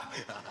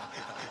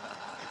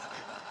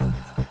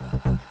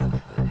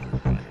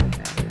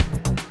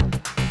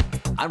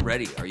I'm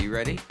ready. Are you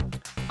ready?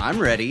 I'm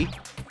ready.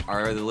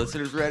 Are the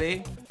listeners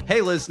ready? Hey,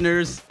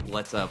 listeners.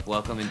 What's up?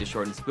 Welcome into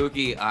Short and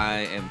Spooky. I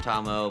am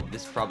Tomo.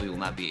 This probably will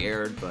not be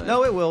aired, but...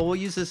 No, it will. We'll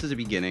use this as a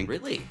beginning.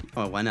 Really?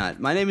 Oh, why not?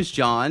 My name is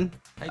John.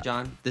 Hi,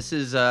 John. This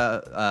is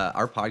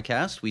our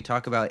podcast. We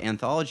talk about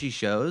anthology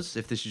shows,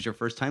 if this is your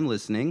first time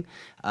listening.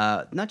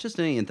 Not just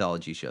any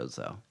anthology shows,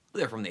 though.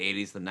 They're from the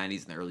 80s, the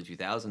 90s, and the early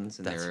 2000s,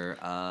 and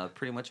they're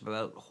pretty much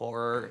about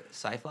horror,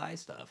 sci-fi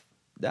stuff.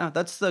 Yeah,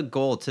 that's the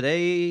goal.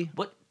 Today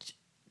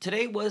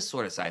was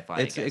sort of sci-fi,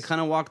 I guess. It kind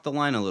of walked the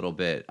line a little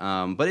bit.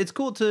 But it's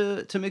cool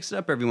to mix it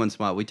up every once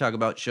in a while. We talk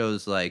about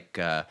shows like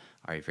Are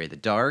You Afraid of the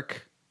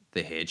Dark?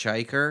 The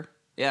Hitchhiker.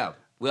 Yeah.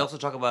 We also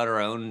talk about our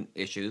own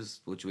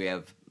issues, which we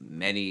have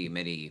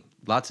many...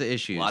 Lots of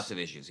issues. Lots of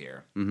issues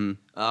here.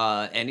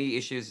 Mm-hmm. Any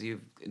issues you've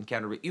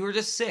encountered? You were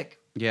just sick.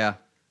 Yeah.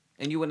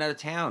 And you went out of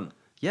town.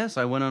 Yes,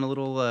 I went on a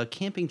little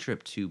camping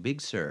trip to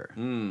Big Sur.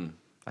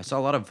 I saw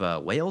a lot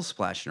of whales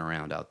splashing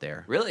around out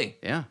there. Really?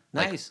 Yeah.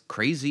 Nice. Like,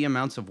 crazy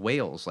amounts of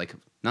whales. Like,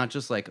 not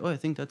just like, oh, I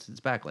think that's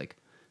its back. Like,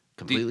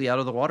 completely out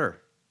of the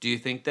water. Do you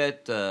think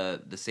that the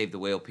Save the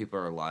Whale people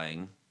are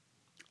lying?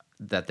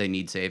 That they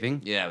need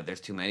saving? Yeah, there's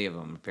too many of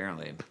them,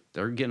 apparently.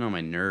 They're getting on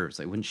my nerves.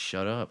 They wouldn't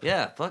shut up.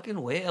 Yeah, fucking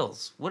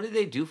whales. What did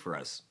they do for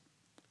us?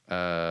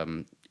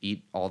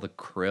 Eat all the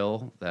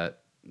krill that...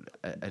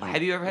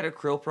 Have you ever had a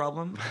krill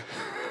problem?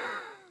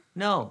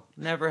 No,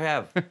 never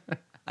have.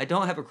 I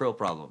don't have a krill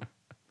problem.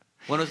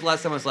 When was the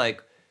last time I was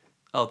like,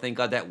 oh, thank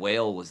God that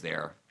whale was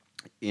there?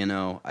 You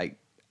know,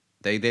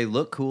 they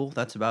look cool.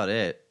 That's about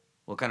it.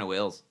 What kind of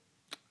whales?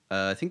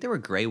 I think they were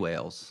gray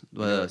whales. You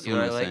know what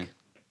I like? Saying.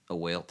 A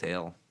whale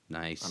tail.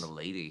 Nice. On a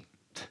lady.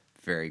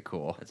 Very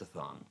cool. That's a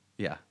thong.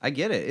 Yeah, I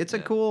get it. It's a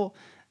cool...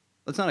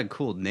 It's not a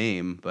cool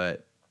name,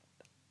 but...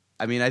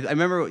 I mean, I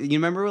remember... You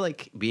remember,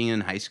 like, being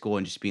in high school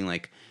and just being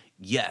like...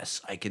 Yes,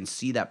 I can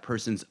see that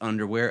person's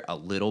underwear a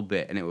little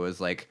bit, and it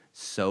was like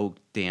so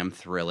damn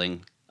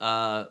thrilling.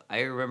 I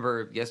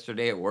remember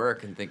yesterday at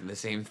work and thinking the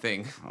same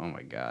thing. Oh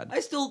my God. I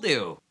still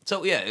do.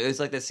 So yeah, it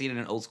was like that scene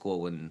in Old School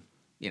when,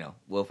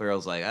 Will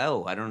Ferrell's like,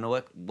 oh, I don't know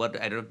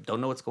what I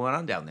don't know what's going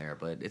on down there,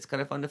 but it's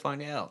kind of fun to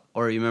find out.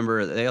 Or you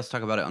remember, they also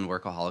talk about it on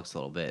Workaholics a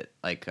little bit.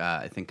 Like,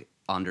 I think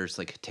Anders,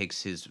 like,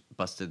 takes his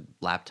busted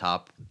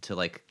laptop to,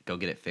 like, go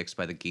get it fixed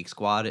by the Geek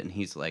Squad, and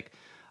he's like...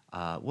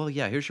 well,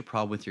 yeah, here's your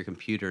problem with your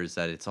computer is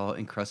that it's all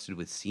encrusted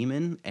with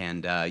semen,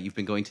 and you've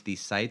been going to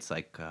these sites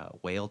like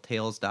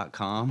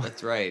whaletails.com.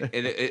 That's right.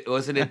 And it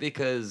wasn't it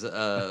because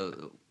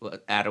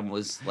Adam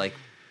was, like,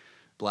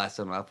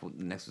 blasting him up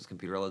next to his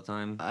computer all the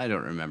time? I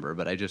don't remember,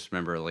 but I just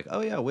remember, like, oh,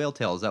 yeah, Whale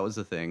Tales, that was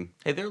the thing.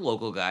 Hey, they're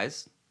local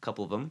guys. A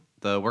couple of them.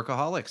 The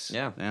Workaholics.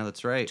 Yeah. Yeah,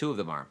 that's right. 2 of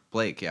them are.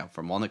 Blake, yeah,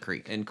 from Walnut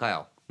Creek. And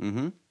Kyle.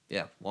 Mm-hmm.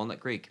 Yeah,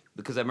 Walnut Creek.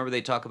 Because I remember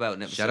they talk about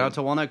an episode. Shout out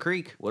to Walnut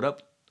Creek. What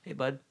up? Hey,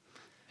 bud.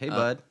 Hey,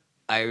 bud.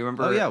 I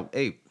remember... Oh, yeah.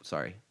 Hey,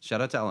 sorry.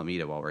 Shout out to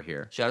Alameda while we're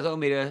here. Shout out to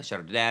Alameda. Shout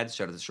out to Dads.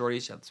 Shout out to the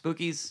Shorties. Shout out to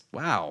Spookies.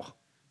 Wow.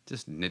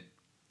 Just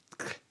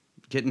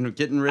getting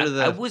rid of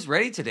the... I was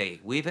ready today.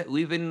 We've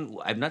been...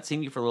 I've not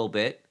seen you for a little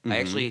bit. Mm-hmm. I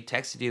actually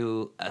texted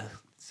you...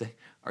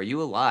 are you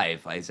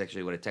alive? Is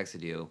actually what I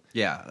texted you.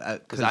 Yeah.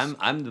 Because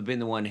I'm been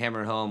the one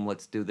hammering home,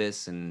 let's do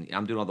this, and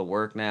I'm doing all the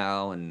work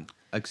now, and...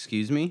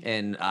 Excuse me?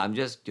 And I'm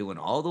just doing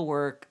all the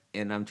work,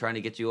 and I'm trying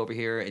to get you over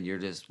here, and you're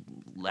just,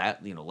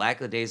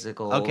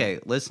 lackadaisical. Okay,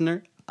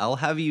 listener, I'll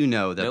have you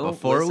know that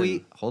before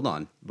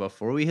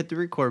we hit the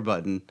record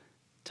button,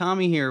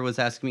 Tommy here was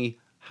asking me,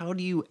 how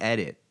do you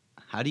edit?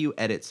 How do you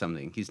edit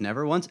something? He's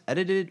never once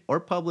edited or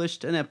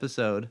published an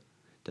episode.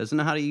 Doesn't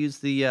know how to use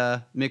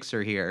the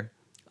mixer here.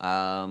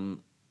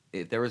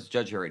 If there was a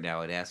judge here right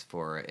now, I'd ask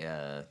for...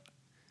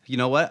 You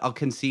know what? I'll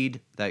concede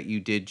that you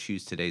did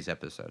choose today's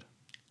episode.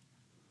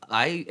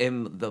 I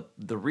am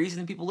the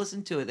reason people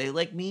listen to it. They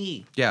like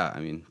me. Yeah, I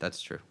mean,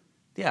 that's true.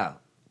 Yeah.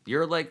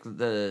 You're like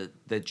the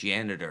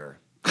janitor.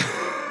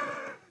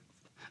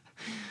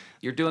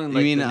 You're doing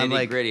like the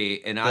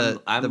nitty-gritty, and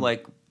I'm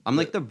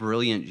like the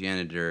brilliant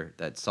janitor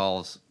that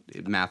solves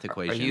math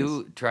equations. Are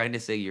you trying to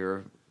say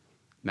you're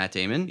Matt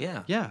Damon?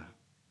 Yeah. Yeah.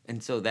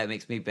 And so that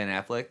makes me Ben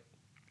Affleck?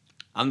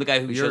 I'm the guy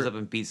who shows up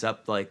and beats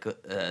up like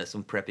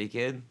some preppy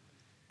kid?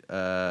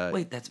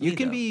 Wait, that's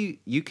me,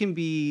 You can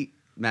be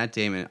Matt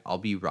Damon. I'll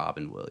be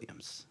Robin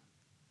Williams.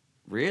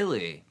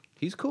 Really?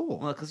 He's cool.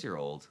 Well, because you're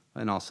old.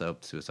 And also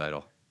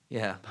suicidal.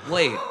 Yeah.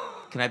 Wait,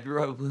 can I be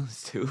Robin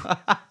Williams too?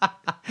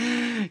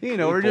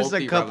 We're just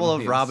a couple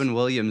of Robin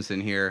Williams in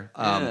here.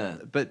 Yeah.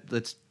 But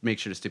let's make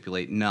sure to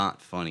stipulate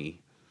not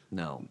funny.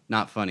 No.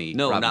 Not funny.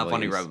 No, Robin not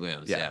Williams. funny Robin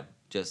Williams. Yeah.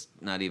 Just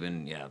not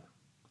even, yeah.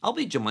 I'll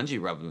be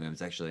Jumanji Robin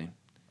Williams, actually.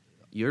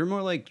 You're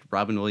more like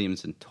Robin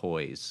Williams in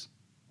Toys.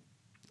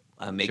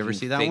 Did you ever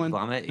see that fake one?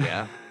 Vomit?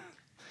 Yeah.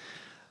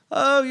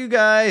 Oh, you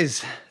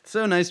guys. It's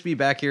so nice to be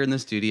back here in the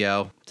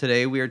studio.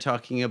 Today we are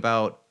talking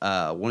about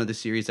one of the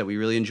series that we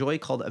really enjoy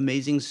called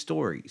Amazing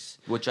Stories.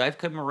 Which I've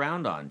come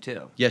around on,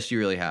 too. Yes, you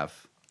really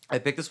have. I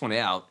picked this one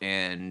out,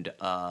 and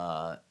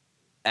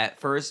at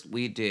first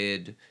we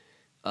did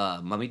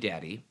Mummy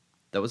Daddy.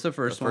 That was the The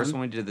first first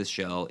one. one we did this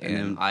show, and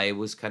then- I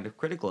was kind of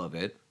critical of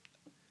it.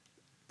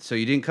 So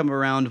you didn't come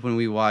around when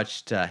we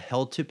watched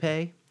Hell to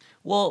Pay?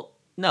 Well,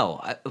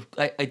 no,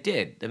 I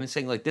did. I'm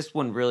saying like this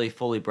one really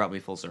fully brought me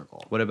full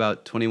circle. What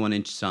about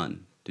 21-Inch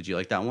Sun? Did you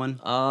like that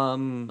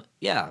one?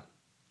 Yeah,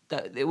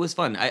 it was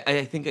fun.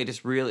 I think I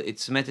just really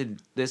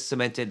cemented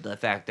the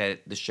fact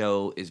that the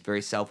show is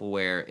very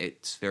self-aware.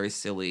 It's very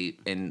silly,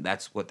 and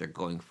that's what they're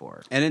going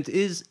for. And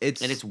it's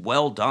And it's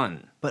well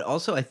done. But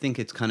also, I think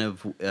it's kind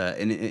of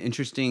an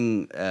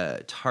interesting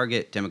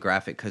target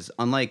demographic because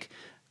unlike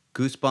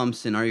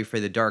Goosebumps and Are You Afraid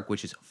of the Dark,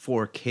 which is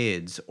for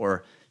kids,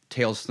 or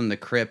Tales from the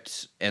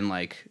Crypt and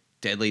like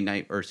Deadly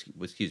Night, or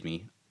excuse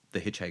me, The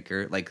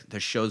Hitchhiker, like the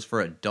shows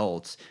for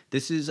adults,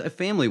 this is a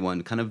family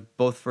one, kind of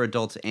both for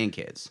adults and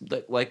kids.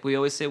 Like we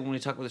always say when we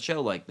talk about the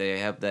show, like they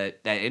have that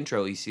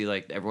intro. You see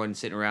like everyone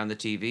sitting around the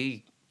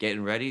TV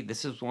getting ready.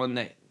 This is one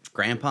that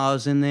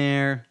Grandpa's in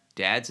there.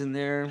 Dad's in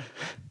there.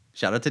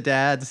 Shout out to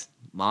dads.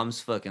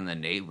 Mom's fucking the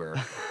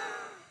neighbor.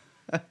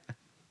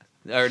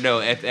 Or no,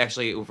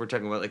 actually, if we're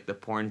talking about like the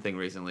porn thing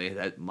recently,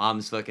 that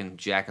mom's fucking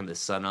jacking the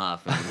son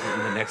off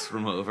in the next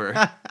room over.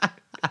 Or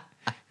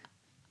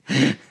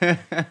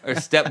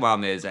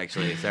stepmom is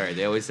actually. Sorry,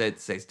 they always say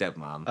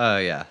stepmom. Oh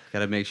yeah,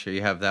 gotta make sure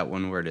you have that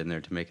one word in there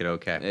to make it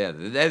okay. Yeah,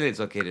 then it's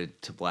okay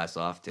to blast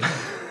off too.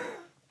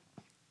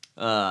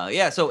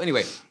 Yeah. So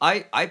anyway,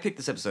 I picked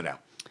this episode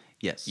out.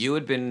 Yes. You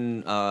had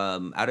been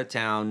out of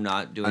town,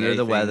 not doing Under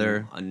the anything,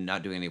 weather.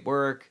 Not doing any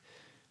work.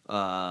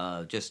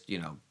 Just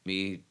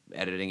me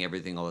editing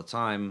everything all the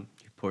time.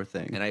 You poor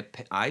thing. And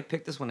I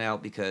picked this one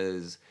out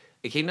because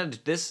it came down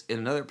to this in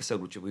another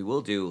episode, which we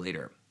will do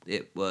later.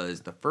 It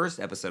was the first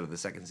episode of the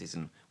second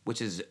season,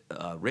 which is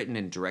written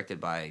and directed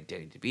by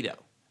Danny DeVito.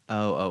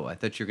 Oh, I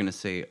thought you were gonna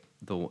say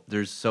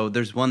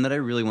there's one that I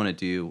really want to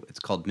do. It's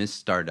called Miss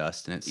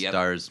Stardust, and it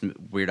stars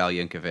Weird Al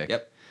Yankovic.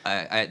 Yep.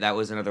 I that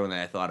was another one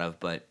that I thought of,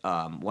 but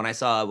when I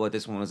saw what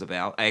this one was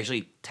about, I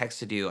actually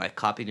texted you. I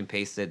copied and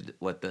pasted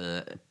what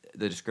the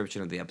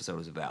description of the episode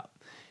was about,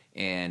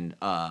 and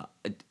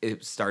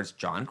it stars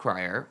John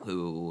Cryer,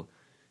 who,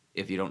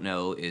 if you don't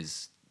know,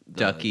 is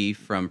Ducky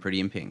from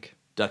Pretty in Pink.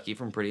 Ducky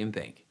from Pretty in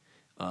Pink.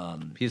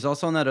 He's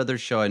also on that other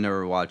show I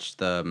never watched,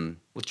 the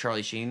With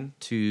Charlie Sheen.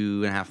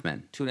 2.5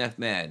 Men. 2.5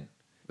 Men.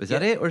 Is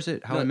that it, or is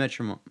it How I Met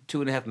Your Mom?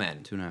 2.5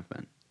 Men. 2.5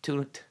 Men.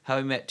 How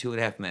I Met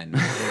 2.5 Men.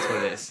 That's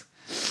what it is.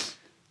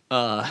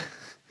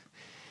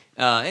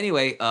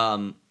 Anyway,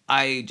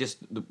 I just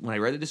when I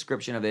read the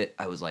description of it,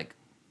 I was like,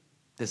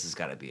 this has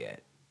got to be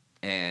it.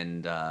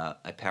 And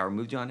I power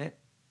moved on it.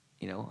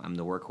 I'm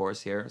the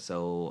workhorse here,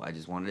 so I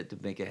just wanted it to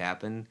make it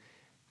happen.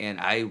 And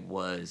I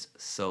was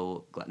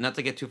so glad, not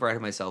to get too far ahead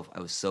of myself, I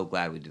was so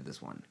glad we did this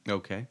one.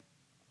 Okay.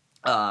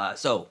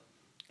 So,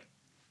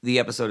 the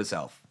episode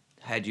itself,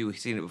 had you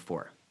seen it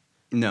before?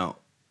 No,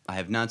 I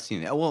have not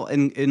seen it. Well,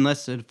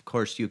 unless, of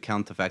course, you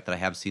count the fact that I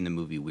have seen the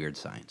movie Weird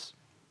Science.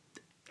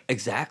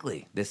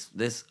 Exactly. This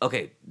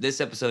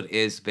episode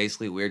is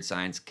basically Weird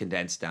Science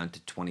condensed down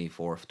to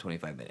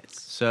 25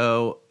 minutes.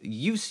 So,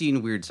 you've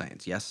seen Weird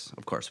Science, yes?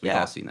 Of course, we've Yeah.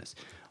 all seen this.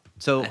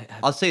 So,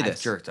 I'll say this.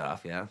 I've jerked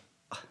off, yeah.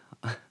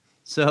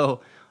 So,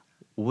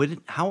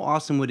 how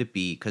awesome would it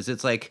be? Because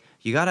it's like,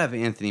 you got to have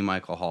Anthony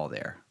Michael Hall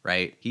there,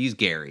 right? He's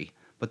Gary.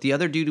 But the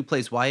other dude who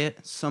plays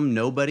Wyatt, some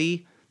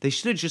nobody, they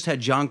should have just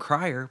had John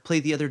Cryer play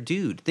the other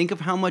dude. Think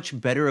of how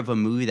much better of a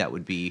movie that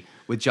would be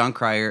with John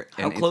Cryer.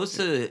 How close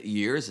to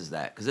years is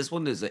that? Because this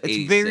one is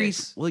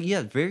 86.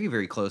 Very,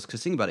 very close.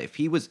 Because think about it. If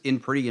he was in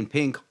Pretty in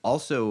Pink,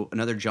 also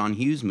another John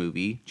Hughes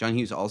movie, John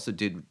Hughes also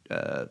did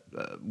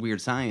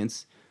Weird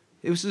Science,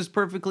 it was just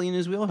perfectly in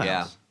his wheelhouse.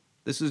 Yeah.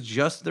 This is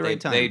just the right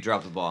time. They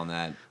dropped the ball on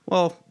that.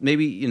 Well,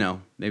 maybe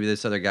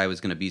this other guy was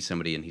going to be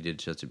somebody and he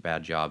did such a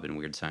bad job in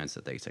Weird Science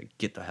that they said,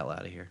 get the hell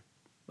out of here.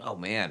 Oh,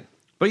 man.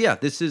 But yeah,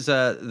 this is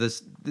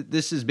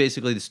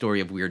basically the story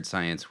of Weird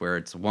Science, where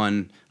it's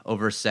one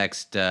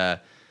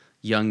oversexed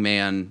young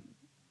man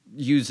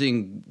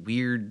using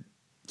weird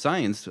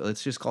science,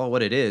 let's just call it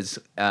what it is,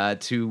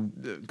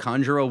 to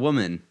conjure a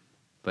woman.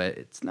 But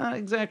it's not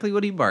exactly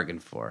what he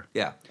bargained for.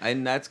 Yeah,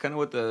 and that's kind of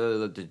what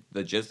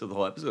the gist of the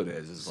whole episode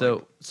is.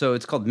 So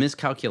it's called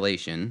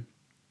Miscalculation.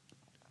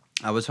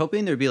 I was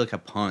hoping there'd be like a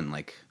pun,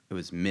 like it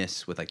was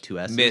miss with like two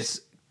S's.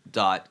 Miss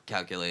dot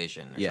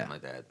calculation or something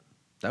like that.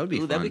 That would be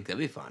fun. That'd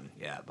be fun.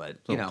 Yeah,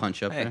 but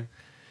punch up there.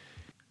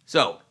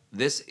 So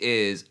this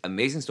is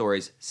Amazing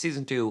Stories,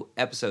 Season 2,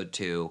 Episode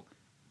 2,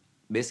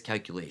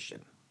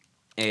 Miscalculation.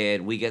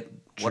 And we get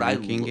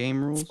drinking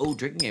game rules. Oh,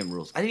 drinking game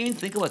rules. I didn't even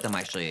think about them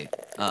actually.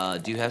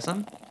 Do you have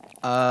some?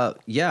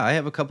 Yeah, I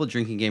have a couple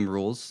drinking game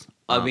rules.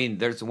 I mean,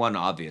 there's one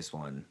obvious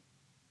one.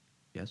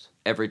 Yes.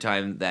 Every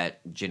time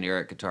that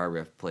generic guitar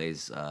riff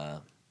plays,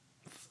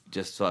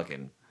 just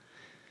fucking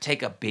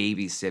take a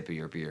baby sip of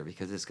your beer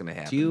because it's gonna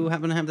happen. Do you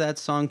happen to have that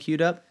song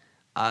queued up?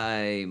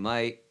 I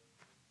might.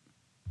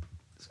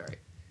 Sorry.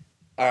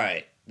 All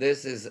right.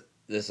 This is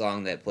the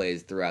song that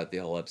plays throughout the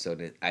whole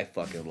episode. I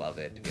fucking love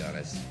it, to be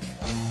honest.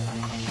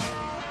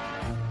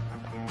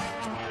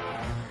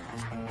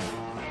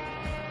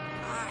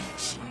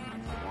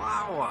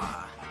 Wow,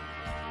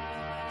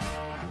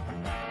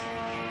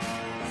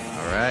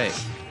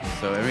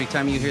 So every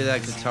time you hear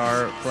that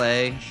guitar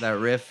play, that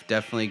riff,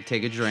 definitely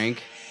take a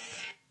drink.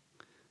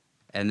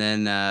 And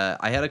then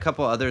I had a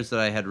couple others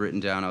that I had written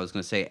down. I was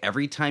going to say,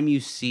 every time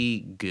you see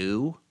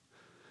goo,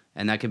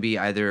 and that could be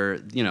either,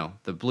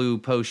 the blue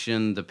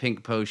potion, the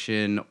pink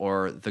potion,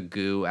 or the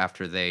goo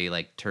after they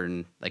like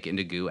turn like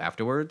into goo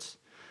afterwards.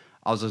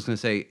 I was just going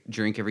to say,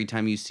 drink every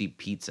time you see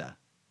pizza.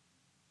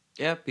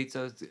 Yeah,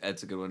 pizza.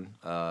 That's a good one.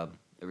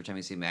 Every time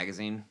you see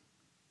magazine.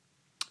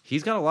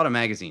 He's got a lot of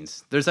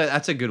magazines.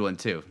 That's a good one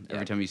too. Yeah.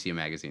 Every time you see a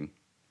magazine.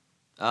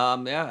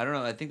 Yeah, I don't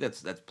know. I think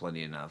that's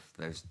plenty enough.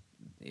 There's,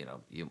 you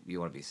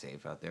want to be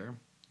safe out there.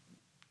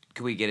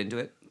 Can we get into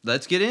it?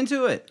 Let's get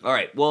into it. All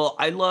right. Well,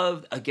 I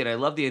love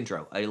the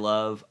intro. I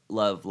love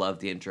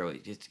the intro.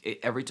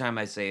 Every time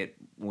I say it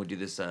when we do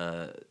this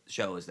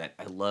show is that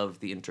I love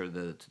the intro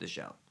to the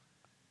show.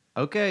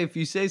 Okay, if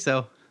you say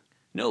so.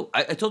 No,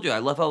 I told you I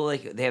love how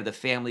like they have the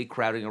family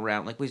crowding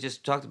around. Like we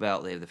just talked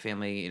about, they have the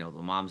family.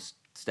 The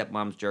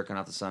stepmom's jerking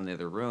off the son in the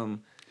other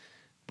room.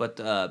 But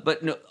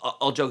no,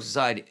 all jokes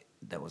aside,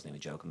 that wasn't even a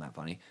joke. I'm not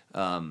funny.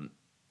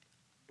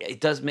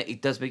 It does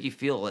make you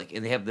feel like,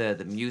 and they have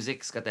the music.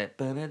 It's got that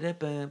and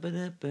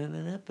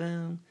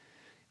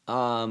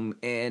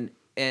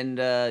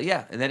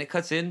then it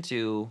cuts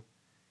into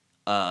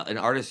an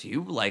artist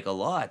you like a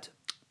lot.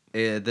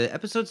 The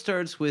episode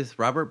starts with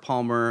Robert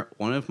Palmer,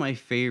 one of my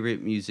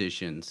favorite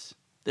musicians.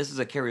 This is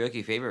a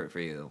karaoke favorite for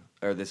you,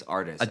 or this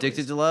artist.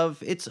 Addicted to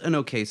Love, it's an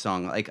okay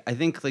song. Like, I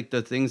think like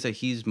the things that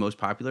he's most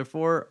popular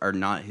for are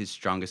not his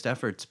strongest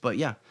efforts. But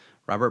yeah,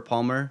 Robert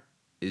Palmer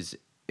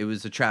it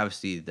was a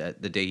travesty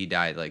that the day he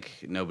died, like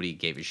nobody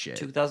gave a shit.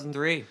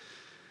 2003.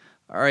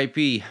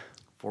 R.I.P.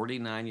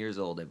 49 years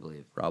old, I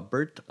believe.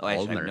 Robert Palmer. I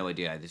have no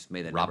idea. I just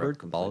made that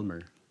Robert number up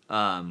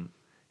Palmer.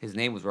 His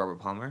name was Robert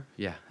Palmer.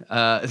 Yeah.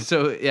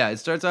 So yeah, it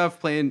starts off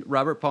playing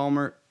Robert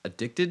Palmer,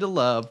 Addicted to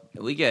Love.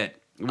 We get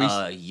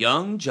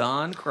young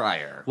John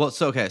Cryer. Well,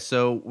 so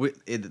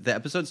the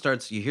episode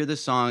starts. You hear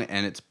this song,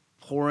 and it's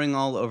pouring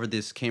all over.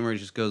 This camera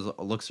just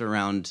looks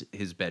around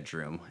his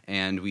bedroom,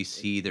 and we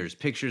see there's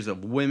pictures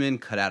of women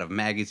cut out of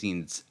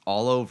magazines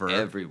all over,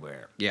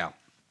 everywhere. Yeah,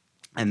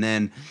 and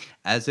then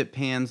as it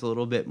pans a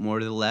little bit more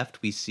to the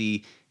left, we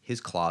see his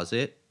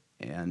closet.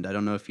 And I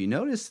don't know if you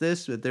noticed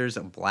this, but there's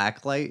a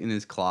black light in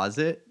his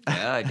closet.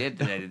 Yeah, I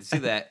did. I did see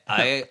that.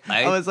 I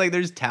was like,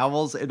 there's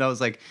towels, and I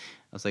was like,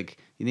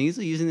 you think he's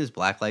using this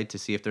black light to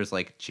see if there's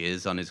like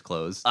jizz on his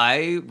clothes?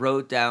 I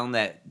wrote down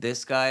that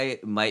this guy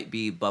might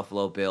be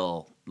Buffalo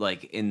Bill,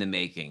 like in the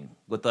making,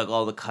 with like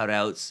all the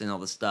cutouts and all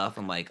the stuff.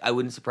 I'm like, I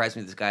wouldn't surprise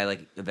me if this guy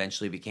like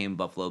eventually became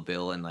Buffalo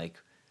Bill and like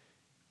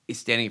he's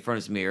standing in front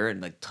of his mirror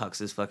and like tucks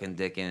his fucking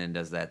dick in and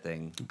does that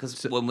thing. Because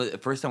the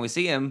first time we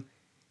see him,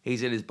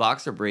 he's in his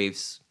boxer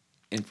briefs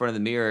in front of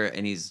the mirror,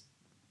 and he's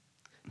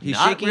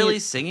not really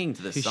singing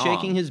to the song. He's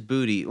shaking his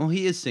booty. Well,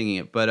 he is singing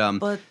it, but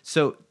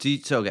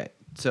okay.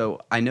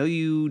 So I know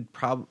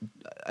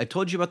I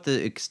told you about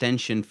the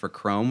extension for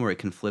Chrome where it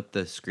can flip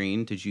the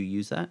screen. Did you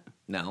use that?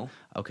 No.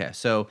 Okay,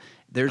 so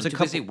there's I'm too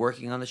busy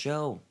working on the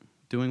show.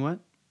 Doing what?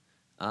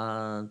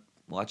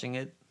 Watching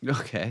it.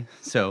 Okay,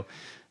 so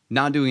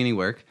not doing any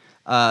work.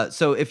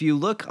 So if you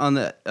look on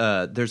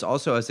there's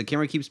also, as the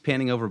camera keeps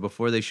panning over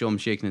before they show him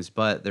shaking his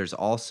butt, there's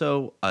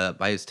also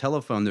by his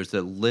telephone, there's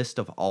a list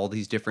of all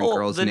these different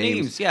girls'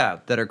 names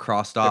that are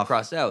crossed off. They're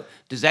crossed out.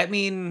 Does that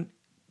mean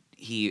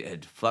he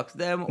had fucked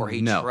them, or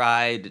he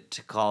tried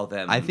to call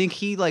them? I think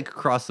he like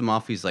crossed them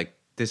off. He's like,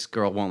 this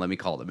girl won't let me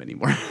call them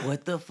anymore.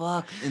 What the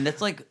fuck? And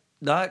that's like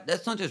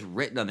that's not just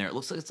written on there. It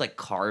looks like it's like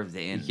carved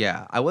in.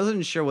 Yeah, I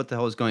wasn't sure what the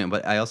hell was going on,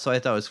 but I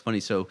thought it was funny.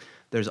 So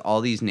there's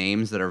all these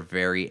names that are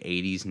very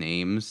 80s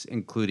names,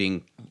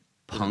 including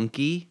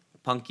Punky,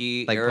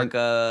 like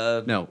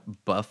Erica. No,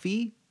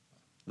 Buffy,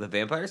 the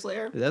Vampire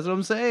Slayer. That's what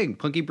I'm saying.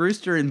 Punky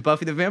Brewster and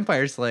Buffy the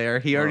Vampire Slayer.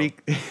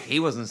 He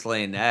wasn't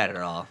slaying that at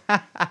all.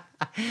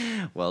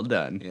 Well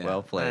done. Yeah.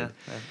 Well played.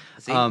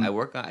 See,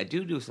 I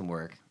do some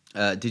work.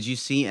 Did you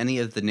see any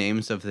of the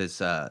names of his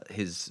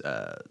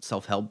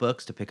self-help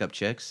books to pick up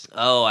chicks?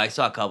 Oh, I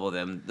saw a couple of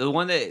them. The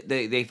one that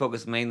they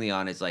focus mainly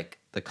on is like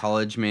The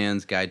College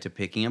Man's Guide to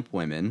Picking Up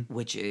Women,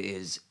 which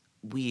is,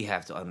 we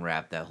have to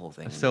unwrap that whole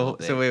thing. So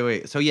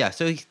wait. So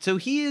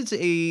he is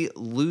a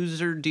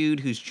loser dude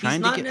who's trying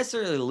to get. He's not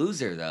necessarily a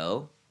loser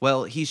though.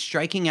 Well, he's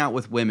striking out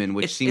with women,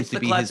 which seems to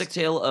be the classic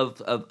tale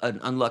of an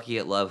unlucky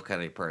at love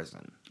kind of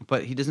person.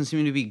 But he doesn't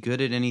seem to be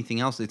good at anything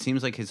else. It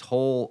seems like his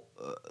whole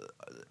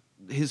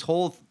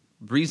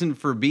reason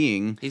for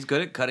being. He's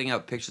good at cutting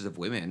out pictures of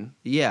women.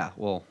 Yeah,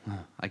 well,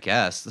 I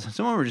guess some of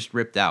them were just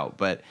ripped out.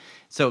 But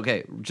so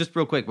okay, just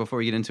real quick before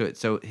we get into it.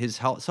 So his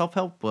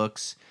self-help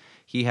books.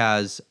 He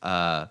has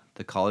The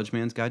College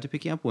Man's Guide to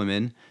Picking Up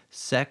Women,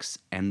 Sex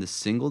and the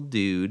Single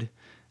Dude,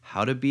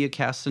 How to Be a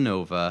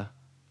Casanova,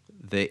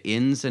 The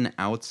Ins and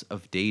Outs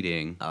of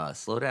Dating.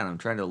 Slow down. I'm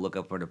trying to look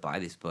up where to buy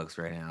these books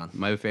right now.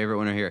 My favorite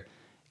one right here.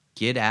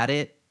 Get at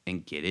it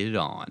and get it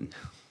on.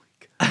 Oh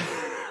my God.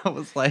 I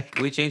was like...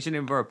 Can we change the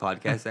name of our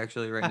podcast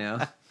actually right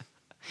now?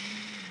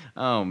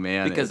 Oh,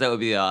 man. Because that would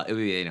be,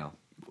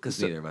 because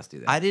So, neither of us do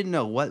that. I didn't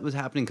know what was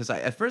happening because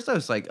at first I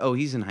was like, oh,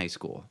 he's in high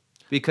school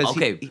because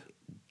Okay,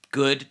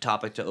 good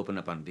topic to open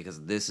up on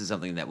because this is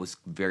something that was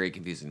very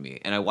confusing to me.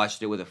 And I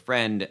watched it with a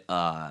friend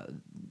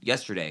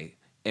yesterday,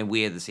 and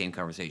we had the same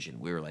conversation.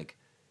 We were like,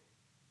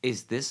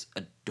 is this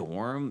a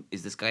dorm?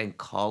 Is this guy in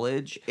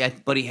college? Yeah.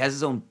 But he has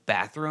his own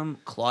bathroom,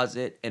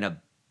 closet, and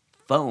a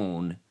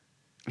phone.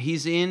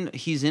 he's in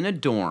a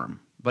dorm,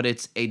 but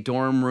it's a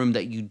dorm room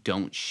that you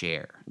don't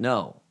share.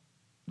 No,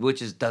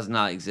 which does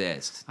not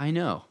exist. I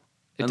know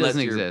it Unless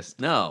doesn't you're- exist.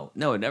 No,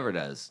 it never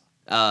does.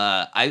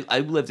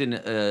 I lived in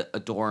a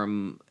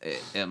dorm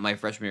at my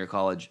freshman year of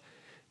college,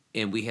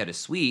 and we had a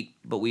suite,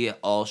 but we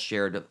all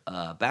shared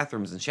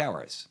bathrooms and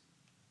showers.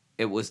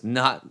 It was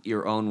not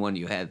your own one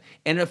you had,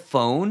 and a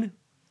phone.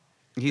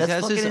 He That's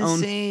has his fucking own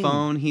insane.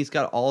 phone. He's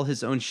got all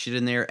his own shit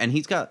in there, and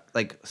he's got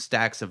like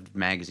stacks of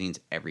magazines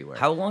everywhere.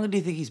 How long do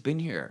you think he's been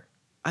here?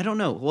 I don't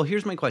know. Well,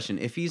 here's my question: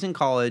 if he's in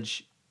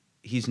college,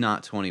 he's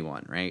not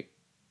 21, right?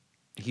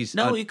 He's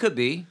No, he could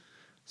be.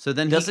 so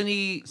then Doesn't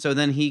he? So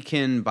then he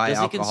can buy Does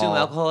alcohol. he consume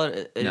alcohol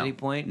at No, any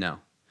point? No,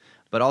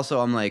 but also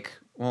I'm like,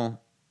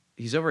 well,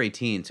 he's over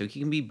 18, so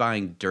he can be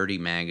buying dirty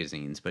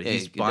magazines, but Hey,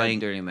 he's you done buying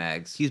dirty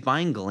mags. he's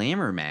buying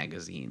glamour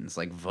magazines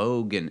like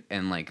Vogue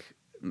and like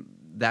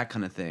that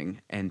kind of thing,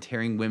 and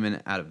tearing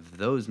women out of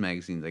those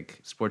magazines like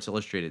Sports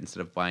Illustrated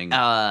instead of buying.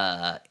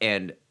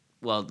 And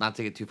well, not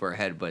to get too far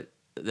ahead, but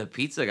the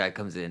pizza guy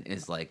comes in and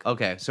is like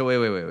Okay, so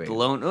wait.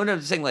 blown. Oh no, I'm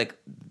just saying like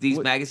these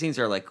What- magazines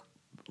are like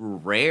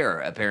rare.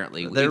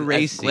 Apparently, They're As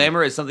racy.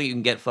 Glamour is something you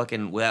can get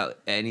fucking without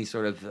any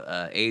sort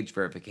of age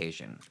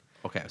verification.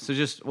 Okay, so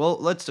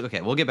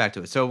we'll get back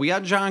to it. So we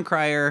got John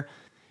Cryer.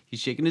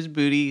 He's shaking his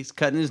booty. He's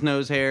cutting his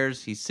nose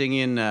hairs. He's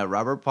singing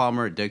Robert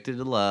Palmer, "Addicted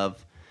to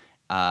Love,"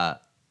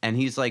 and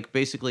he's like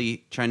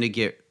basically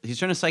he's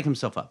trying to psych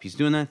himself up. He's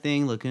doing that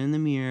thing, looking in the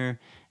mirror,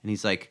 and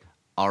he's like,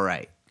 "All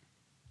right,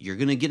 you're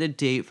gonna get a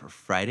date for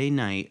Friday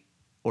night,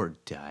 or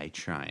die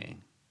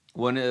trying."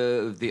 One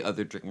of the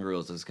other drinking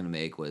rules I was going to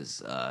make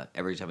was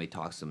every time he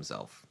talks to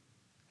himself.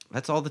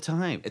 That's all the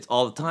time. It's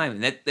all the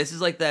time, and this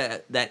is like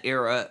that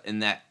era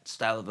and that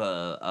style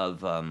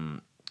of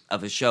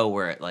a show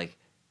where it like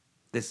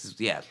this is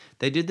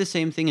They did the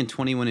same thing in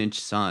 21 Inch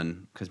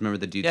Sun, because remember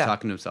the dude's Yeah.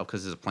 talking to himself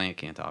because his plant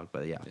can't talk,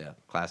 but yeah, Yeah.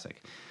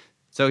 classic.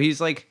 So he's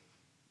like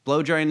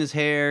blow drying his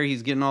hair,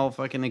 he's getting all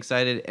fucking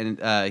excited, and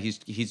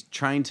he's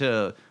trying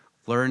to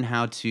learn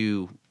how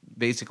to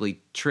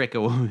basically trick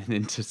a woman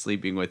into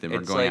sleeping with him or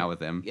It's going like- out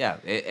with him. Yeah,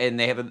 and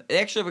they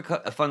actually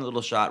have a fun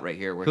little shot right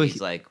here where Who he's he-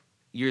 like,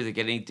 "You're either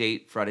getting a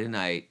date Friday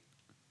night,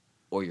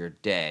 or you're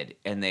dead."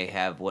 And they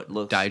have what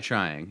looks Die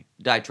trying.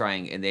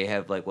 trying, and they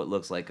have like what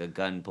looks like a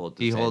gun pulled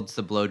to He his head, holds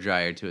the blow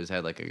dryer to his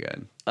head like a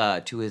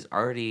gun. to his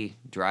already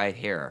dried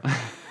hair.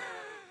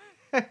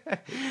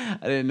 I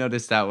didn't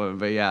notice that one,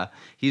 but yeah.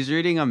 He's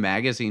reading a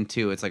magazine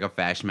too. It's like a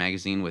fashion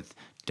magazine with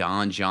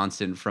Don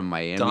Johnson from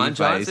Miami Don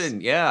Vice.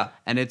 Johnson, yeah.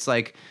 And it's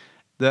like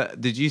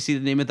did you see the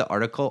name of the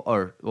article?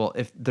 Or well,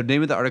 if the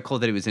name of the article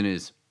that it was in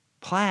is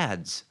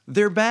Plaids,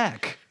 they're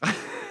back.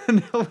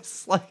 And I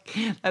was like,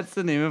 that's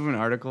the name of an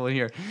article in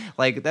here.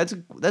 Like that's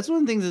one of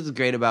the things that's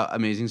great about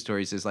Amazing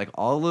Stories is like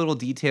all the little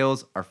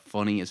details are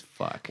funny as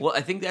fuck. Well,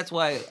 I think that's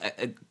why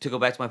to go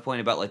back to my point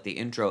about like the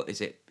intro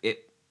is it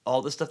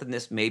all the stuff in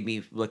this made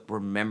me like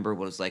remember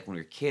what it was like when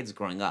we were kids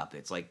growing up.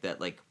 It's like that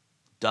like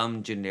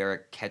dumb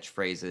generic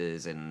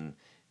catchphrases and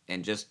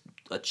just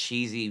a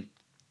cheesy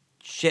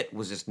shit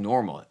was just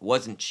normal. It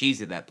wasn't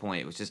cheesy at that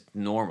point. It was just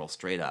normal,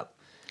 straight up.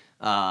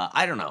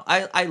 I don't know.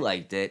 I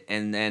liked it,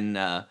 and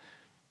then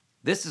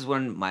this is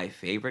one of my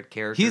favorite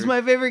characters. He's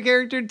my favorite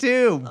character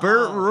too.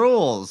 Bert Oh.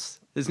 rules.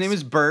 His name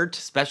is Bert.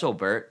 Special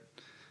Bert.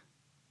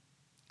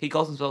 He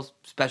calls himself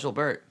Special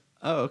Bert.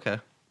 Oh, okay.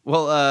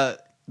 Well,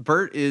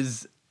 Bert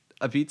is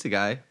a pizza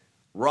guy.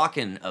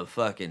 Rocking a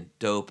fucking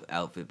dope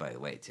outfit, by the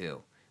way,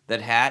 too.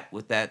 That hat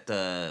with that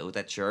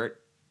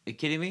shirt. Are you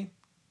kidding me?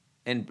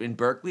 And in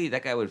Berkeley,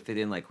 that guy would fit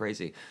in like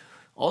crazy.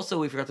 Also,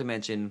 we forgot to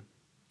mention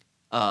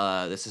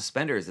the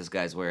suspenders this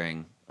guy's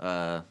wearing.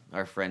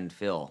 Our friend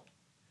Phil.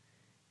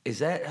 Is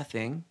that a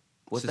thing?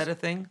 Was that a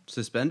thing?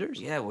 Suspenders?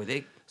 Yeah, were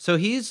they? So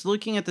he's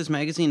looking at this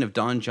magazine of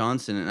Don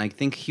Johnson, and I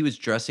think he was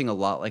dressing a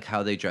lot like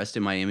how they dressed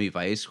in Miami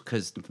Vice,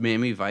 because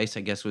Miami Vice,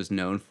 I guess, was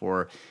known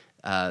for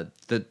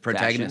the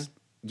protagonist. Fashion?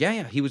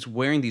 Yeah. He was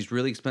wearing these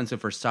really expensive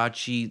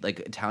Versace, like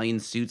Italian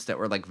suits that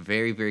were like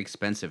very, very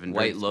expensive and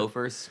White very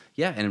loafers?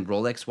 Yeah, and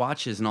Rolex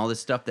watches and all this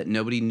stuff that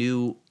nobody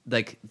knew.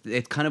 Like,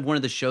 it's kind of one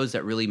of the shows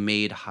that really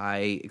made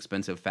high,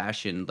 expensive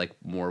fashion like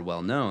more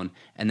well known.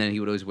 And then he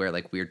would always wear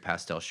like weird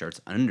pastel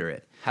shirts under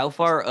it. How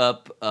far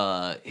up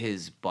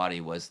his body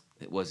was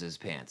his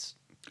pants?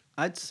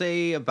 I'd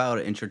say about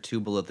an inch or two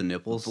below the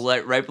nipples.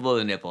 Right below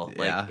the nipple.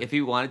 Like, Yeah. if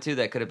he wanted to,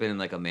 that could have been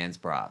like a man's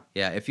bra.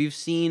 Yeah, if you've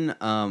seen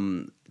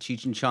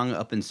Cheech and Chong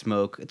Up in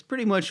Smoke, it's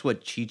pretty much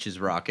what Cheech is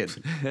rocking.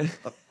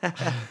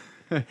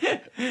 Do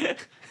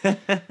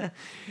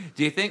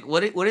you think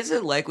what is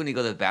it like when you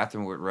go to the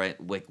bathroom with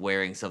like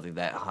wearing something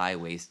that high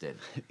waisted?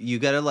 You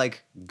gotta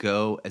like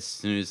go as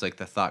soon as like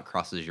the thought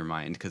crosses your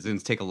mind because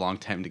it's take a long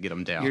time to get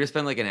them down. You're gonna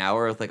spend like an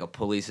hour with like a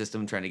pulley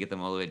system trying to get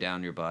them all the way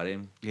down your body.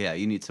 Yeah,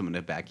 you need someone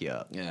to back you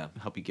up. Yeah.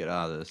 Help you get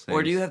out of this.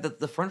 Or do you have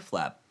the front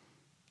flap?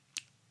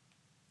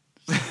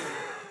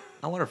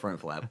 I want a front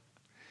flap.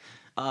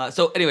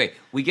 So anyway,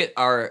 we get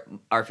our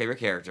favorite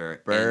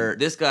character. Bert.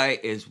 And this guy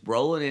is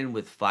rolling in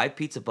with 5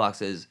 pizza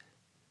boxes,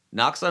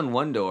 knocks on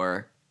one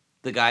door.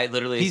 The guy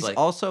literally is He's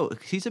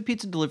like, he's a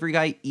pizza delivery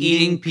guy Eating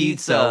eating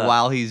pizza pizza.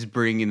 while he's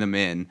bringing them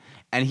in,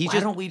 and he why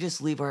just don't we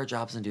just leave our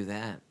jobs and do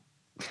that?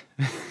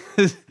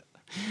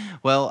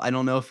 well, I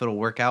don't know if it'll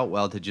work out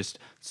well to just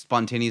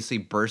spontaneously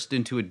burst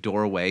into a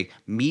doorway,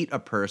 meet a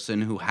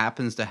person who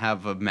happens to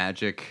have a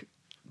magic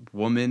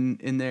woman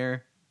in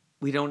there.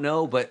 We don't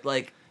know, but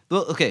like,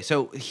 Well, okay,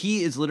 so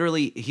he is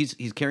literally he's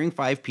carrying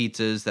 5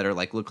 pizzas that are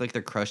like look like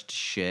they're crushed to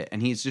shit,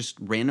 and he's just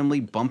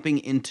randomly bumping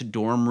into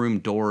dorm room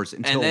doors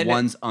until then-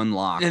 one's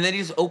unlocked. and then he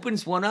just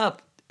opens one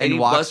up And he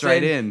walks busts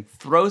right in.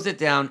 throws it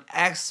down,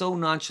 acts so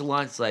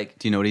nonchalant. It's like,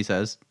 Do you know what he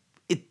says?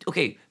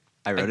 okay,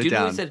 I wrote do it know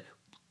what down. he said.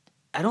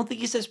 I don't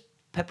think he says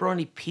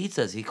pepperoni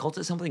pizzas. He calls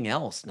it something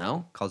else.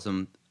 No, Calls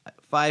them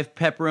 5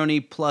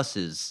 pepperoni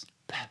pluses,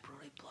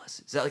 pepperoni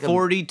plus. Is that like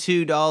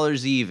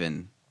 $42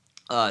 even.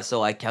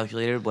 So I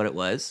calculated what it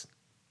was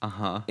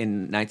Uh-huh.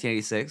 in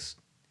 1986.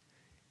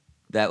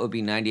 That would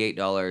be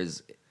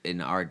 $98 in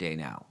our day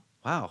now.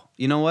 Wow.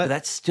 You know what? But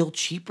that's still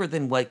cheaper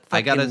than like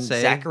I gotta fucking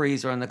say-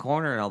 Zachary's are on the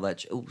corner and all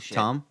that. Oh shit,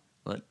 Tom,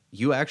 what?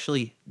 you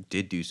actually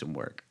did do some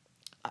work.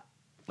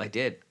 I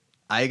did.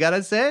 I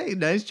gotta say,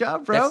 nice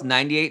job, bro. That's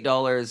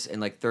 $98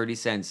 and like 30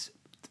 cents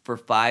for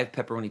 5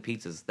 pepperoni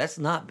pizzas. That's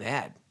not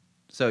bad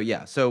So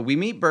yeah, so we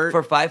meet Bert.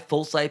 for 5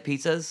 full size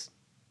pizzas.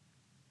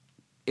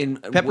 In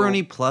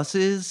Pepperoni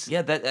pluses.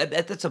 yeah,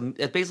 that's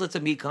basically it's a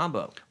meat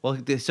combo. Well,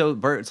 so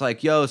Bert's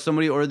like, "Yo,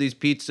 somebody ordered these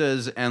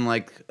pizzas, and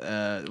like, we got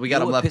know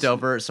them what left pissed me-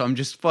 over." So I'm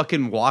just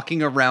fucking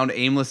walking around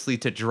aimlessly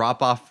to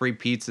drop off free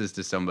pizzas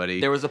to somebody.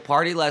 There was a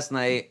party last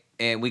night,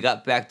 and we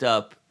got backed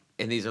up,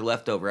 and these are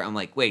leftover. I'm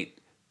like, wait.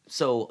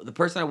 So the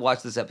person I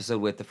watched this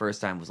episode with the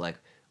first time was like,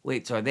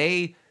 wait. So are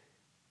they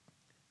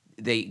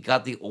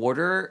got the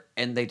order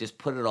and they just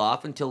put it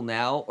off until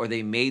now, or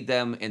they made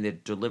them and the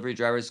delivery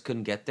drivers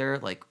couldn't get there?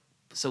 Like,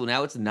 so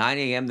now it's 9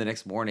 a.m. the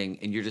next morning,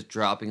 and you're just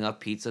dropping off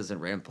pizzas in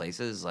random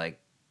places. Like,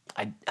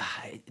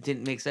 it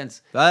didn't make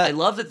sense. But- I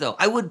loved it though.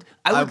 I would.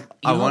 I You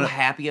know wanna- how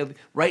happy I'd be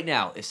right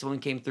now if someone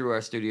came through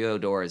our studio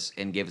doors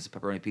and gave us a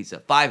pepperoni pizza,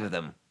 5 of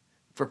them,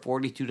 for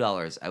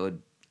 $42.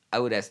 I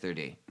would ask their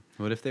D.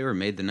 What if they were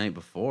made the night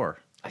before?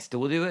 I still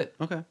will do it.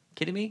 Okay,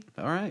 Kidding me?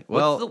 all right.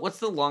 Well, Well, what's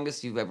the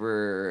longest you've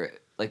ever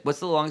like? What's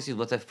the longest you've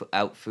left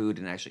out food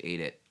and actually ate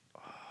it?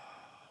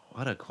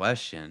 what a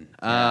question.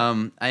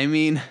 Yeah. I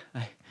mean,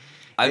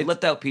 I've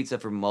left out pizza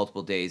for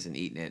multiple days and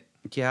eaten it.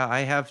 yeah, I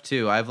have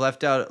too. I've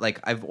left out like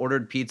I've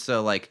ordered pizza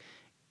like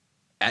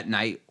at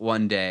night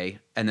one day,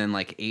 and then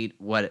like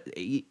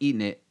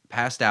eaten it,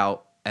 passed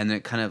out, and then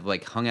it kind of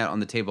like hung out on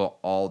the table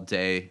all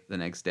day the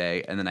next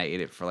day, and then I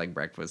ate it for like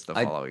breakfast the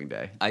following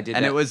day. I did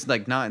and that- it was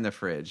like not in the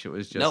fridge. It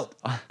was just No,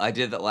 I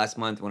did that last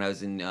month when I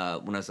was in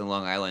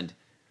Long Island.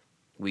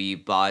 We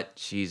bought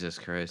Jesus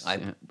Christ.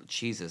 yeah.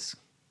 Jesus.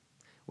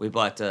 We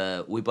bought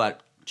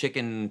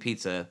chicken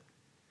pizza,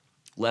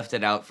 left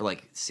it out for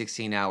like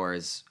 16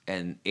 hours,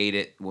 and ate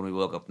it when we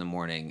woke up in the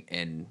morning,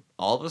 and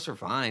all of us were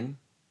fine.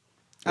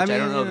 Which I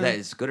don't know if mean, that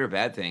is a good or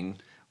bad thing.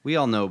 We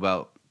all know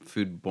about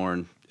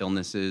foodborne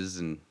illnesses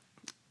and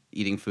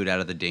eating food out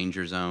of the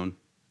danger zone.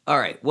 All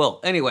right. Well,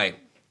 anyway,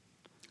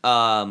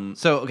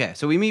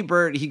 So we meet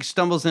Bert. He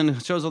stumbles in,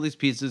 shows all these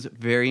pizzas.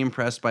 Very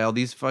impressed by all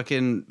these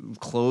fucking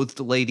clothed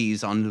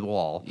ladies on the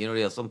wall. you know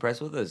what else I'm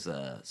impressed with is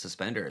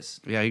suspenders.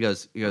 Yeah, he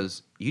goes.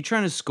 You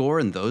trying to score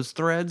in those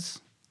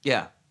threads?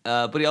 Yeah.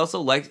 But he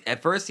also likes.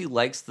 At first, he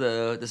likes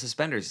the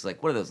suspenders. He's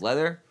like, "What are those?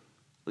 Leather?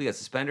 We got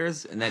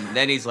suspenders." And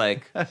then he's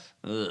like, "Ugh,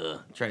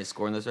 trying to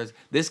score in those threads."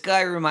 This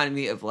guy reminded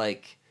me of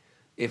like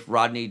if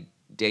Rodney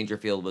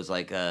Dangerfield was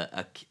like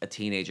a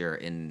teenager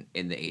in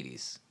the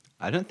 80s.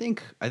 I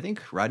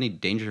think Rodney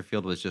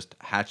Dangerfield was just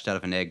hatched out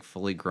of an egg,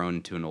 fully grown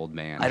into an old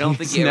man. I don't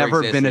think He's he ever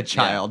never been a existed,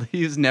 yeah. child.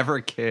 He was never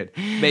a kid.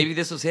 Maybe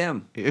this was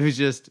him. It was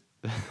just.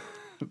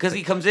 Because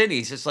he comes in,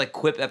 he's just like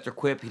quip after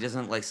quip. He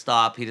doesn't like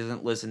stop. He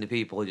doesn't listen to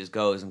people. He just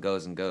goes and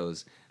goes and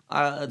goes.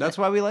 That's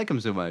why we like him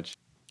so much.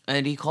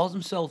 And he calls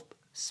himself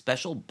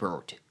Special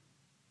Bert.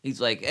 He's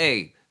like,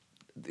 hey,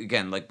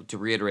 again, like to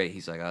reiterate,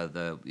 he's like,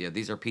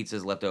 these are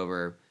pizzas left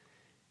over.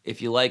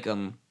 If you like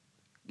them,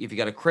 if you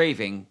got a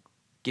craving,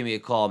 give me a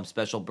call. I'm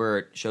Special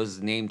Bert. Shows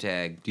his name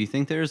tag. Do you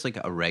think there's like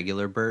a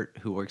regular Bert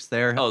who works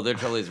there? Oh, they're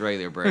totally his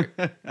regular Bert.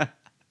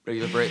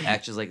 Regular Bert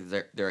acts just like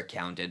their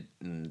accountant,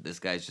 and this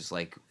guy's just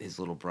like his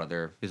little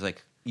brother. He's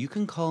like, you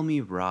can call me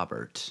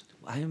Robert,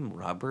 I am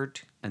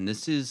Robert. and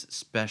this is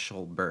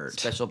Special Bert.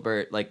 Special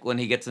Bert. Like when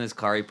he gets in his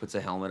car, he puts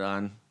a helmet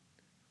on.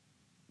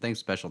 Thanks,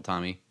 Special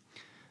Tommy.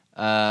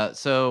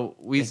 So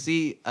we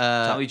see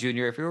Tommy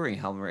Jr., if you're wearing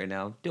a helmet right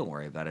now, don't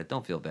worry about it.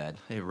 Don't feel bad.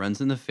 it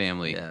runs in the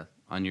family. Yeah.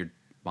 On your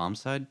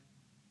mom's side.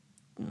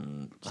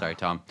 Sorry,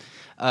 Tom.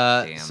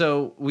 Damn.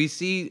 So we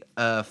see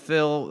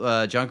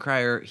Phil, John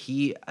Cryer.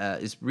 He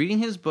is reading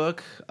his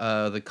book,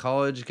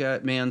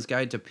 The Man's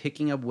Guide to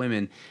Picking Up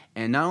Women.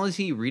 And not only is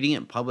he reading it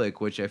in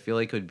public, which I feel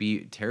like would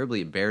be terribly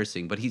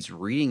embarrassing, but he's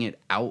reading it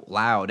out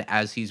loud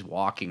as he's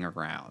walking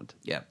around.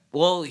 Yeah.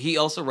 Well, he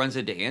also runs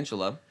into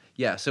Angela,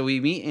 Yeah, so we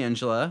meet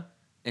Angela.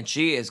 and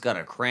she has got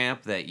a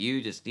cramp that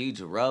you just need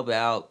to rub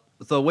out.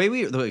 The way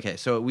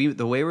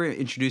we're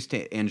introduced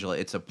to Angela,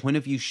 it's a point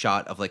of view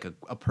shot of like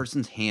a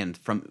person's hand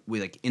from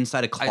like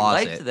inside a closet.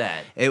 I liked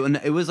that.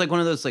 It was like one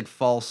of those like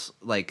false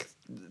like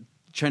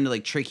trying to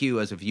like trick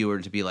you as a viewer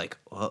to be like,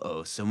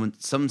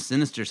 something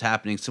sinister's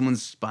happening.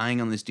 Someone's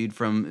spying on this dude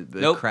from the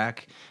Nope.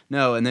 crack.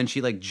 No, and then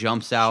she like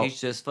jumps out.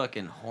 She's just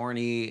fucking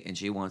horny, and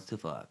she wants to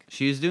fuck.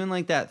 She's doing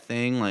like that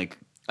thing like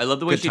I love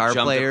the way Guitar she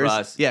jumped players.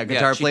 across. Yeah,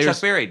 guitar she players.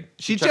 Chuck Berried.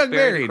 She Chuck Chuck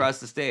Berried. across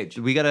the stage.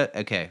 we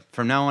gotta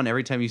from now on.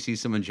 Every time you see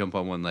someone jump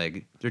on one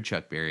leg, they're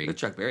Chuck Berry. Good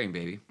Chuck Berry,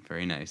 baby.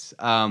 Very nice.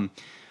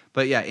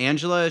 But yeah,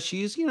 Angela,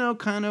 she's,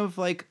 kind of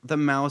like the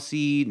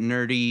mousy,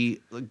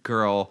 nerdy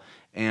girl.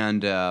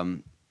 And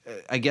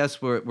I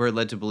guess we're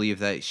led to believe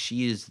that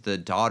she is the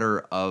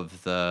daughter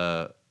of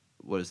the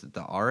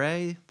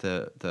RA?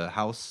 The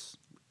house?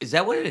 Is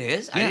that what it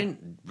is? Yeah.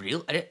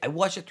 I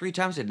watched it 3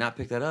 times. Did not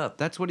pick that up.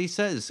 That's what he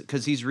says.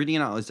 Because he's reading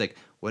it out. It's like,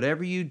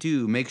 whatever you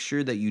do, make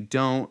sure that you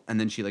don't. And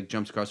then she like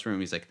jumps across the room.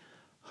 He's like,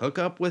 hook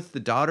up with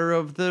the daughter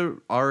of the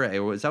RA.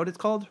 Is that what it's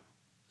called?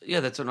 Yeah,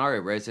 that's an RA,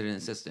 resident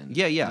assistant.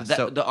 Yeah.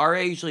 So The RA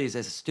usually is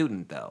as a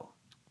student, though.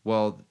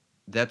 well,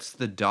 that's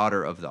the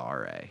daughter of the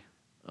RA.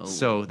 Oh.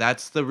 So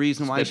that's the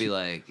reason why It'd be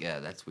like, yeah,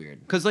 that's weird.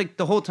 Because, like,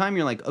 the whole time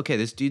you're like, okay,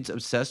 this dude's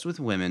obsessed with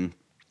women,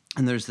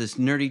 and there's this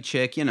nerdy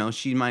chick,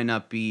 she might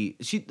not be...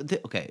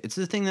 Okay, it's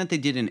the thing that they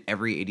did in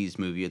every 80s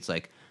movie. It's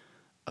like,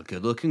 a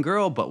good-looking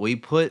girl, but we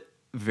put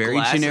very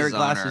Glasses generic on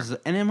glasses. her.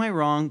 And am I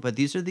wrong? But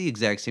these are the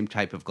exact same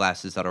type of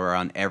glasses that are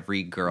on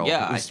every girl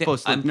Yeah, who's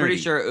supposed to look I'm pretty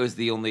nerdy. sure it was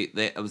the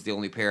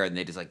only pair, and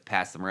they just like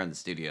passed them around the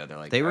studio. They're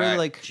like, They were "All right,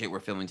 like- shit, we're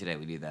filming today.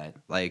 We need that.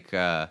 Like,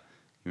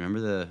 remember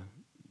the...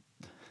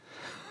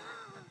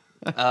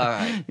 All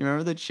right, You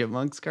remember the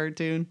Chipmunks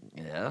cartoon?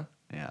 yeah,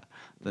 Yeah.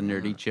 The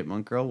nerdy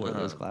chipmunk girl wore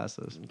those Uh,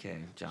 glasses. okay,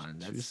 John.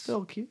 She That's was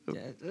so cute.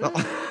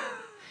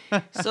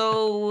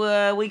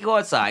 So we go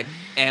outside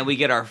and we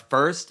get our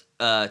first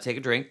take a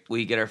drink.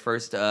 We get our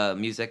first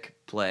music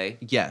play.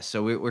 Yeah,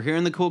 so we're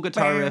hearing the cool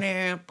guitar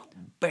riff.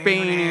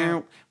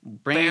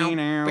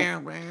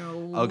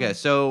 Okay,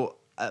 so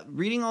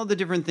reading all the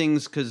different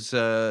things because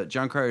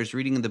John Cryer is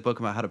reading the book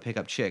about how to pick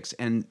up chicks,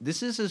 and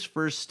this is his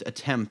first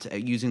attempt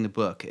at using the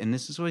book, and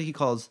this is what he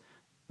calls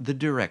the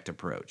direct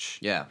approach.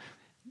 Yeah.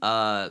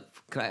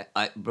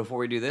 Before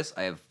we do this,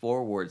 I have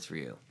 4 words for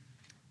you.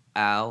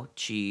 Ow,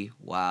 chi,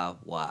 wah,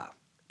 wah.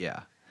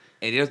 Yeah.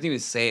 And he doesn't even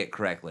say it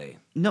correctly.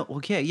 No,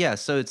 okay, yeah.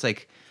 So it's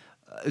like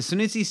as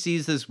soon as he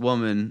sees this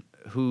woman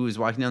who is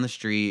walking down the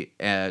street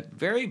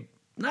Very,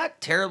 not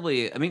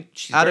terribly. I mean,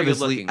 she's out very of his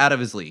good looking. out of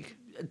his league.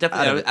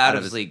 Definitely out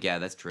of his league. Yeah,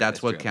 that's true.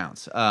 That's what true.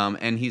 counts.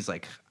 And he's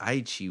like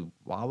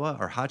Aichiwawa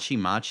or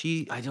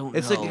Hachimachi. I don't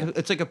It's know. like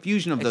it's like a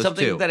fusion of It's those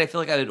something two. that I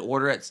feel like I would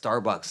order at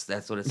Starbucks.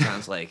 That's what it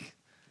sounds like.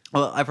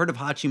 Well, I've heard of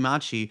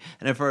Hachimachi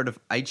and I've heard of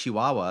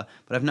Aichiwawa,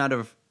 but I've not heard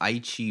of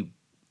Aichibama.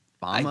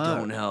 I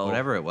don't or know.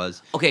 Whatever it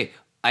was. Okay,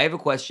 I have a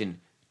question.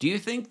 Do you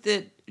think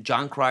that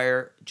John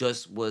Cryer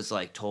just was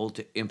like told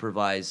to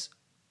improvise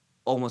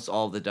almost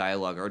all of the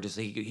dialogue, or just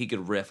he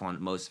could riff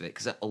on most of it?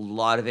 Because a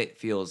lot of it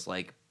feels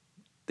like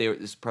this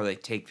is probably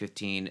like take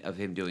 15 of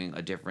him doing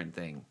a different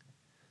thing.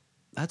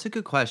 That's a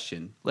good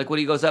question. Like when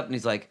he goes up and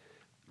he's like,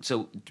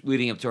 so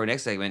leading up to our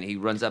next segment, he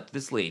runs up to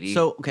this lady.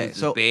 So, okay, this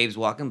so- babes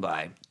walking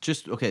by.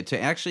 Just okay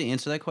to actually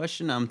answer that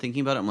question. I'm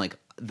thinking about it. I'm like,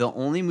 the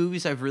only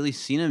movies I've really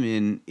seen him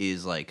in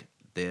is like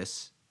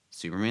this,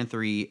 Superman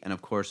 3, and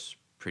of course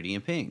Pretty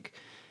in Pink.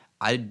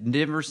 I'd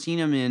never seen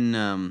him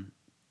in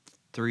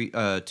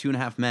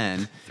 2.5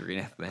 Men.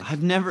 3.5 Men.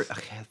 I've never.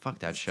 Okay, fuck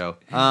that show.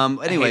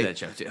 Anyway, that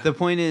show, too. The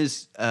point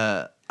is,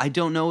 I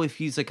don't know if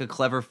he's like a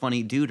clever,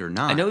 funny dude or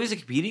not. I know he's a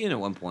comedian at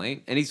one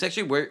point, and he's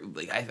actually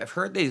I've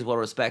heard that he's well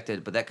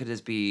respected, but that could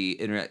just be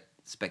internet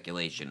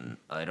speculation.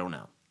 I don't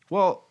know.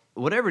 Well,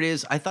 whatever it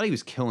is, I thought he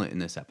was killing it in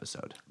this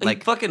episode. Like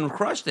he fucking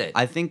crushed it.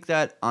 I think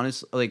that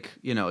honestly, like,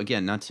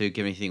 again, not to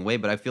give anything away,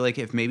 but I feel like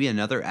if maybe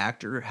another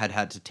actor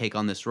had to take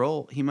on this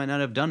role, he might not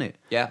have done it.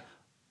 Yeah.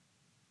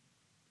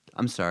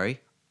 I'm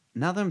sorry.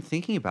 Now that I'm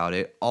thinking about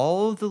it,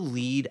 all of the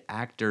lead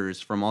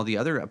actors from all the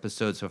other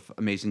episodes of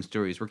Amazing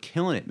Stories were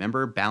killing it.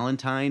 Remember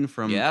Ballantyne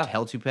from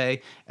Hell to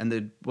Pay,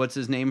 and what's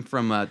his name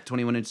from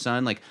 21 Inch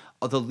Sun? Like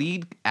all the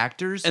lead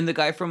actors. And the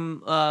guy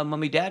from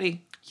Mummy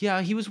Daddy.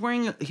 Yeah, he was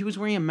wearing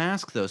a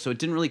mask though, so it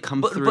didn't really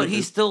come through. But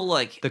he's still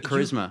like the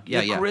charisma. The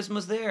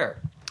charisma's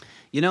there.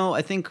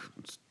 I think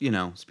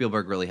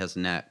Spielberg really has a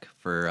knack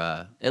for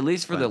at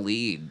least for the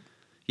lead.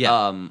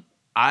 Yeah.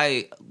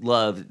 I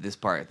loved this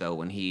part though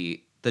when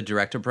the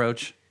direct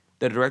approach.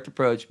 The direct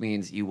approach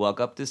means you walk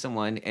up to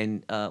someone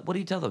and what do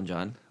you tell them,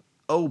 John?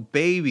 Oh,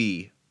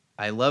 baby,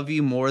 I love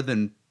you more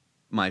than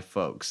my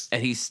folks.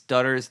 And he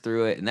stutters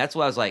through it, and that's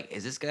why I was like,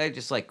 "Is this guy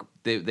just like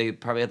they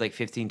probably had like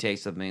 15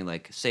 takes of me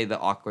like say the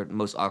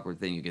most awkward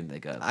thing you can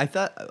think of." I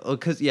thought,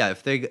 because yeah,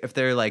 if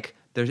they're like,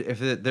 if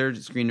their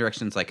screen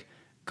direction's like,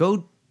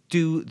 go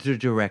do the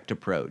direct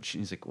approach,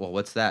 and he's like, well,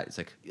 what's that? He's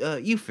like,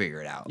 you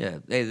figure it out. Yeah,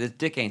 hey, this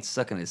dick ain't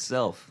sucking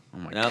itself. Oh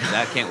my Nope,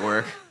 that can't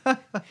work.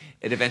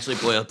 It eventually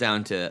boiled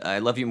down to I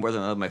love you more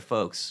than I love my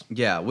folks.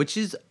 Yeah, which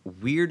is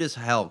weird as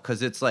hell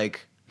because it's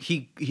like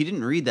he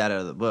didn't read that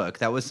out of the book.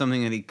 That was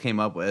something that he came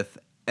up with.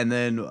 And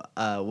then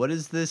what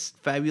does this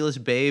fabulous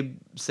babe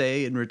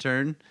say in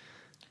return?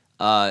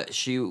 How would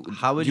you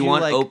you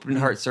want like- open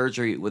heart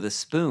surgery with a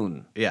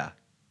spoon? Yeah.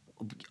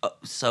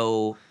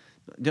 So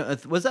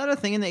Was that a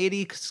thing in the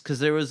 80s? Because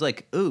there was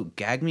like, ooh,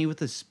 gag me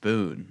with a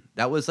spoon.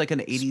 That was like an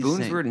 80s spoons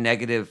thing. were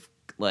negative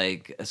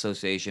like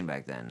association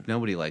back then.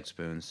 Nobody liked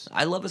spoons.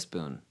 I love a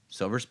spoon.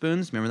 Silver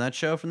Spoons? Remember that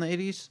show from the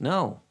 80s?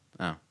 No,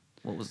 Oh.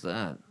 what was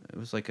that? It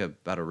was like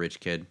about a rich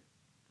kid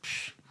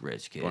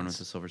Rich born with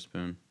kids. a silver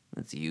spoon.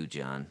 That's you,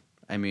 John.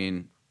 I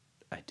mean,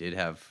 I did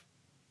have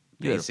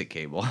You had a- basic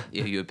cable.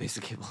 Yeah, you had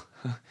basic cable.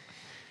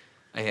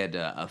 I had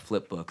a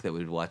flip book that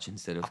we'd watch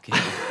instead of cable.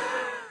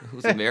 It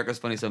was America's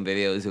Funniest Home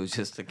Videos. It was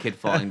just a kid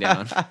falling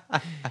down.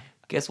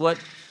 Guess what?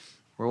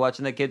 We're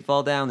watching that kid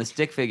fall down. The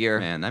stick figure.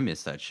 Man, I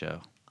missed that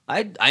show.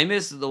 I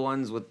miss the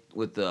ones with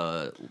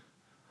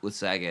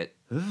Saget.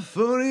 The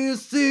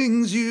funniest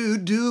things you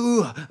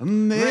do,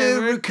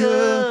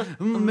 America,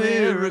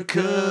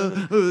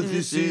 America,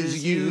 this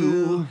is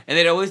you. And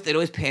they'd always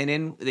pan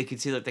in. They could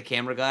see like the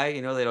camera guy.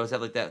 You know, they'd always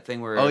have like that thing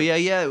where Oh yeah,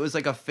 it was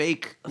like a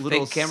fake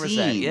little fake camera scene.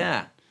 set.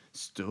 Yeah.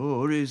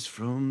 Stories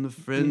from the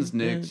friends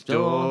next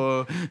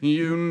door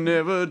you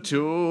never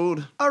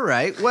told. All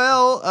right,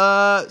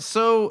 well,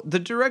 so the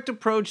direct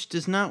approach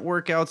does not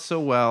work out so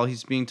well.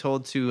 He's being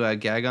told to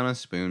gag on a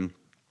spoon.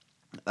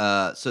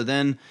 So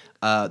then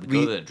Go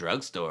to the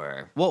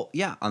drugstore. well,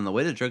 yeah, on the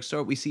way to the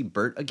drugstore, we see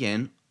Bert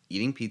again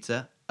eating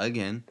pizza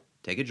again,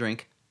 take a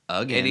drink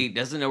again. And he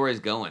doesn't know where he's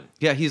going.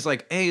 Yeah, he's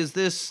like, hey, is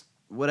this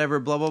whatever,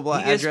 blah, blah, blah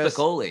He is address?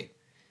 Spicoli.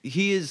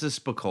 He is a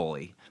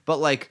Spicoli, but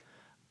like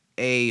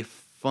a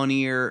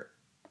funnier,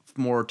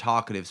 more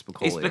talkative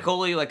Spicoli. He's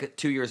Spicoli like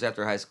 2 years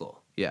after high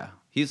school. Yeah.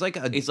 He's like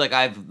a... He's like,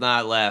 I've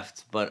not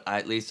left, but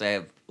at least I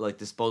have like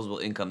disposable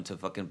income to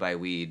fucking buy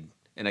weed,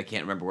 and I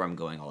can't remember where I'm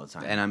going all the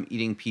time. and I'm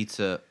eating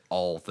pizza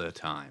all the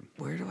time.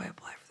 Where do I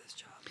apply for this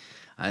job?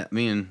 I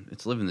mean,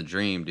 it's living the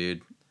dream,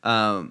 dude.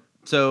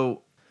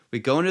 So we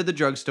go into the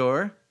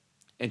drugstore.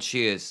 And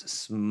she is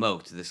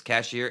smoked. This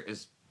cashier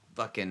is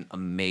fucking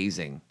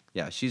amazing.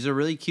 Yeah, she's a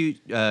really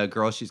cute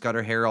girl. She's got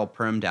her hair all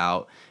permed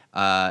out.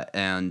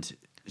 And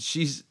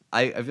she's...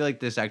 I feel like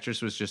this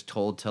actress was just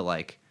told to,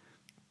 like,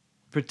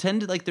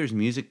 pretend like there's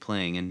music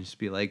playing and just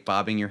be, like,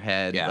 bobbing your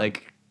head. Yeah.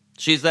 Like...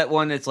 She's that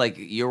one that's like,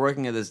 you're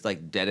working at this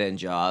like dead end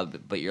job,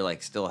 but you're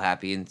like still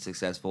happy and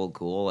successful and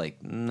cool.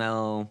 Like,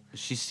 no.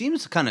 She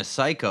seems kind of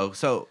psycho.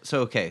 So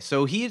okay.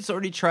 So he's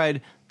already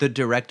tried the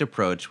direct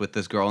approach with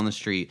this girl on the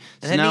street.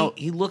 So And then now,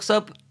 he looks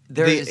up,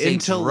 there the is a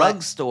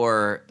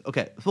drugstore.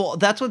 okay. Well,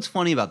 that's what's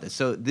funny about this.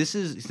 So this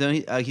is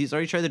he's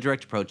already tried the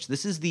direct approach.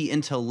 This is the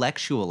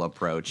intellectual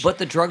approach. But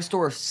the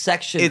drugstore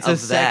section it's of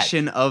a that.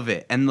 section of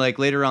it, and like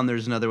later on,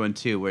 there's another one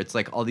too, where it's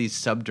like all these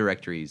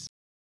subdirectories.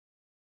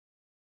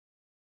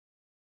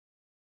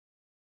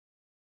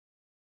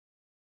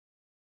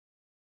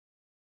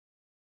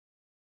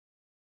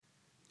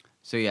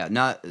 So yeah,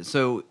 not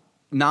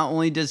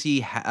only does he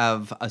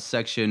have a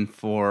section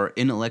for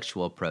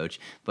intellectual approach,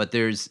 but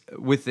there's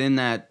within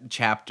that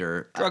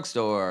chapter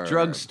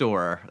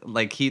Drugstore.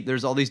 like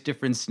there's all these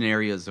different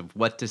scenarios of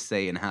what to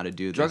say and how to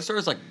do this. Drugstore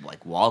is like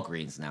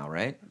Walgreens now,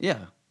 right? Yeah.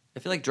 I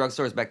feel like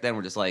drugstores back then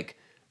were just like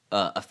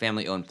a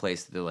family owned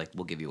place. They're like,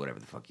 we'll give you whatever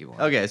the fuck you want.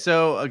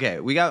 Okay,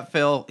 we got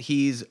Phil.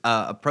 He's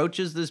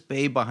approaches this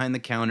babe behind the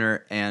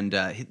counter, and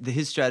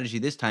his strategy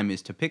this time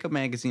is to pick a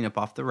magazine up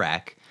off the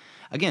rack.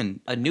 Again,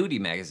 A nudie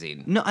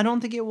magazine. no, I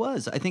don't think it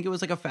was. I think it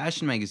was like a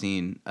fashion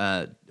magazine.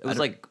 It was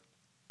like,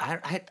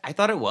 I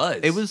thought it was.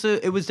 It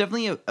was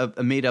definitely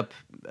a made up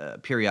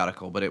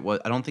periodical, but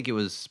I don't think it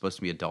was supposed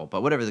to be adult.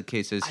 But whatever the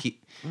case is,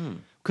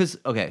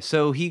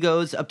 so he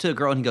goes up to a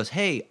girl and he goes,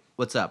 "Hey,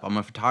 what's up? I'm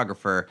a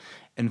photographer.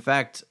 In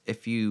fact,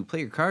 if you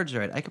play your cards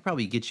right, I could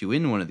probably get you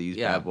in one of these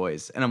Yeah. bad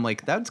boys." And I'm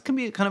like, that's gonna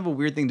be kind of a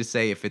weird thing to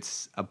say if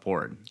it's a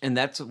porn. And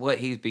that's what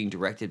he's being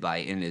directed by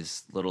in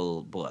his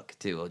little book,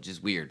 too, which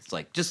is weird. It's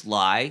like, just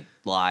lie,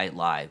 lie,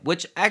 lie.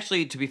 Which,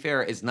 actually, to be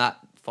fair, is not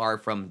far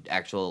from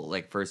actual,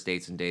 like, first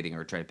dates and dating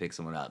or trying to pick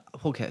someone up.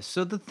 Okay,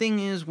 so the thing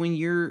is, when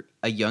you're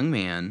a young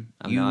man,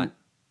 I'm not.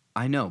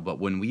 I know, but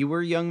when we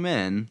were young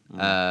men,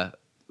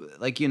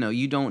 like,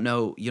 you don't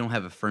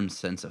have a firm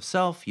sense of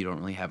self. You don't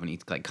really have any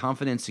like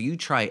confidence. So you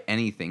try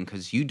anything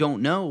because you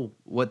don't know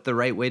what the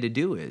right way to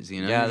do is.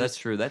 Yeah, You're that's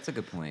true. That's a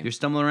good point. You're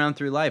stumbling around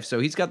through life. So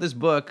he's got this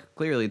book.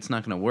 Clearly, it's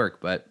not going to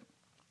work. But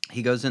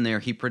he goes in there.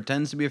 He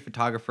pretends to be a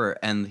photographer,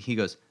 and he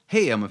goes,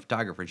 "Hey, I'm a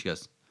photographer." And she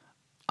goes,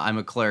 I'm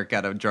a clerk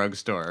at a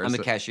drugstore. I'm a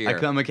cashier.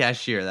 I'm a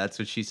cashier. That's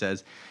what she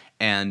says.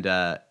 And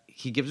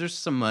he gives her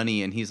some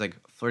money, and he's like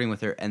flirting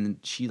with her, and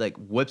she like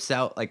whips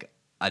out like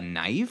a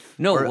knife.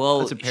 No, Or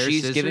well, it's a pair of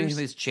she's giving him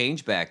scissors? his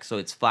change back, so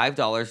it's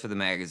 $5 for the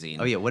magazine.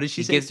 Oh yeah, what did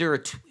she He say?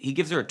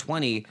 gives her a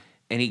 20,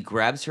 and he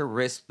grabs her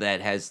wrist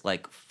that has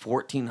like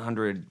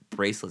 1,400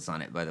 bracelets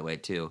on it. By the way,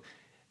 too,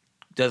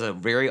 does a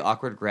very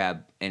awkward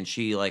grab, and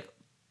she like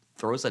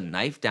throws a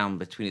knife down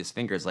between his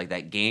fingers, like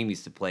that game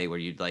used to play where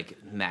you'd like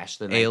mash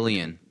the knife.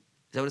 Alien.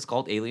 Is that what it's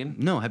called? Alien?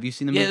 No, have you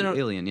seen the Yeah, movie no.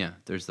 Alien? Yeah,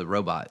 there's the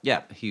robot.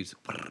 Yeah. He's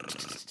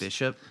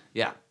Bishop.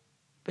 Yeah.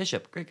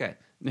 Bishop, great guy.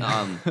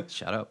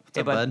 Shout out. What's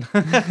Hey, up, bud.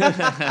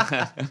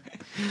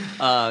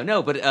 bud?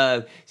 No, but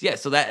yeah,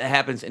 so that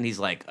happens, and he's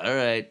like, "All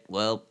right,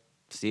 well,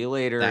 see you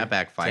later." That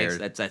backfired.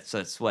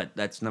 That's what?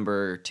 That's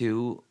number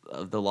 2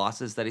 of the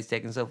losses that he's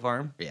taken so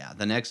far. Yeah,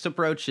 the next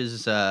approach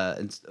is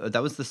that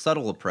was the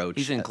subtle approach.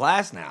 He's in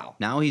class now.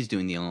 Now he's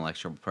doing the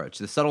intellectual approach.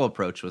 The subtle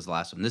approach was the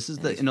last one. This is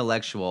the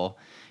intellectual.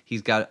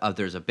 He's got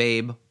there's a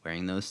babe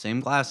wearing those same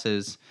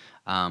glasses,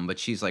 but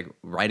she's like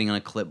writing on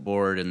a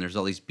clipboard, and there's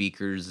all these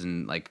beakers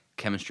and like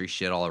chemistry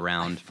shit all I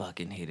around.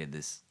 fucking hated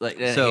this. Like,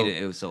 So- I hated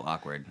it. It was so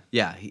awkward.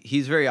 Yeah,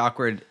 he's very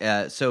awkward.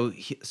 So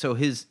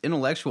his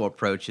intellectual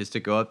approach is to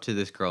go up to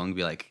this girl and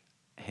be like,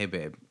 "Hey,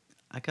 babe,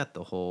 I got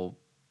the whole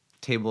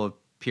table of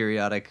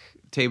periodic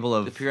table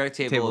of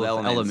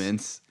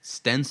elements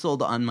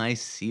stenciled on my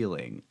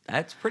ceiling."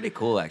 That's pretty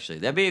cool, actually.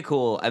 That'd be a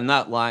cool. I'm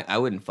not lying. I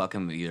wouldn't fuck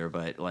him either,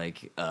 but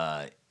like,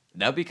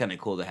 that'd be kind of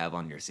cool to have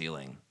on your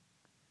ceiling.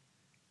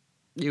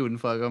 You wouldn't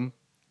fuck him.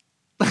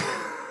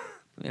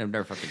 I mean, I've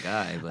never fucked a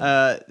guy,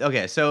 but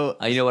Okay, so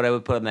you know what I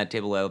would put on that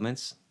table of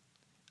elements?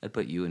 I'd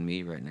put you and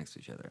me right next to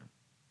each other.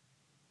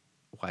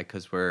 why?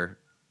 Because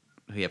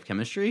we have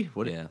chemistry.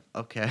 What? Yeah.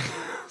 Okay.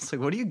 It's like,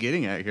 what are you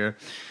getting at here?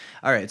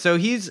 All right, so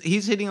he's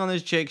hitting on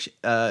this chick.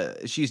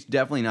 She's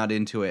definitely not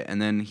into it,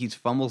 and then he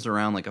fumbles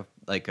around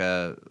like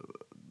a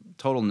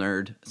total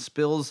nerd.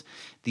 Spills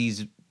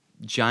these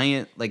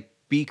giant like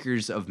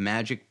beakers of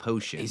magic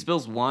potion. He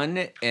spills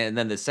one, and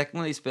then the second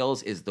one he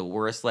spills is the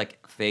worst, like,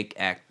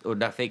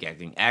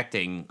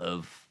 acting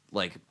of,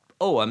 like,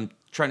 oh, I'm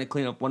trying to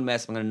clean up one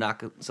mess, I'm going to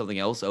knock something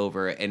else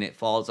over, and it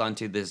falls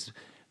onto this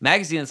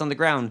magazine that's on the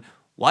ground.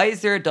 Why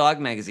is there a dog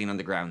magazine on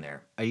the ground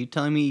there? Are you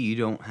telling me you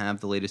don't have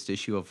the latest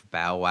issue of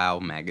Bow Wow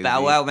magazine?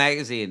 Bow Wow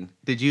magazine.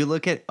 Did you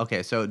look at?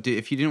 Okay, so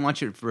if you didn't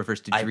watch it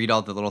first, did you read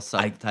all the little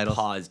subtitles?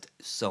 I paused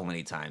so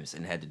many times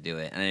and had to do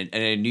it, and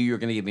I knew you were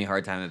going to give me a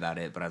hard time about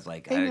it, but I was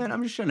like, Hey man,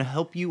 I'm just trying to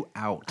help you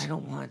out. I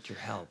don't want your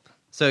help.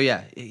 So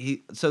yeah,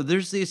 so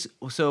there's these.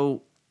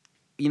 So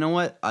you know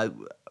what?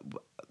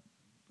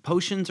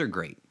 Potions are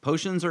great.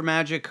 Potions are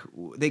magic.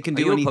 They can Are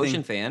do you anything. a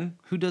potion fan?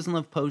 Who doesn't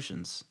love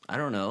potions? I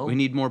don't know. We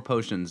need more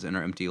potions in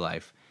our empty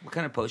life. What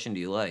kind of potion do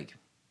you like?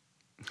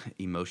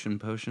 Emotion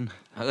potion.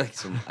 I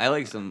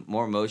like some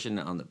more motion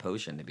on the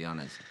potion, to be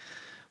honest.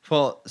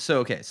 Well,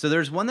 so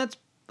there's one that's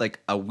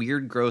like a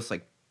weird, gross,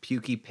 like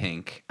pukey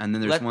pink, and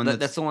then there's one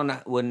that's the one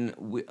when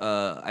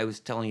I was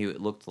telling you it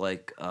looked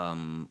like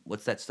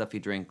what's that stuff you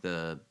drink,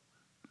 the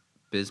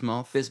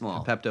Bismol.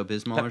 Pepto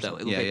Bismol. Pepto. Or It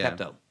something. looked like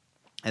Pepto.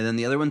 And then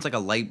the other one's like a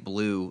light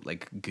blue,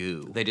 like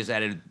goo. They just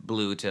added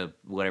blue to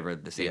whatever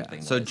the same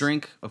thing. So was.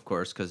 drink, of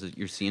course, because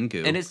you're seeing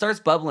goo. and it starts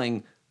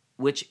bubbling,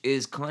 which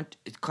is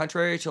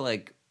contrary to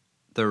like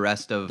the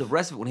rest of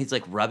it when he's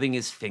like rubbing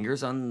his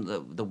fingers on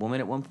the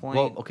woman at one point.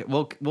 Well, okay,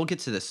 we'll get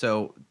to this.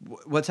 So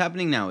what's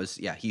happening now is,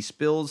 he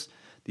spills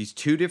these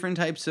two different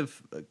types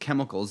of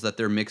chemicals that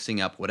they're mixing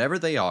up, whatever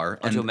they are,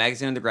 onto a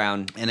magazine on the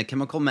ground. and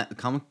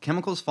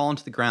chemicals fall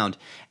into the ground.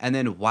 And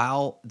then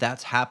while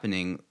that's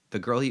happening,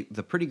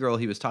 the pretty girl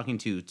he was talking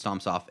to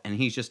stomps off, and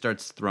he just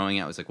starts throwing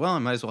out. He's like, well, I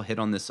might as well hit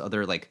on this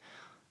other like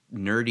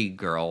nerdy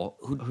girl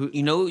who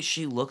You know,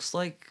 she looks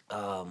like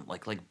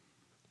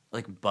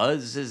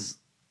Buzz's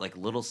like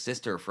little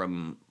sister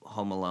from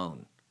Home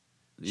Alone.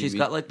 She's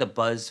got like the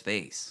Buzz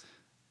face.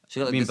 She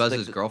got, like, you mean this,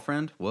 Buzz's like,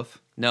 girlfriend?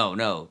 Woof. No,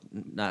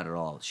 not at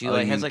all. She Oh,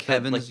 like you has mean like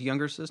Kevin's that,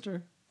 younger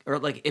sister. or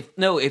like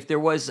if there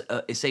was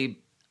say,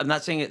 I'm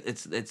not saying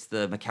it's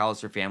the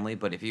McAllister family,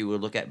 but if you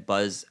would look at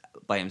Buzz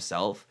by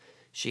himself,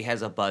 she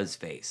has a Buzz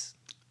face.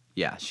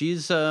 Yeah,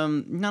 she's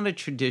not a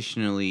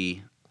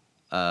traditionally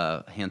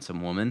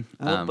handsome woman.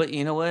 Well, but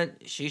you know what?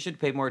 She should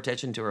pay more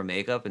attention to her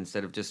makeup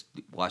instead of just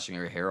washing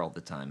her hair all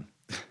the time.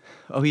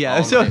 Oh yeah,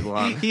 all so night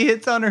long. he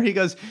hits on her. He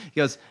goes,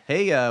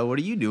 "Hey, what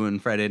are you doing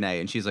Friday night?"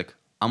 And she's like,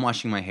 "I'm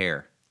washing my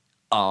hair."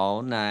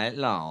 All night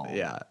long.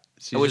 Yeah,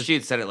 I wish she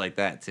had said it like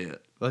that too.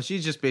 Well,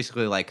 she's just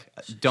basically like,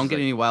 "Don't get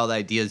like- any wild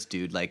ideas,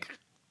 dude. Like,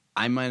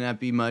 I might not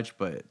be much,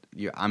 but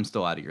I'm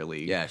still out of your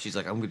league." Yeah, she's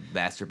like, I'm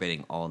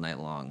masturbating all night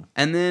long.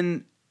 And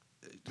then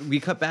we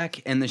cut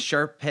back, and the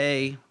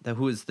Sharpay,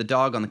 who is the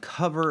dog on the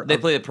cover, They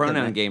of play the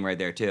pronoun mag- game right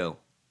there too.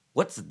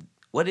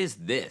 What is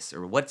this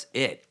or what's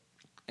it?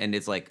 And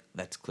it's like,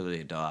 that's clearly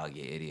a dog,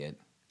 you idiot.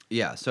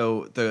 Yeah,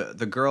 so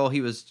the girl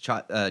he was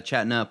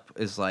chatting up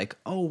is like,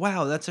 "Oh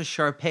wow, that's a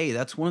Sharpay.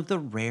 That's one of the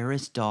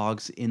rarest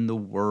dogs in the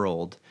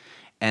world."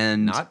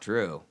 And Not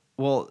true.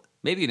 well,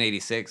 Maybe in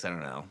 '86, I don't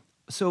know.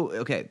 So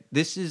okay,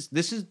 this is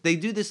they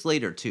do this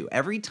later too.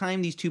 Every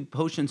time these two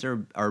potions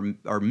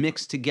are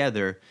mixed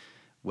together,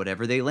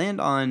 whatever they land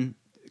on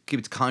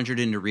gets conjured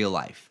into real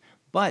life.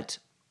 But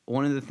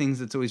one of the things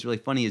that's always really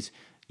funny is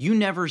you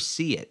never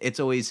see it. It's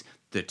always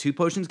the two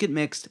potions get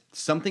mixed,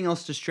 something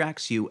else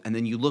distracts you, and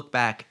then you look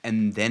back,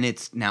 and then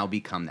it's now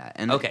become that.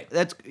 And Okay.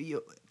 that's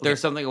There's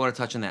something I want to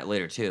touch on that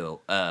later too.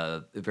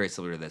 Very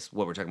similar to this,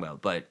 what we're talking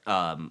about. But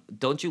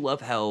don't you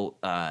love how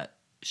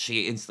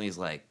she instantly is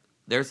like,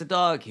 "There's a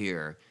dog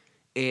here,"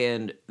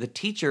 and the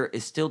teacher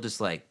is still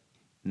just like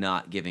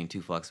not giving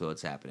two fucks about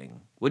what's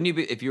happening. Wouldn't you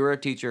be if you were a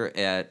teacher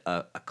at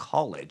a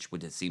college?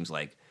 Which it seems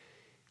like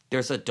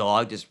there's a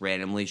dog just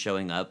randomly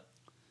showing up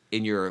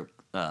in your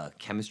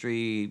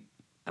chemistry.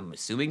 I'm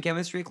assuming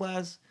chemistry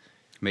class.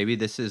 maybe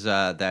this is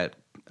that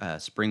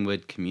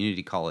Springwood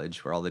Community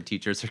College where all the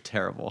teachers are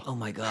terrible. Oh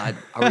my god,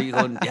 are you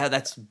going? Yeah,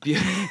 that's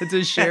beautiful. It's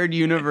a shared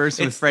universe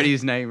with It's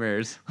Freddy's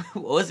Nightmares.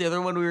 What was the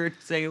other one we were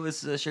saying it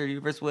was a shared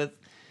universe with?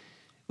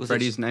 Was it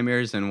Freddy's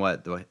Nightmares and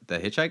what? The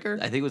Hitchhiker?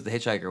 I think it was the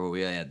Hitchhiker where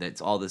we had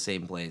that's all the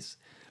same place.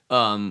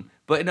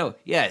 But no,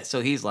 yeah.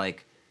 So he's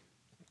like,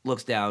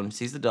 looks down,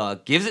 sees the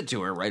dog, gives it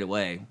to her right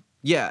away.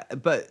 Yeah,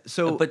 but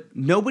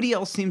nobody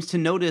else seems to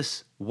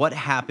notice what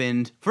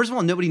happened. First of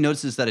all, nobody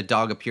notices that a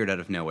dog appeared out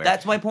of nowhere.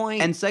 That's my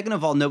point. And second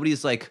of all,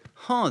 nobody's like,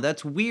 "Huh,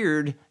 that's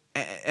weird."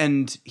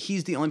 And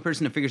he's the only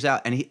person that figures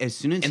out. And as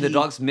soon as the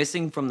dog's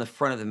missing from the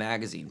front of the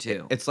magazine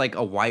too. it's like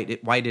a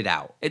whited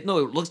out. It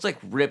looks like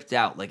ripped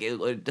out. Like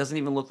it doesn't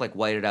even look like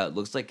whited out. It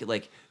looks like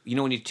you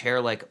know when you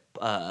tear like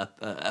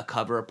a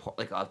cover apart,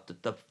 like off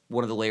the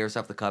one of the layers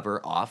off the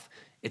cover off.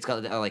 It's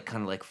got like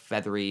kind of like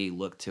feathery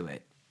look to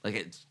it.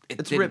 Like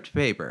It's ripped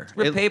paper. It's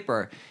ripped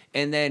paper,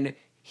 and then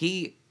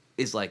he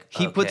is like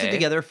He puts it okay.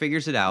 together,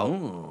 figures it out,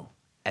 Ooh.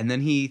 and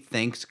then he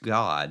thanks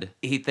God.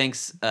 He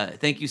thanks,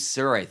 thank you,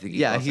 sir. I think.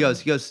 Yeah, calls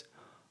he goes,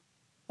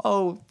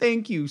 "Oh,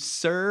 thank you,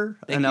 sir."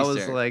 Thank And I you,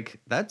 was sir. like,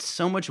 that's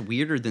so much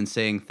weirder than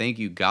saying thank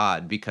you,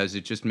 God, because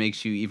it just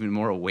makes you even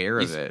more aware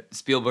of it.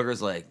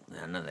 Spielberger's like,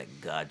 nah, none of that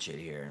God shit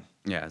here.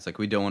 Yeah, it's like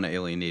we don't want to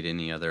alienate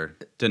any other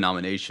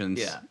denominations.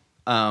 Yeah.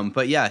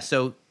 But yeah,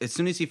 so as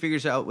soon as he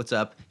figures out what's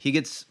up, he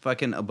gets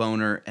fucking a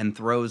boner and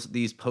throws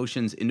these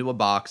potions into a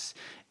box,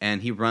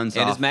 and he runs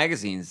And off. his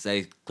magazines,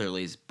 they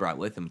clearly he's brought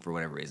with him for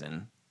whatever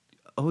reason.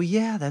 Oh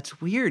yeah,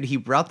 that's weird. He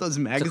brought those It's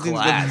a magazines. with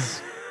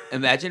class.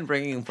 Imagine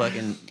bringing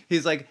fucking.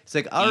 He's like,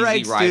 all Easy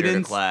right, Rider to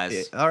students.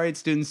 class. All right,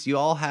 students. You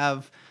all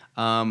have.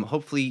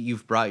 Hopefully,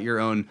 you've brought your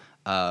own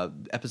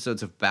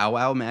episodes of Bow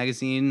Wow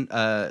magazine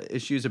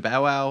issues of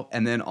Bow Wow,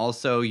 and then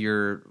also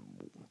your.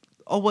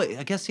 Oh wait,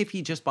 I guess if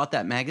you just bought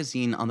that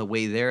magazine on the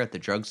way there at the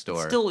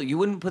drugstore. Still, you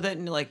wouldn't put that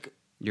in like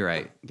You're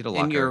right. Get a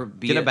locker. in your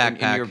Get a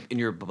backpack. in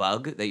your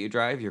bug that you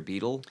drive, your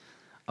Beetle.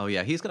 Oh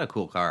yeah, he's got a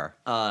cool car.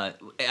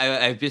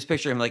 I just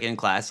picture him like in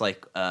class,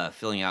 like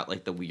filling out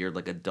like the weird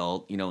like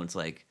adult, you know. It's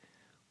like,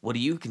 what do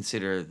you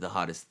consider the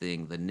hottest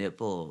thing? The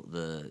nipple,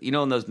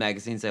 in those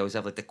magazines they always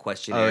have like the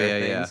questionnaire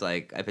things. Yeah.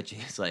 Like I bet you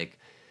it's like,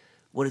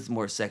 what is the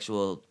more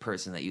sexual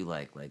person that you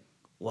like? Like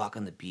walk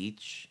on the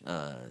beach,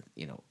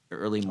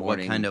 early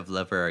morning. What kind of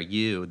lover are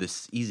you?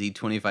 This easy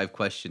 25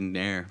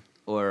 questionnaire.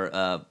 Or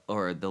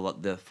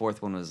the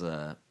fourth one was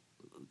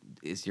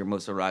is your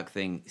most erotic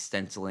thing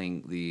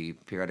stenciling the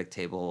periodic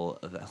table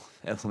of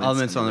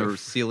elements On the roof?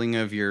 ceiling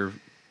of your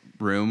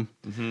room.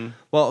 Mm-hmm.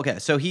 Well, okay,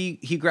 so he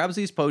grabs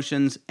these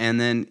potions and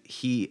then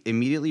he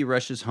immediately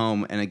rushes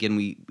home. And again,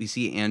 we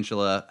see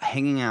Angela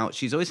hanging out.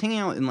 She's always hanging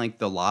out in like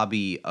the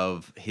lobby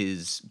of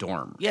his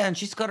dorm. Yeah, and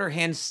she's got her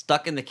hand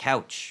stuck in the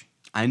couch.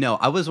 I know.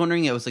 I was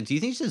wondering. I was like, do you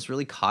think she's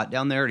really caught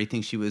down there, or do you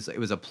think it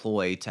was a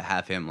ploy to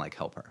have him like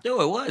help her?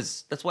 No, it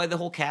was. That's why the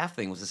whole calf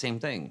thing was the same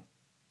thing.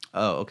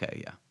 Oh,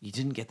 okay, yeah. You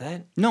didn't get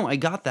that? No, I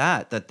got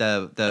that. That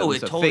the it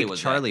was it a totally fake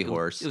was Charlie that.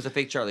 horse. It was a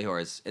fake Charlie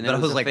horse. And But I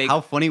it was a like, fake, how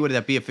funny would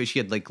that be if she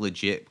had like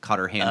legit caught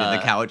her hand in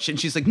the couch and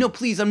she's like, "No,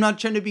 please, I'm not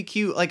trying to be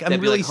cute. Like I'm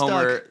that'd be really like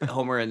stuck."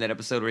 Homer in that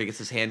episode where he gets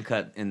his hand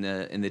cut in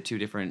the two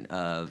different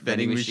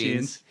vending machines.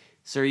 machines.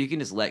 Sir, you can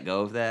just let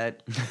go of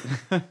that.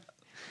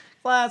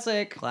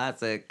 Classic.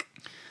 Classic.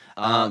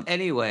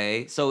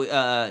 Anyway,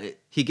 so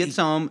He gets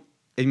home,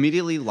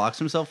 immediately locks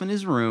himself in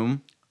his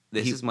room.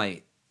 this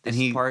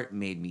he- part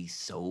made me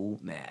so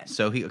mad.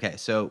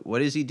 So what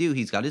does he do?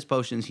 He's got his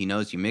potions. He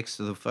knows you mix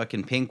the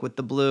fucking pink with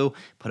the blue,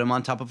 put them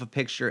on top of a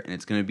picture, and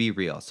it's gonna be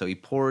real. So he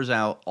pours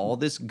out all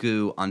this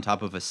goo on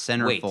top of a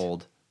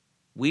centerfold.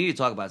 We need to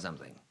talk about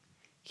something.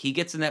 He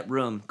gets in that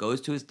room,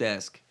 goes to his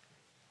desk,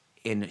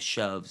 and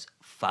shoves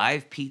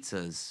 5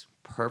 pizzas,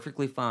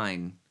 perfectly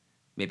fine,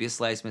 maybe a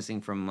slice missing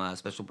from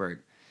Special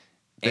Bird.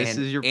 This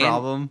is your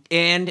problem?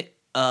 And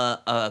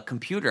a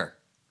computer.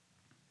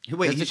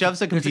 Wait, he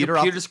shoves a computer There's a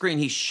off. computer screen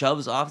he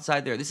shoves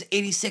offside there. This is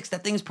 86.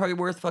 That thing's probably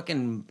worth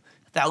fucking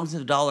thousands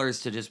of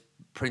dollars to just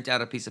print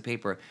out a piece of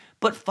paper.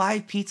 But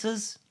 5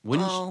 pizzas?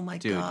 Oh my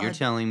Dude, god. you're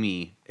telling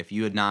me if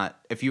you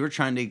were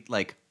trying to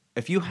like,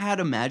 if you had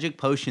a magic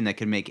potion that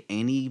could make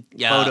any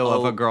photo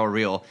of a girl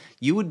real,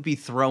 you would be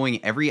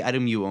throwing every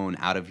item you own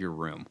out of your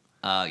room.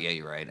 Yeah,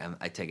 you're right.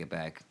 I take it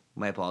back.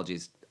 My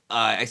apologies.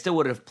 I still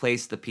would have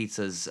placed the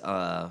pizzas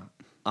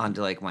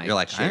onto like my You're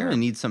like, I'm chair. gonna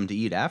need something to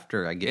eat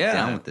after I get Yeah.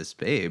 down with this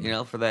babe.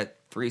 For that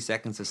 3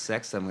 seconds of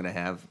sex I'm gonna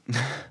have.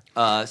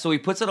 So he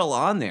puts it all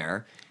on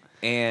there,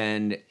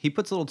 and He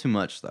puts a little too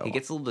much though. he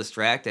gets a little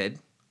distracted.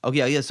 Oh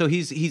yeah, yeah. So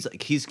he's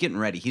getting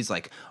ready. He's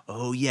like,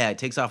 oh yeah,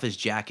 takes off his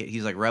jacket.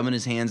 He's like rubbing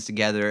his hands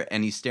together,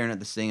 and he's staring at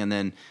this thing. And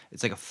then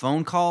it's like a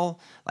phone call.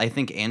 I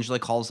think Angela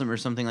calls him or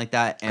something like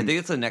that. I And think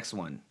it's the next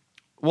one.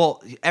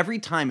 well, every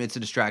time it's a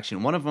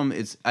distraction. One of them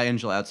is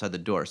Angela outside the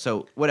door.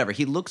 So whatever.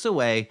 He looks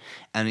away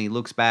and he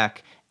looks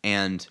back,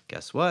 and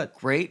guess what?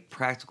 Great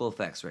practical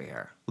effects right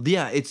here.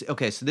 Yeah, it's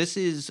okay. So this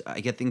is,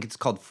 I think it's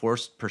called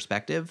forced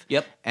perspective.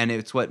 Yep. And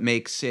it's what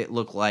makes it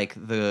look like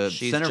the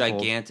She's centerfold.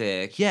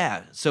 gigantic.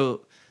 Yeah.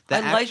 So the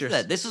I like actress,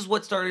 that. This is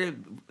what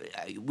started.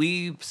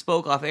 We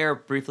spoke off air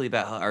briefly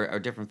about our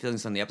different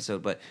feelings on the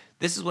episode, but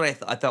this is what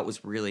I thought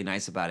was really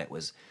nice about it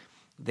was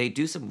they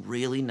do some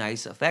really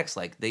nice effects.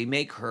 Like they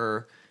make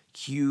her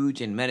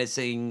huge and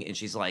menacing, and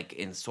she's like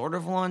in sort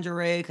of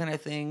lingerie kind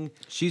of thing.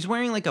 She's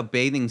wearing like a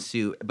bathing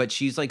suit, but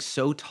she's like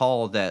so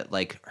tall that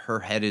like her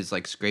head is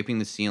like scraping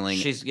the ceiling.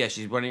 She's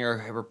running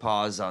her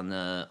paws on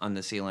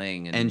the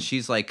ceiling, And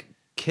she's like,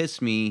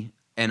 kiss me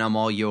and I'm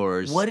all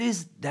yours. what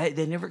is that?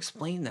 They never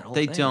explain that whole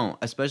They thing. don't,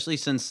 especially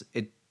since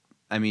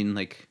I mean,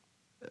 like,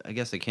 I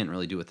guess they can't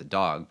really do with the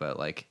dog, but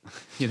like,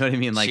 you know what I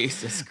mean? Like,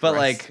 Jesus but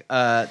Christ.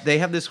 like, they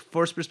have this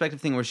forced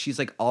perspective thing where she's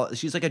like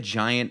a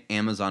giant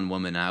Amazon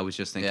woman. And I was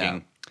just thinking, Yeah.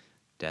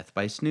 death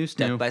by snoo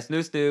Death snoo. by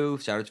Snoo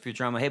Snoo. Shout out to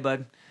Futurama. Hey,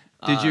 bud.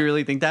 Did you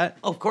really think that?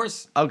 Oh, of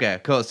course. Okay,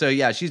 cool. So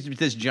yeah, she's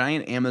this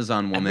giant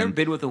Amazon I've woman. never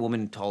been with a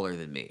woman taller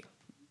than me.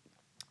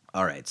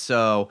 All right,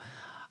 so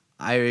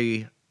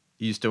I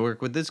used to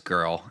work with this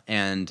girl,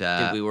 and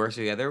Did we work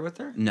together with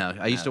her? no,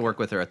 I used to Okay. work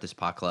with her at this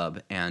pot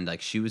club, and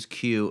like she was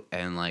cute,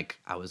 and like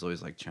I was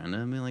always like trying to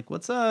be like,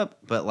 "What's up?"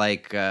 But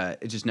like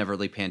it just never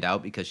really panned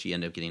out because she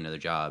ended up getting another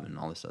job and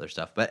all this other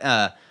stuff.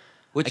 But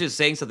Which is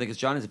saying something because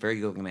John is a very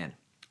good-looking man.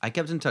 I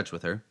kept in touch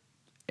with her,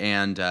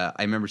 and I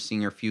remember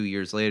seeing her a few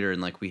years later,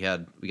 and like we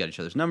got each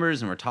other's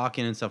numbers, and we're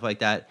talking and stuff like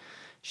that.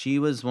 She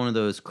was one of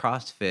those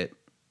CrossFit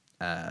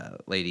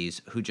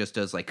ladies who just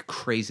does like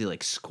crazy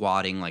like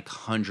squatting like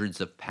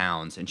hundreds of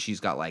pounds, and she's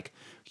got like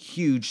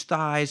huge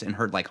thighs, and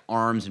her like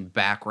arms and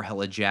back were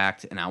hella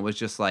jacked, and I was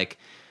just like,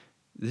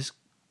 this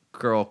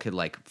girl could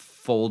like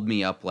fold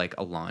me up like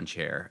a lawn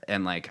chair,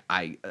 and like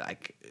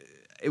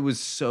it was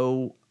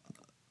so,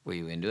 Were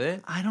you into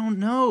it? I don't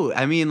know.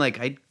 I mean, like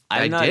I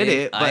I'm not did in-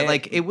 it, but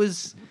like it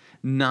was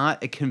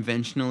not a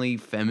conventionally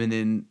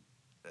feminine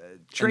And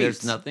trait.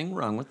 there's nothing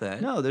wrong with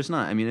that. No, there's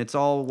not. I mean, it's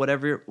all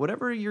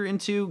whatever you're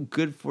into,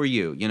 good for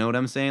you. You know what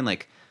I'm saying?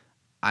 Like,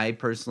 I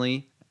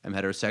personally am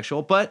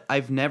heterosexual, but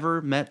I've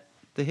never met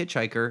the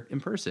hitchhiker in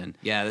person.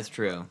 Yeah, that's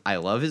true. I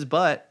love his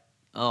butt.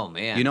 Oh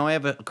man. You know, I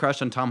have a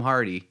crush on Tom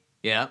Hardy.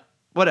 Yeah.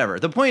 Whatever.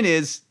 The point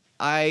is,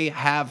 I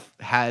have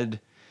had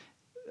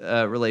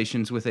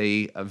relations with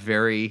a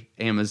very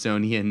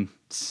Amazonian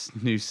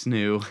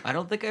snoo. I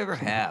don't think I ever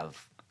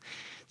have.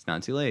 It's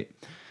not too late.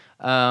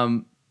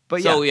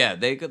 But So yeah.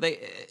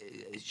 they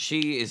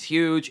she is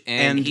huge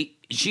and, And-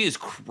 she is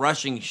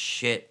crushing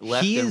shit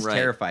left He and is right.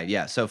 terrified.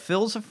 Yeah. So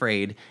Phil's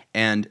afraid,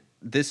 and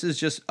this is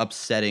just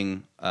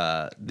upsetting.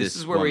 This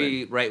is where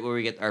woman.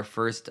 we get our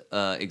first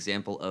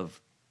example of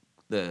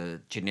the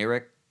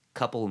generic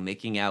couple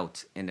making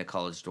out in a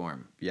college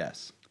dorm.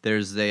 Yes.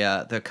 There's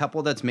the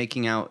couple that's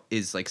making out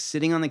is like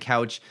sitting on the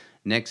couch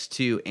next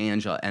to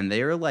Angela, and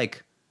they're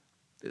like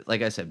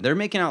I said, they're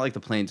making out like the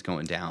plane's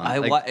going down.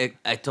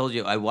 I told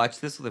you I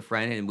watched this with a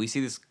friend, and we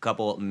see this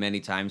couple many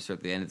times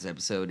throughout the end of this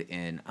episode,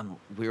 and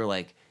we were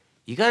like,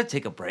 "You got to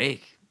take a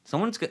break.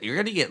 You're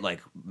gonna get like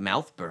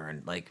mouth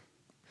burn." Like,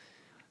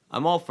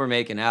 I'm all for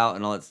making out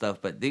and all that stuff,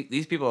 but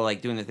these people are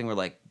like doing the thing where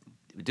like,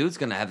 dude's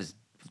gonna have his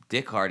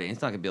dick hard, and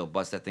he's not gonna be able to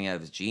bust that thing out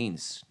of his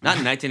jeans. Not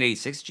in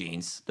 1986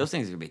 jeans. Those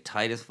things are gonna be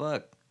tight as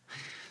fuck.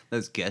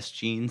 those guest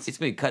jeans, It's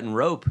been cutting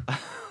rope,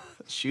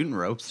 shooting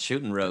ropes.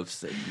 shooting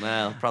ropes.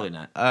 Well, probably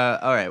not.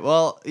 All right.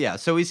 Well, yeah.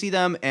 So we see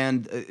them,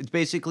 and it's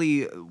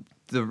basically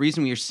the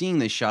reason we are seeing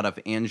this shot of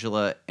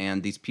Angela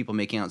and these people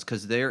making out is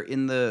because they're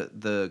in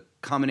the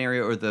common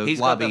area or the He's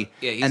got lobby,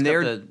 he's and got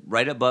they're the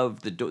right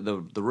above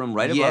the room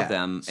right yeah. above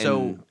them.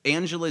 So and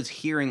Angela's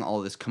hearing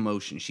all this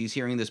commotion. She's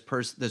hearing this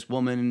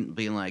woman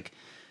being like,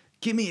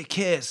 "Give me a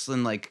kiss,"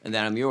 and like,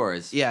 then I'm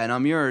yours. yeah, and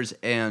I'm yours,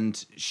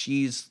 and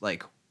she's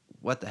like,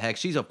 "What the heck?"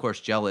 She's of course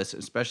jealous,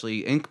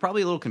 especially and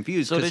probably a little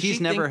confused So because does he's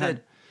she never think had.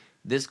 that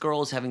this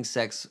girl is having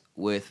sex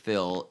with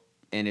Phil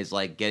and is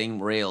like getting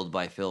railed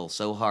by Phil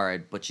so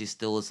hard, but she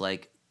still is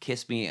like,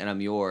 "Kiss me and I'm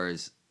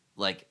yours."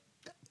 Like,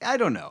 I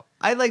don't know.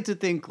 I like to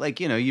think like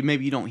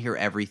maybe you don't hear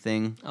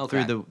everything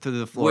Okay. through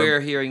the floor. we're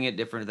hearing it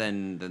different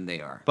than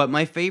they are. But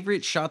my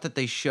favorite shot that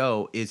they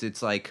show is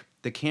it's like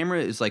the camera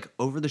is like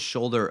over the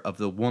shoulder of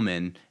the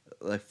woman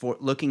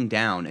looking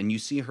down, and you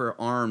see her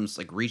arms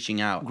like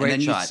reaching out, Great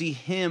and then shot. you see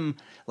him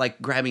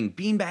like grabbing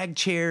beanbag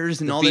chairs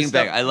and The all this beanbag.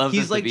 stuff. I love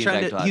he's the like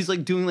trying beanbag to toss. he's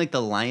like doing like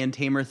the lion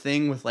tamer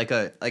thing with like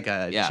a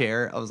Yeah.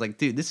 chair. I was like,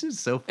 dude, this is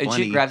so funny. And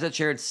she grabs that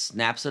chair and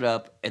snaps it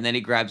up, and then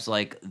he grabs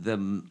like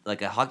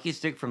a hockey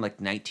stick from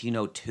like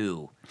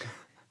 1902,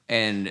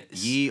 and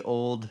Ye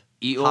old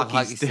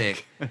hockey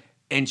stick.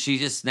 And she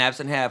just snaps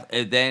in half,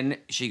 and then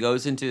he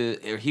goes in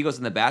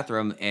the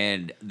bathroom,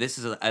 and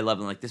I love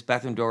it. Like, this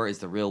bathroom door is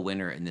the real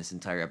winner in this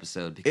entire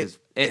episode because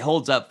it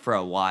holds up for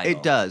a while.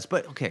 It does,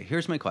 but okay.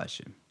 Here's my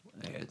question: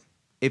 Okay.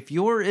 if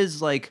you're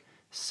as like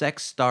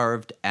sex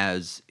starved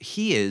as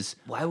he is,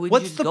 Why would you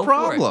what's just the go for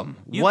it? problem?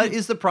 What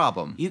is You the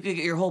problem? You could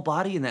get your whole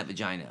body in that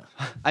vagina.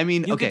 I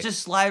mean, You okay. could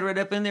just slide right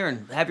up in there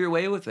and have your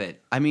way with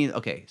it. I mean,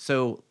 okay.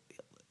 So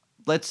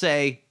let's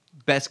say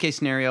best case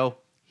scenario,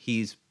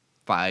 he's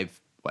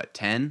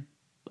 5'10".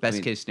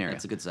 Best case scenario.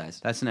 That's a good size.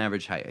 That's an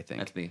average height, I think.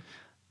 That's me.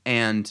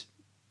 And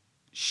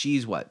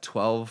she's what,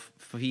 12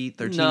 feet,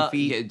 13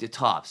 feet? Yeah, the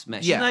tops.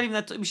 Man, she's Yeah. not even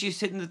that. She's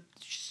hitting the.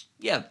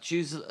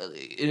 She's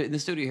in the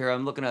studio here.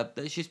 I'm looking up.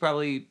 She's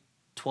probably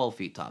 12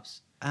 feet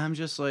tops. I'm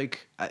just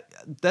like,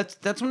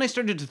 that's when I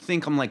started to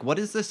think, I'm like, what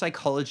is the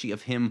psychology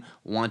of him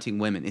wanting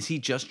women? Is he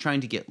just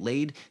trying to get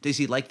laid? Does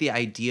he like the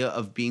idea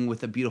of being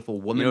with a beautiful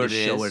woman know to what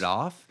it show is? it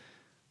off?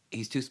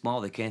 He's too small.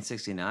 They can't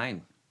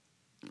 69.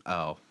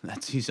 Oh,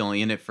 he's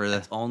only in it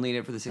for Only in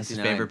it for the that's his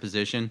 69. favorite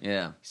position.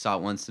 Yeah. He saw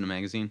it once in a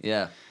magazine.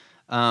 Yeah.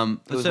 But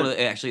It was so-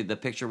 actually, the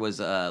picture was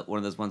one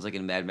of those ones like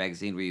in Mad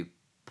Magazine where you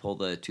pull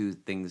the two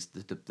things,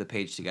 the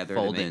page together. to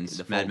make fold-ins,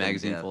 the Mad fold-ins,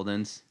 Magazine yeah.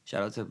 fold-ins.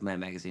 Shout out to Mad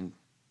Magazine.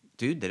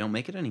 Dude, they don't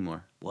make it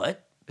anymore.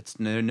 What? It's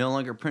no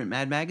longer print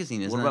Mad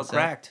Magazine, isn't What that about sad?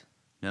 Cracked?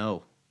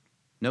 No.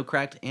 No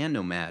Cracked and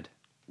no Mad.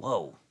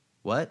 Whoa.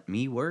 What?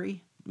 Me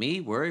worry?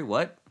 Me? Worry?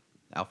 What?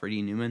 Alfred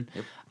E. Newman.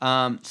 Yep.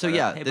 So Shout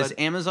yeah, out. Hey, this bud.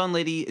 Amazon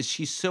lady,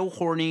 she's so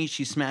horny,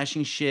 she's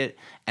smashing shit,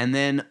 and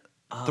then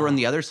on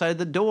the other side of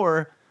the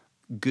door,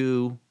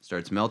 goo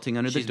starts melting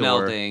under the She's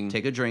door. melting.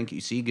 Take a drink, you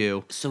see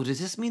goo. So does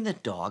this mean the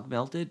dog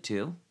melted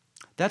too?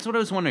 That's what I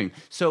was wondering.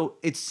 So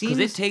it Because seems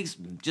it takes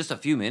just a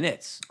few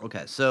minutes.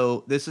 Okay,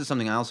 so this is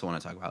something I also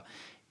want to talk about.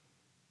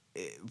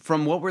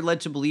 From what we're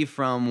led to believe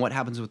from what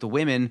happens with the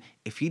women,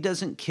 if he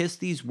doesn't kiss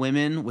these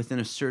women within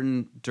a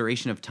certain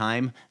duration of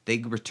time, they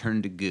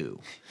return to goo.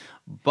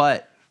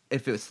 But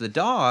if it's the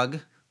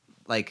dog,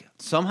 like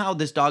somehow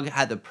this dog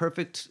had the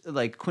perfect,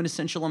 like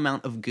quintessential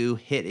amount of goo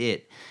hit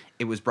it.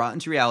 It was brought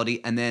into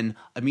reality, and then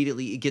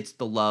immediately it gets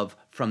the love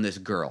from this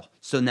girl.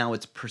 So now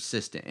it's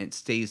persistent and it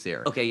stays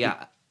there. Okay,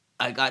 yeah,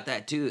 I got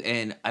that too,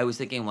 and I was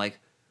thinking like,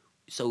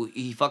 so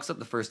he fucks up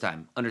the first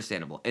time,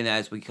 understandable, and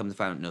as we come to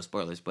find out, no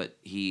spoilers, but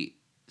he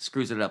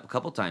screws it up a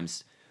couple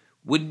times.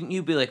 Wouldn't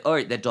you be like, all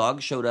right, that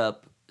dog showed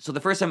up? So the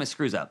first time it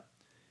screws up,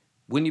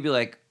 wouldn't you be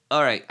like,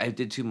 all right, I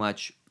did too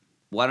much.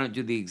 Why don't I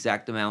do the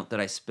exact amount that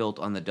I spilt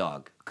on the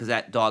dog? Because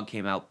that dog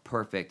came out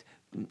perfect,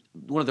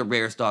 one of the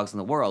rarest dogs in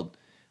the world.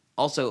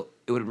 Also,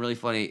 it would have been really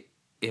funny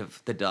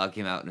if the dog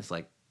came out and it's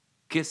like,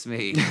 kiss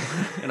me,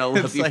 and I'll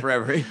love It's you like-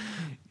 forever.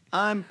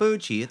 I'm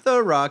Poochie,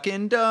 the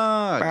rockin'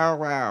 dog. Wow,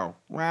 wow,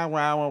 wow,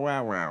 wow, wow,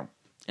 wow, wow.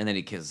 And then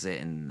he kisses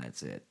it, and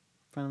that's it.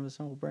 From his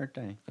whole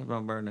birthday.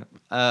 Burn it.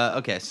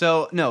 Okay,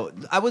 so no,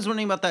 I was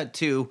wondering about that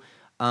too.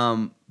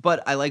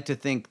 But I like to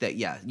think that,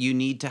 yeah, you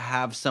need to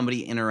have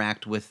somebody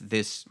interact with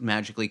this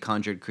magically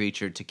conjured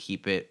creature to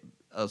keep it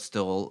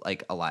still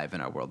like alive in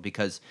our world.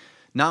 Because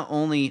not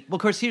only, well,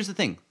 of course, here's the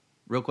thing,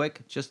 real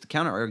quick, just the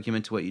counter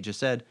argument to what you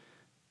just said.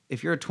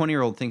 If you're a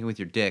 20-year-old thinking with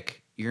your dick,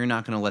 you're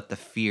not going to let the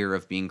fear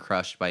of being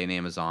crushed by an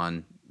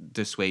Amazon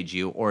dissuade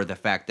you, or the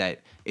fact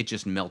that it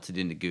just melted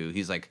into goo.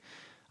 He's like,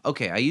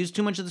 okay, I used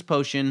too much of this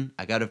potion.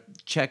 I got to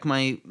check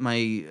my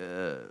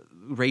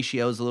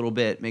ratios a little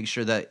bit, make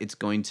sure that it's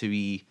going to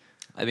be.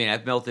 I mean,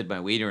 I've melted my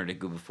wiener into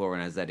goo before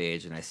when I was that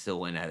age, and I still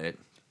went at it.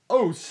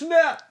 Oh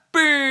snap!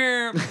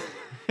 Bam!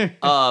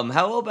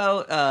 How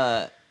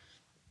about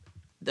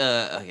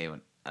okay,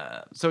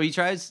 So he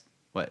tries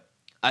what?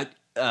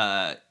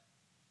 I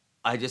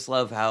just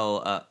love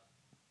how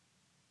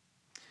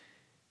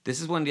this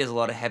is when he has a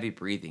lot of heavy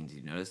breathing. Do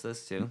you notice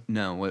this too?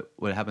 No,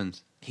 what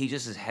happens? He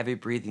just is heavy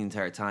breathing the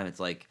entire time. It's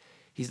like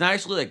he's not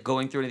actually like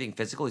going through anything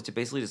physical. He's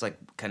basically just like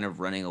kind of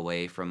running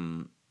away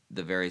from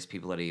the various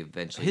people that he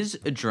eventually. His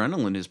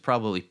adrenaline is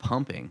probably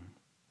pumping,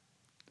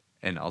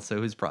 and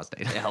also his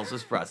prostate. It helps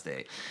his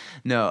prostate.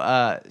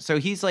 No, so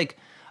he's like,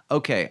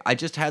 okay, I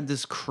just had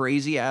this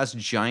crazy ass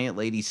giant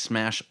lady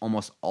smash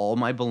almost all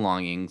my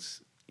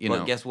belongings. You But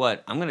know, guess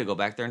what? I'm gonna go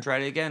back there and try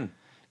it again.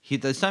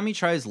 this time he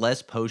tries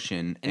less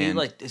potion, And he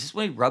like, is this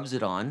when he rubs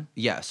it on?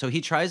 yeah, so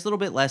he tries a little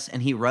bit less,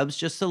 and he rubs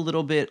just a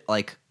little bit,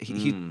 like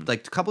he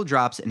like a couple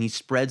drops, and he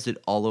spreads it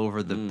all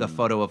over the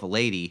photo of a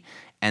lady,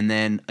 and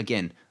then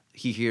again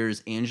he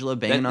hears Angela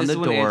banging on This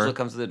the is when door. Angela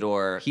comes to the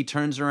door. He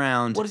turns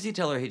around. What does he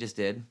tell her he just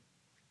did?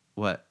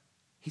 What?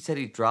 He said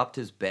he dropped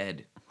his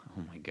bed.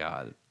 Oh my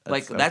god!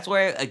 That's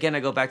where again I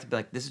go back to be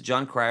like, this is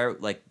John Cryer.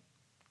 Like,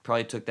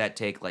 probably took that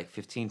take like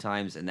 15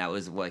 times, and that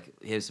was like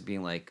his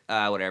being like,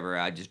 whatever.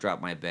 I just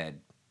dropped my bed.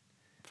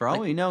 For all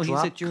Like, we know, he's a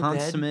dropped your bed?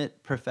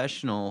 consummate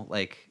professional.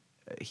 Like,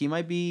 he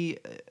might be,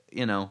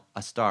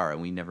 a star,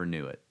 and we never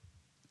knew it.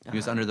 He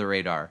was under the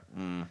radar.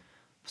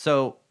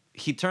 So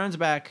he turns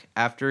back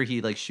after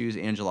he like shoos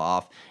Angela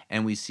off,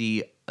 and we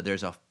see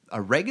there's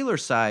a regular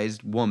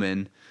sized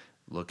woman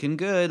looking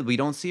good. We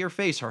don't see her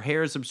face. Her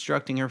hair is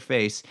obstructing her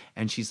face,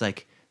 and she's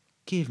like,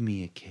 "Give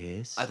me a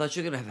kiss." I thought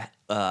she was gonna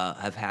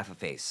have half a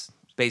face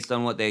based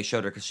on what they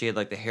showed her because she had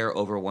like the hair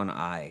over one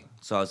eye.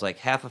 So I was like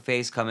half a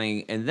face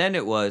coming, and then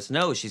it was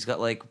no. She's got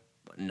like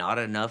not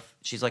enough.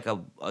 She's like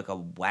a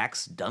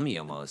wax dummy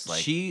almost.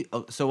 Like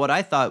So what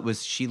I thought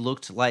was she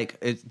looked like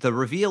the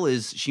reveal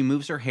is she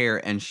moves her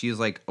hair and she's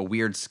like a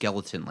weird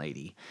skeleton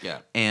lady. Yeah.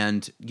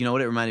 And you know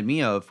what it reminded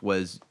me of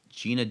was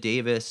Gina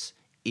Davis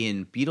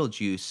in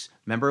Beetlejuice.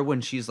 Remember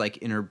when she's like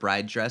in her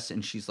bride dress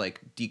and she's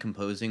like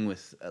decomposing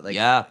with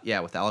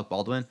with Alec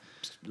Baldwin?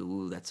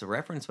 Ooh, that's a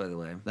reference, by the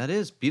way. That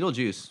is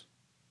Beetlejuice.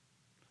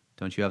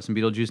 Don't you have some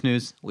Beetlejuice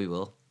news? We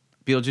will.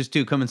 Beetlejuice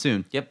 2 coming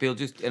soon. Yep,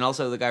 Beetlejuice, and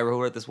also the guy who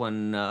wrote this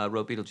one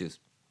wrote Beetlejuice.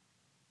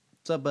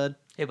 What's up, bud?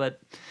 Hey, bud.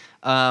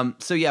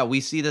 So yeah,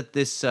 we see that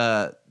this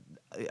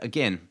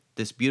again,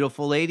 this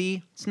beautiful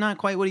lady, it's not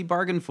quite what he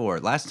bargained for.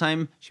 Last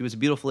time she was a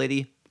beautiful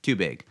lady, too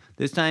big.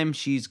 This time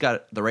she's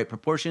got the right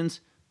proportions,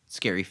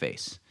 scary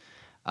face.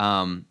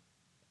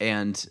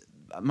 And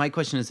my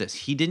question is this: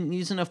 he didn't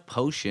use enough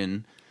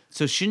potion,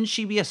 so shouldn't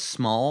she be a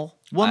small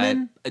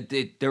woman?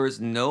 There was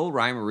no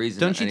rhyme or reason.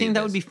 Don't you think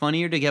that would be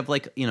funnier to have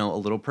like a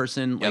little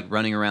person like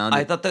running around?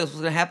 I thought that was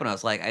gonna happen. I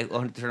was like, I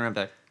wanted to turn around, and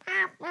be like,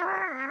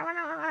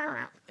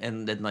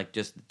 and then like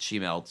just she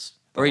melts,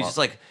 or he just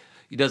like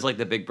he does like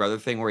the Big Brother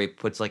thing where he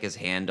puts like his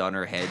hand on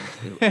her head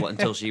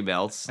until she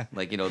melts,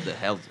 like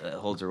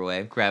holds her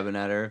away, grabbing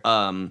at her.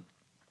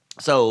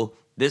 So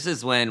this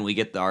is when we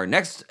get our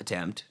next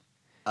attempt.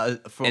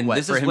 For him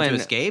to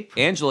escape?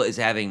 Angela is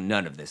having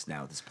none of this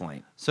now at this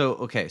point.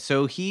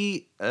 So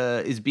he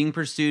is being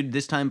pursued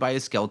this time by a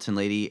skeleton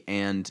lady,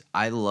 and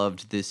I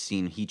loved this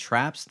scene. He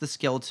traps the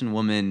skeleton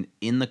woman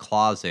in the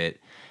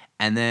closet,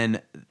 and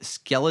then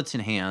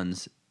skeleton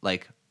hands,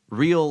 like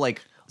real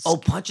like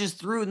punches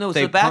through. No, it's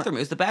the bathroom.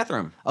 It's the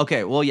bathroom.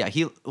 Okay, well, yeah,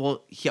 he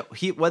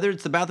whether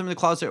it's the bathroom, the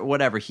closet, or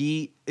whatever,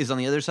 he is on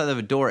the other side of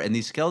a door, and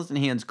these skeleton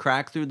hands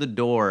crack through the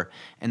door,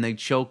 and they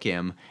choke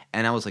him.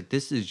 And I was like,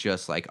 this is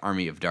just like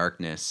Army of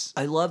Darkness.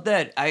 I love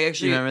that. I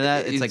actually you remember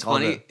that. It's like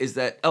funny. Is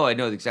that? Oh, I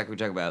know exactly what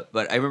you're talking about.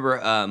 But I remember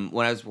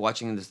when I was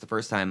watching this the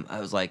first time, I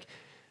was like,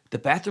 the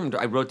bathroom door.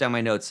 I wrote down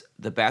my notes.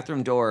 The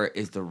bathroom door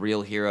is the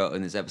real hero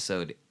in this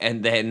episode,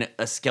 and then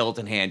a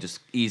skeleton hand just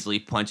easily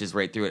punches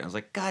right through it. I was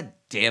like, God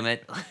damn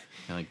it!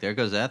 Like there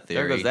goes that theory.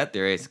 There goes that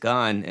theory. It's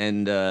gone.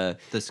 And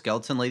the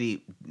skeleton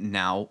lady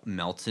now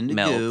melts into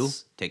goo.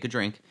 Take a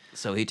drink.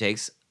 So he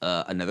takes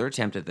another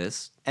attempt at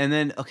this, and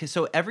then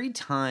so every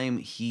time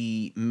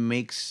he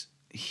makes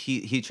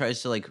he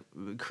tries to like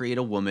create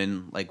a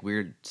woman like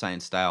weird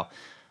science style.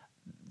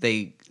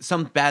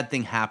 Some bad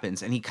thing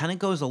happens, and he kind of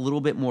goes a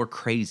little bit more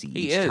crazy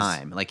each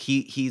time. Like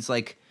he's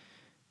like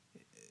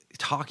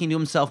talking to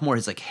himself more.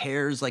 His like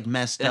hair's like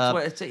messed up. That's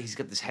what I'd say. He's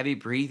got this heavy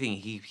breathing.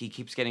 He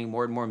keeps getting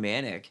more and more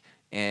manic,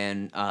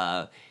 and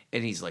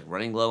he's like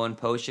running low on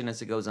potion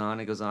as it goes on.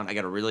 I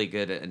got a really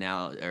good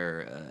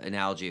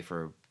analogy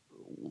for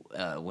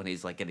when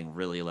he's like getting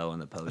really low on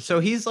the potion. So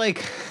he's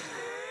like.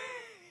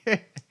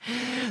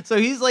 So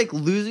he's like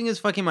losing his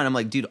fucking mind. I'm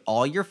like, dude,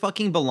 all your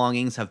fucking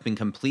belongings have been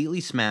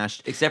completely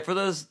smashed. Except for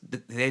those,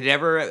 they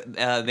never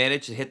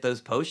managed to hit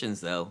those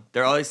potions, though.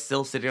 They're always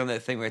still sitting on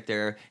that thing right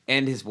there,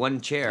 and his one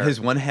chair. His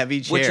one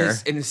heavy chair. Which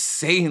is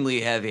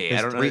insanely heavy.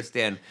 I don't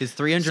understand. His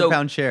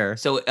 300-pound chair.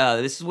 So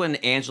this is when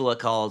Angela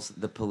calls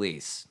the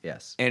police.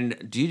 Yes. And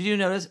did you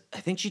notice, I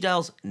think she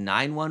dials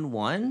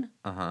 911?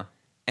 Uh-huh.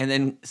 And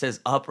then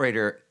says,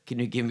 operator, can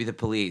you give me the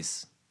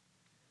police?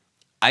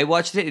 I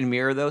watched it in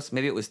mirror, though, so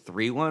maybe it was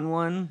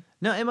 311.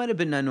 No, it might have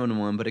been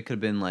 911, but it could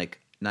have been like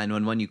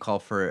 911. You call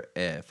for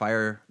a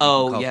fire.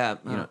 Oh, yeah.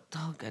 Oh,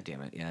 God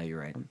damn it. Yeah, you're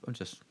right. I'm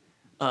just...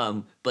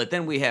 But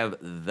then we have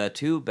the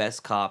two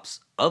best cops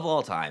of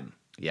all time.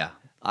 Yeah.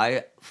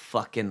 I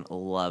fucking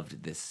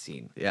loved this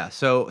scene. Yeah,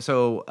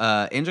 so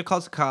Angela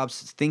calls the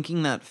cops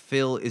thinking that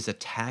Phil is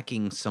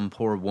attacking some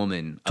poor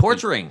woman.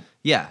 Torturing.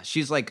 Yeah,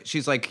 she's like,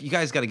 you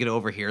guys got to get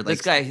over here. Like,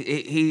 this guy,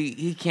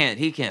 he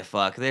can't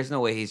fuck. There's no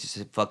way he's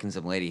just fucking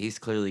some lady. He's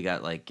clearly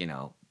got like,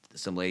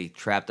 some lady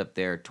trapped up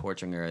there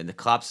torturing her, and the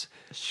cops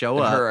show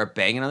up. Her are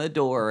banging on the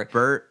door.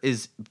 Bert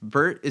is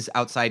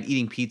outside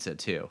eating pizza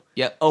too.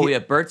 Yeah. Oh yeah,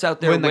 Bert's out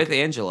there with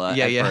Angela.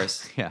 At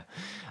first. Yeah.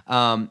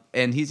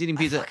 And he's eating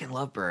pizza. I fucking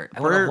love Bert. I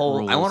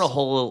want a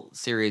whole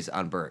series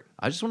on Bert.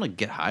 I just want to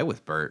get high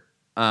with Bert.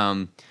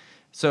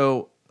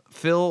 So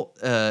Phil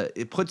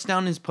it puts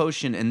down his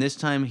potion, and this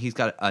time he's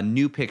got a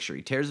new picture.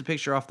 He tears the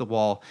picture off the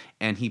wall,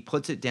 and he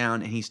puts it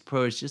down, and he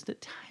pours just a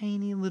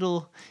tiny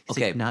little. He's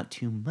like, not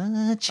too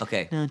much.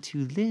 Okay. Not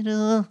too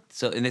little.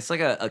 So, and it's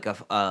like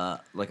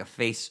a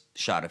face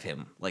shot of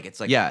him. Like it's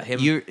like him.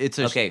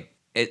 Okay.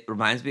 It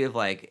reminds me of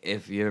like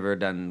if you've ever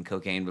done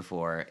cocaine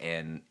before,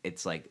 and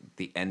it's like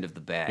the end of the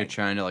You're bag.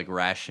 trying to like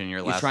ration your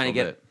You're last trying to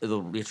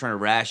little get bit. you're trying to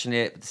ration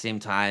it, but at the same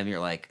time, you're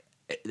like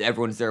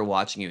everyone's there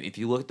watching you. If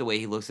you look at the way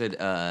he looks at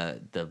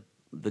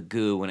the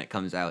goo when it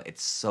comes out,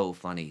 it's so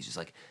funny. He's just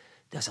like,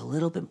 there's a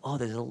little bit. Oh,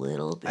 there's a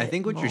little bit. I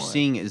think what you're more."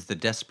 seeing is the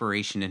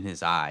desperation in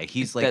his eye.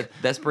 He's The like,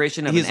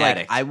 desperation of he's an like,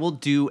 addict. I will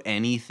do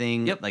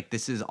anything. Yep. Like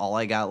this is all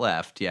I got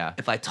left. Yeah.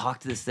 If I talk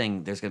to this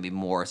thing, there's gonna be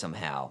more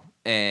somehow.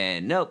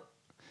 And nope.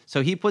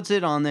 So he puts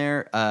it on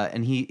there,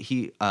 and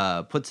he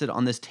puts it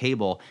on this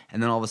table,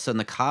 and then all of a sudden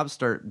the cops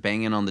start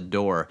banging on the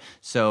door.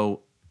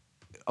 So,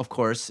 of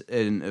course,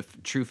 in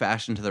true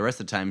fashion to the rest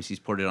of the times he's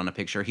put it on a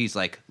picture, he's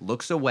like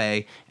looks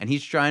away, and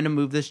he's trying to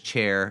move this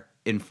chair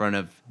in front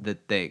of the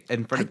thing.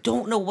 In front I of,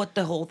 don't know what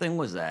the whole thing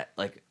was at.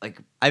 Like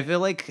I feel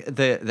like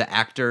the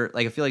actor,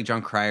 like I feel like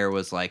John Cryer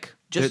was like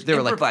Just they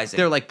were like improvising.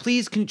 they're like,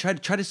 please can you try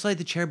to slide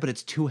the chair, but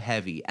it's too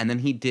heavy. And then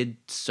he did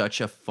such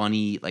a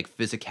funny like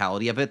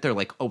physicality of it. They're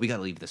like, oh, we got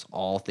to leave this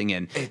all thing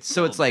in. It's so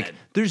so it's like bad.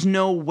 there's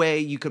no way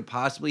you could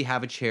possibly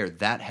have a chair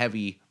that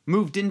heavy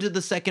moved into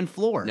the second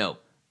floor. no.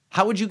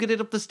 How would you get it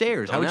up the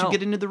stairs? How Don't would you know.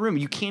 get into the room?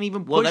 You can't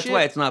even push Well, that's it.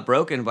 why it's not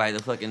broken by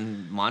the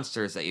fucking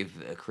monsters that you've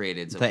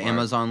created. So the far.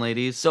 Amazon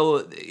ladies.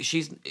 So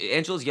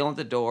Angela's yelling at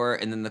the door,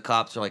 and then the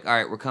cops are like, "All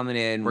right, we're coming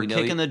in. We're We know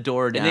kicking the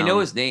door down. and they know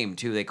his name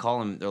too. They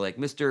call him. They're like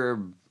Mister,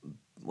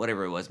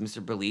 whatever it was, Mister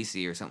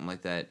Belisi or something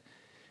like that.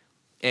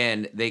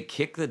 And they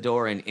kick the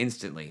door in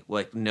instantly,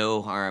 like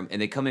no harm.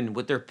 And they come in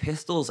with their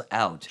pistols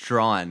out.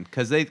 drawn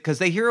because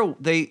they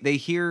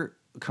hear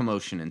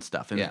commotion and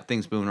stuff and Yeah.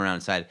 things moving around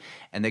inside,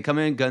 and they come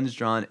in guns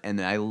drawn,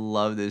 and I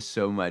love this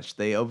so much.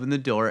 They open the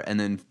door, and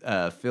then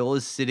Phil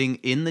is sitting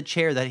in the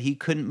chair that he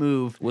couldn't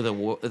move, With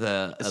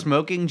a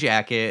smoking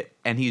jacket,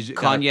 and he's got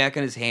cognac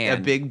in his a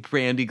hand. big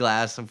brandy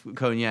glass of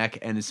cognac,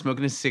 and is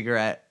smoking a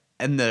cigarette,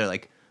 and they're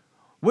like,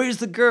 "Where's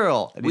the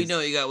girl?" And We he's- know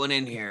you got one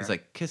in here. He's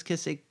like, "Kiss,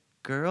 kiss, a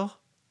girl."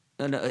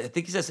 no, I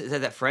think he says is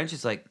that French.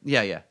 It's like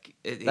Yeah.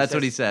 That's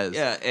what he says.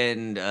 Yeah,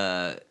 and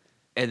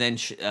then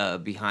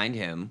behind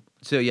him.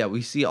 So yeah,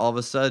 we see all of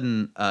a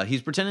sudden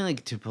he's pretending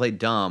like to play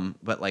dumb,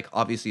 but like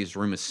obviously his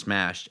room is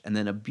smashed, and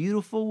then a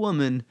beautiful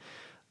woman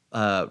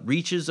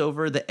reaches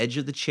over the edge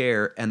of the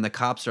chair, and the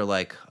cops are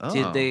like,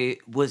 "Oh,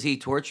 Was he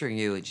torturing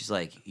you?" And she's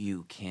like,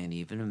 "You can't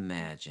even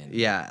imagine."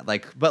 yeah,"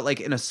 but like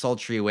in a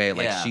sultry way,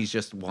 like Yeah. she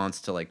just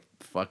wants to like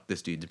fuck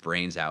this dude's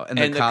brains out, And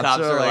the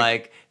cops are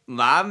like,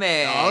 "My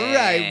man." "All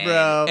right,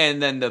 bro."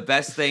 And then the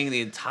best thing in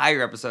the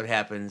entire episode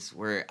happens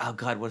where, oh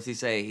God, what does he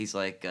say? He's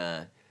like,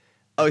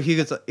 "Oh,"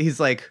 he's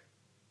like,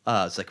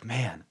 "It's like,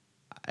 man,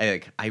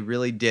 I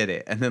really did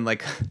it," and then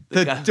like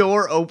the guy-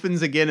 door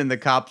opens again, and the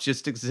cop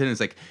just sticks his in and is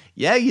like,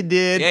 "Yeah, you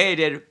did." "Yeah, he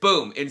did."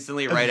 Boom,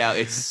 instantly right out.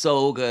 It's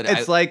so good.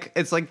 It's like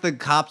the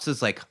cops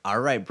is like, "All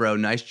right, bro,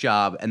 nice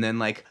job," and then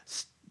like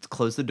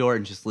close the door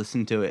and just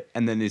listen to it,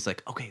 and then he's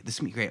like, "Okay, this is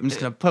gonna be great. I'm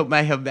just gonna put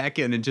my head back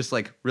in and just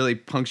like really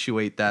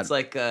punctuate that." It's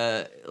like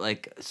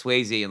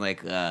Swayze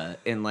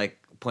in like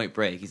Point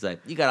Break. He's like,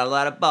 "You got a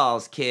lot of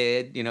balls,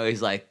 kid." You know,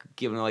 he's like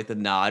giving like the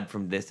nod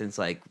from distance,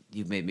 like,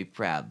 "You've made me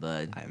proud,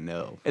 bud." I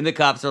know, And the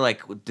cops are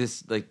like,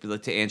 this like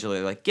to Angela,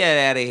 like, "Get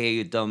out of here,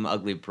 you dumb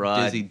ugly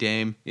broad." dizzy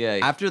dame. Yeah.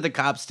 After the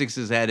cop sticks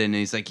his head in, and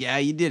he's like, "Yeah,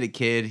 you did it,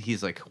 kid."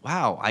 He's like,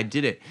 "Wow, I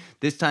did it.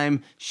 This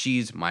time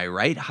she's my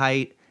right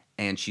height,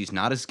 and she's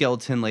not a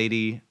skeleton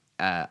lady.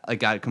 I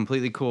got it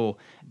completely cool."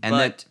 And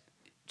then But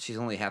she's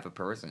only half a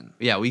person.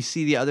 yeah, we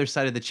see the other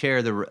side of the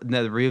chair. The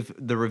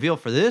reveal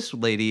for this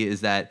lady is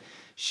that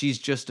she's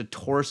just a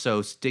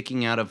torso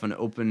sticking out of an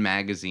open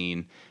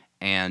magazine,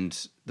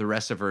 and the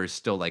rest of her is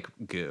still like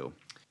goo.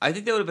 I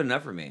think that would have been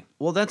enough for me.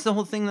 Well, that's the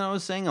whole thing that I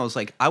was saying. I was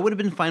like, I would have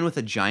been fine with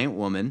a giant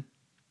woman,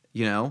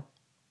 you know?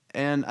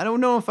 And I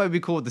don't know if I'd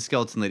be cool with the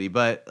skeleton lady,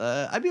 but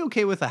I'd be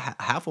okay with a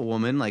half a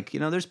woman. Like, you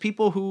know, there's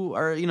people who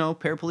are, you know,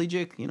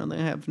 paraplegic. You know, they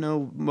have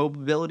no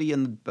mobility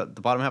in the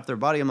bottom half of their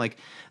body. I'm like,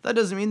 that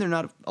doesn't mean they're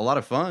not a lot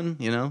of fun,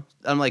 you know?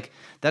 I'm like,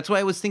 that's why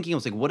I was thinking. I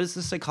was like, what is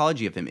the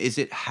psychology of him? Is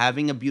it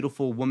having a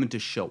beautiful woman to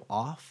show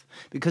off?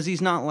 Because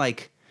he's not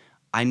like,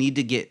 I need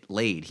to get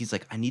laid. He's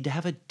like, I need to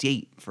have a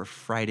date for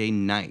Friday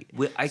night.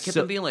 I kept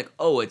So- on being like,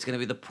 "Oh, it's gonna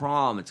be the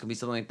prom. It's gonna be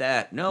something like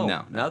that."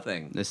 No,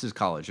 nothing. This is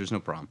college. There's no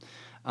problem.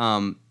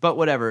 But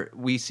whatever.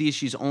 We see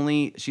she's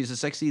a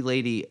sexy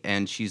lady,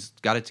 and she's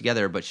got it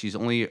together, but she's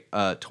only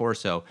a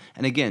torso.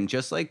 And again,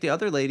 just like the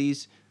other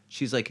ladies,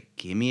 she's like,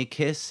 "Give me a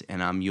kiss,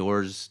 and I'm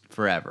yours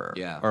forever."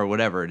 Yeah. Or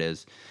whatever it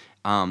is.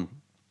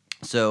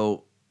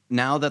 So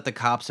now that the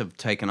cops have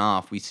taken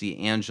off, we see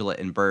Angela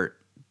and Bert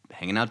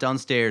hanging out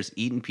downstairs,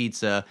 eating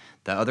pizza.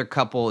 The other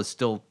couple is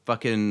still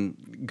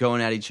fucking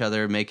going at each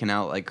other, making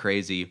out like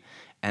crazy.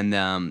 And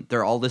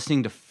they're all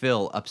listening to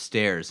Phil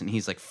upstairs, and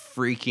he's like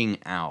freaking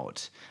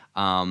out.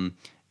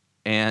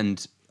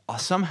 And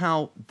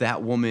somehow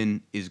that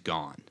woman is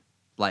gone.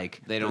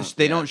 Like They don't-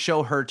 don't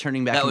show her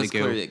turning back That into was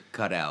goo. clearly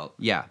cut out.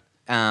 Yeah.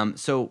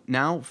 So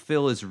now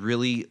Phil is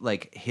really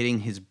like hitting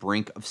his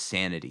brink of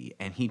sanity,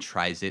 and he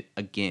tries it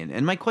again.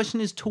 And my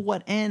question is, to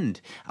what end?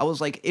 I was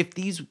like, if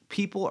these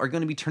people are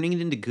going to be turning it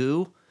into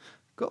goo,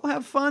 Go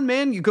have fun,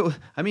 man. You go.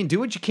 I mean, do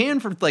what you can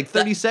for like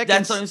 30 seconds.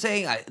 That's what I'm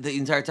saying. The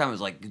entire time I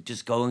was like,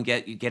 just go and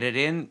get it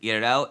in, get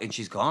it out, and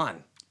she's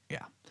gone.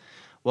 Yeah.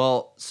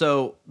 Well,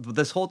 so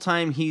this whole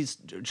time he's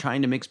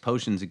trying to mix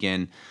potions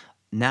again.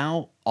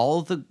 Now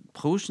all the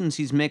potions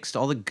he's mixed,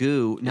 all the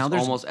goo. Now It's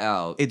there's almost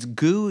out. It's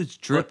goo is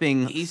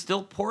dripping. But he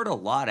still poured a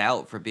lot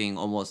out for being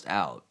almost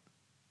out.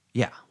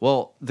 Yeah.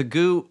 Well, the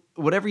goo,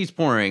 whatever he's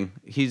pouring,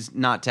 he's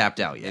not tapped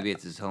out yet. Maybe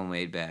it's his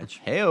homemade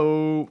batch.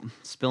 Hey-o,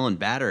 spilling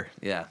batter.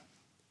 Yeah.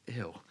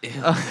 Ew. Ew,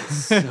 that's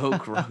so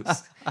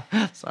gross.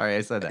 Sorry,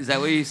 I said that. Is that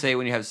what you say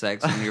when you have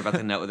sex and you're about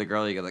to nut with a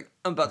girl? You go like,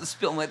 I'm about to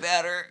spill my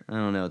batter. I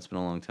don't know. It's been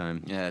a long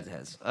time. Yeah, it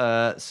has. With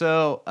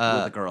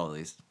a girl, at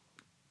least.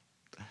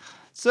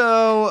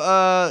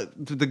 So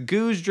the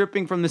goo's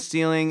dripping from the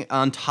ceiling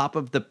on top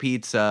of the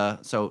pizza.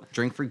 So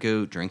drink for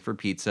goo, drink for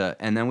pizza,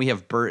 and then we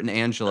have Bert and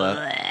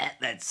Angela.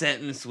 That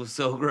sentence was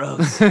so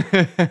gross.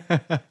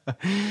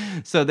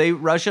 So they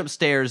rush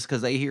upstairs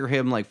because they hear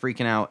him like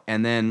freaking out,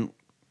 and then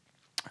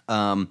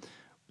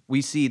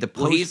we see the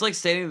Well, he's like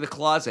standing in the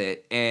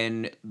closet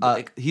and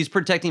like he's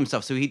protecting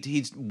himself. So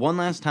he's one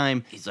last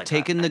time he's like,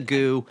 taking the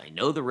goo. I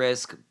know the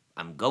risk.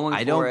 I'm going.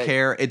 I don't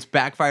care. It's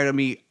backfired on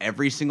me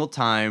every single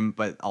time,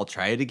 but I'll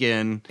try it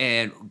again.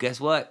 And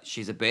guess what?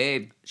 She's a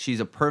babe.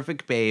 She's a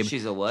perfect babe.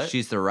 She's a what?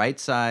 She's the right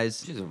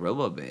size. She's a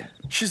robo babe.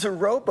 She's a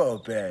robo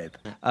babe.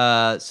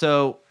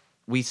 So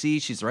we see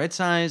she's the right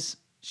size.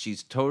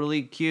 She's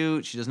totally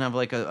cute. She doesn't have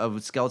like a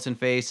skeleton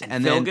face.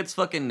 And Phil then gets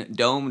fucking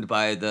domed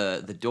by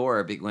the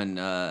door when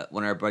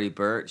our buddy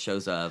Bert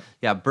shows up.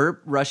 yeah,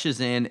 Bert rushes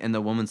in and the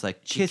woman's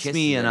like, "Kiss kisses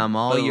me and him. I'm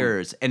all Boom.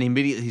 yours." And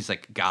immediately he's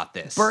like, "Got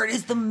this." Bert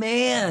is the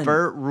man.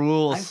 Bert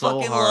rules I so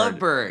fucking hard. love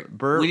Bert.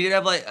 Bert We need to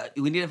have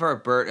we need to have our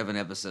Bert of an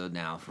episode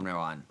now from now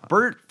on.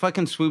 Bert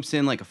fucking swoops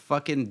in like a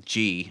fucking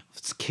G,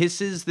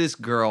 kisses this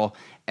girl,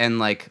 and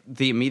like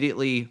they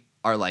immediately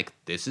are like,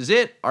 "This is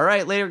it. All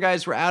right, later,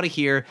 guys, we're out of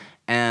here."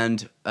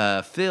 And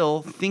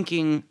Phil,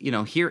 thinking,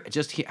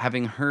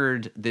 having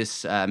heard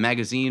this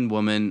magazine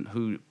woman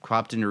who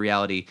cropped into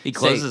reality, He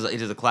closes. He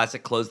does a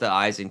classic close the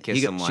eyes and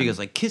kiss someone. she goes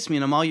like, "Kiss me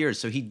and I'm all yours."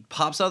 So he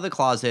pops out of the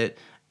closet,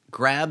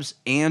 grabs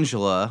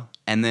Angela,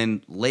 and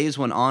then lays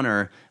one on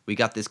her. We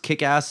got this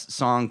kick-ass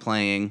song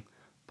playing.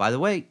 By the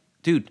way,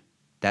 dude,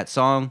 that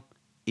song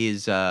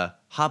is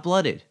Hot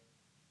Blooded.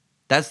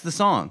 That's the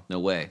song. No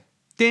way.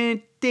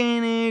 Dun,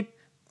 dun,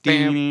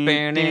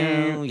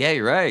 dun, Yeah,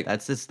 you're right.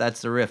 That's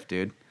the riff,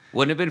 dude.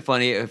 Wouldn't it have been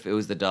funny if it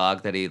was the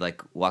dog that he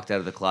like walked out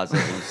of the closet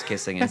and was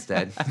kissing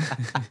instead?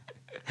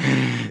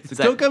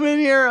 Don't come in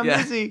here. I'm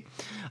Yeah. busy.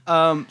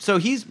 So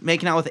he's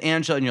making out with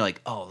Angela, and you're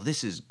like, "Oh,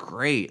 this is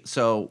great."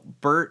 So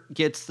Bert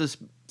gets this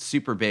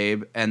super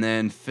babe, and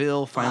then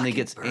Phil finally Fucking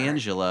gets Bert.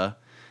 Angela.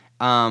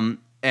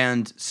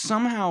 And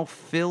somehow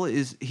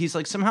he's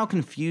like somehow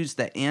confused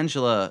that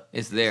Angela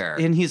It's there.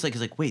 and he's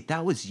like, "Wait,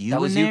 that was you?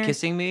 That was in you there?"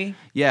 kissing me?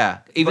 Yeah.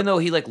 Even though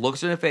he like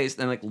looks her in the face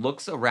and like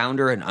looks around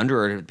her and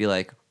under her to be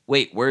like,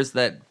 wait, where's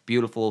that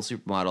beautiful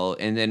supermodel?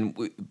 And then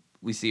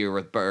we see her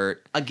with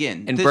Bert.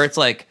 Again, And this- Bert's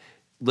like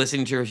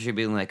listening to her, she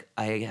being like,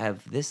 I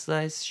have this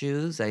size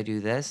shoes, I do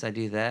this, I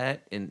do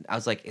that. And I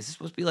was like, is this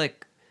supposed to be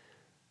like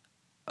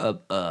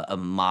a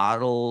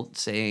model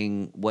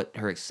saying what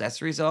her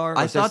accessories are? Or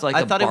I is this thought- like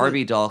I a thought it was-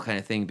 Barbie doll kind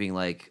of thing being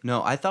like,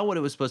 No, I thought what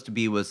it was supposed to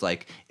be was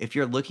like if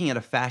you're looking at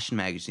a fashion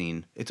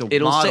magazine, it's a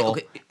It'll say- model,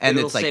 okay, and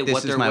it'll it's like say this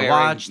what is they're my wearing.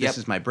 watch, Yep. this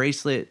is my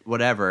bracelet,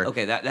 whatever.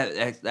 okay,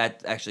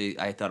 that actually,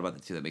 I thought about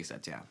that too. That makes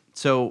sense, yeah.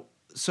 So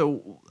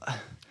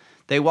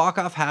they walk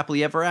off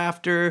happily ever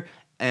after,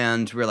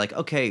 and we're like,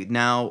 okay,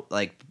 now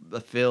like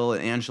Phil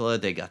and Angela,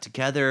 they got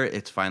together.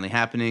 It's finally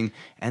happening,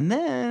 and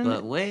then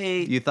But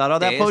wait, you thought all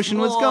that there's potion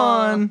was more.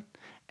 gone,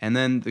 and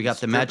then we got the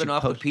Stripping magic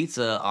off a potion.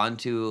 pizza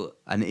onto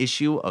An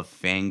issue of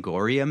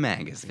Fangoria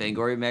magazine.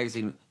 Fangoria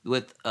magazine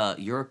with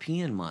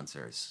European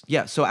monsters.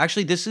 Yeah, so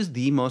actually, this is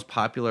the most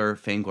popular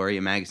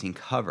Fangoria magazine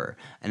cover.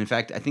 And in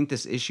fact, I think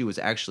this issue was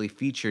actually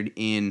featured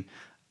in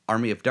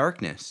Army of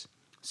Darkness.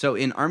 So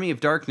in Army of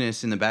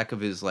Darkness, in the back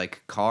of his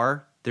like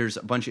car, there's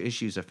a bunch of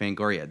issues of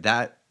Fangoria.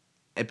 That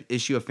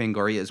issue of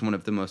Fangoria is one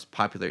of the most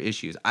popular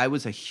issues. I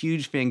was a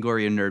huge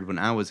Fangoria nerd when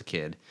I was a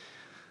kid,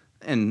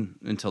 and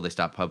until they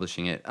stopped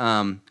publishing it.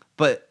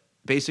 But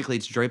basically,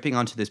 it's draping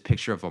onto this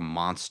picture of a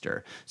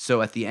monster.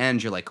 So at the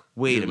end, you're like,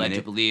 wait You're a led to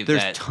minute. believe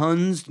There's that-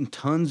 tons and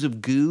tons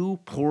of goo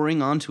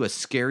pouring onto a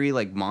scary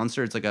like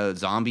monster. It's like a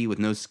zombie with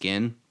no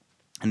skin,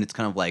 and it's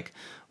kind of like,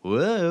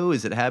 whoa,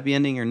 is it a happy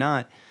ending or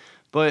not?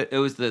 But It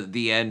was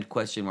the end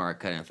question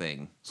mark kind of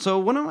thing. so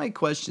one of my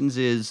questions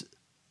is,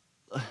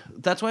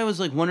 that's why I was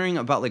like wondering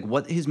about like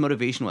what his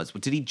motivation was.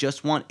 Did he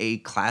just want a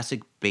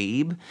classic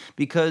babe?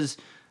 Because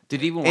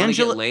Did he even want to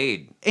Angela- get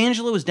laid?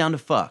 Angela was down to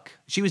fuck.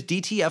 She was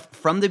DTF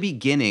from the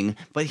beginning,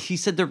 but he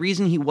said the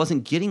reason he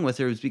wasn't getting with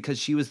her was because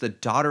she was the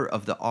daughter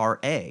of the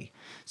RA.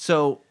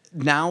 So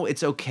now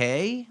it's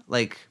okay?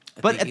 Like,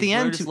 but think at the he's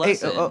end, learned his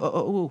too, hey,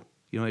 lesson.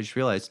 you know, I just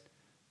realized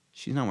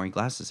she's not wearing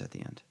glasses at the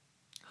end.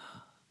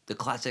 The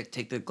classic,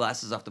 take the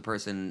glasses off the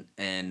person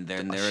and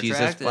then they're She's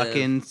attractive. a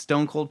fucking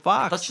stone cold I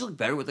thought fox. she looked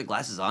better with the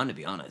glasses on, to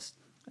be honest.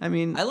 I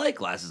mean, I like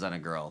glasses on a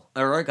girl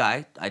or a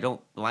guy. I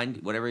don't mind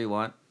whatever you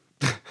want.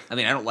 I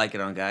mean, I don't like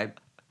it on a guy.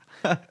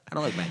 I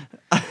don't like men.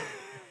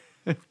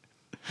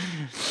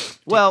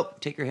 well,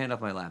 Take your hand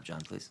off my lap,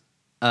 John, please.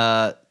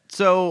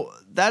 so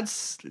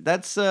that's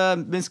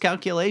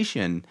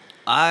miscalculation.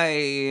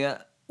 I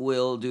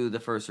will do the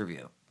first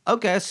review.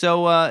 Okay,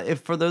 so if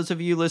for those of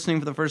you listening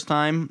for the first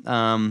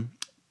time,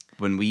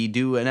 when we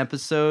do an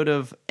episode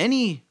of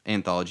any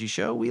anthology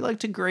show, we like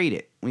to grade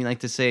it. We like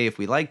to say if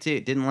we liked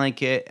it, didn't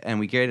like it, and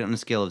we grade it on a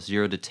scale of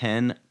 0 to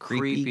 10.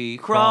 Creepy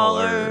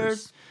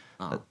crawlers.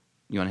 Oh,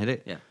 You want to hit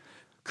it? yeah.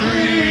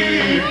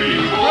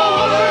 Creepy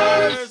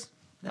crawlers.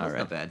 That was All right.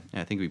 not bad.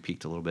 Yeah, I think we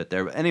peaked a little bit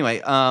there. But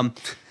anyway,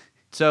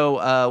 so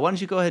why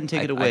don't you go ahead and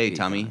take it away, peaked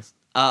Tommy? on this.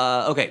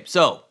 Okay,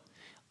 so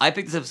I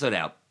picked this episode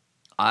out.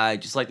 I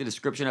just like the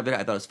description of it. I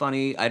thought it was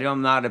funny.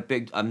 I'm not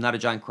a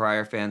John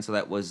Cryer fan, so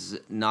that was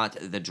not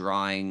the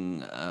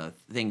drawing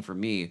thing for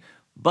me.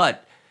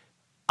 But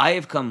I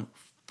have come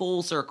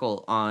full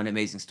circle on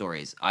Amazing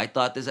Stories. I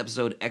thought this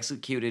episode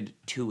executed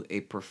to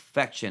a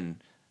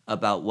perfection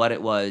about what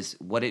it was,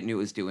 what it knew it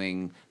was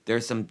doing.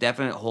 There's some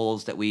definite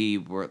holes that we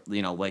were,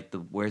 like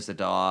where's the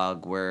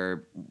dog,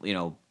 where,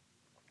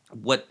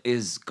 what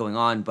is going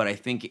on. But I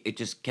think it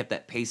just kept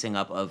that pacing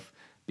up of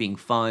being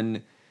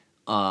fun.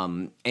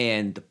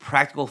 And the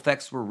practical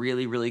effects were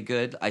really, really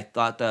good. I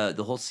thought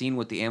the whole scene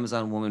with the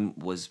Amazon woman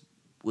was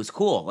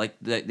cool. Like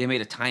they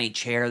made a tiny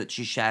chair that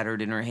she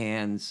shattered in her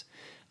hands.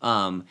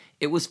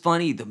 It was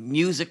funny. The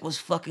music was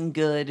fucking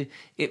good.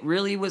 It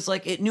really was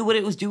like it knew what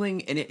it was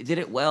doing and it did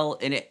it well.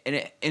 And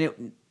it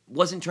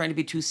wasn't trying to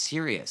be too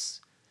serious.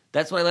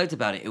 That's what I liked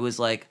about it. It was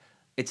like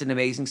it's an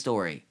amazing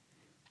story.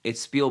 It's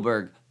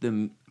Spielberg.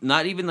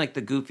 Not even like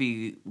the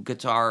goofy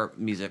guitar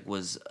music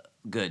was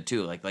good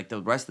too. Like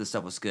the rest of the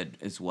stuff was good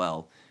as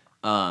well.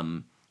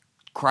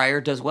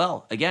 Cryer does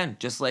well again,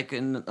 just like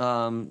in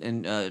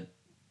the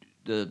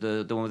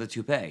one with the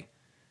toupee.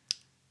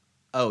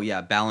 Oh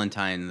yeah,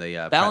 Ballantyne.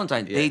 The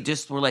Ballantyne. yeah. They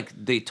just were like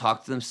they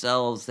talk to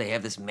themselves. They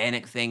have this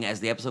manic thing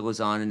as the episode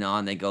goes on and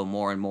on. They go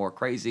more and more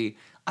crazy.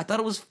 I thought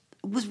it was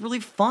really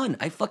fun.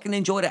 I fucking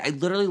enjoyed it. I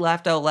literally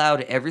laughed out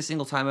loud every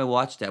single time I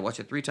watched it. I watched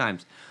it 3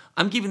 times.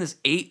 I'm giving this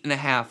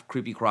 8.5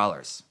 creepy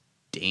crawlers.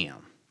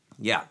 Damn,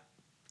 Yeah.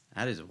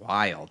 that is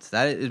wild.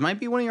 It might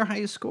be one of your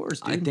highest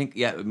scores, dude. I think,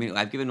 yeah, I mean,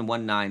 I've given a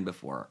 1.9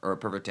 before, or a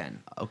perfect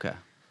 10. Okay.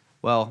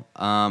 Well,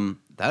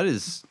 that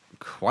is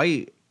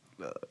quite.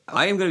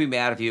 I am going to be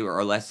mad if you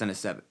are less than a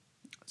 7.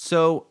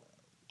 So,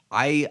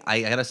 I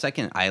got a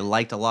second. I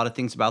liked a lot of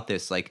things about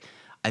this. Like,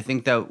 I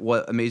think that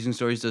what Amazing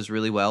Stories does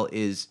really well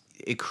is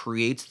it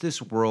creates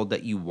this world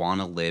that you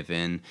want to live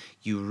in.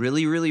 You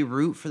really, really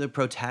root for the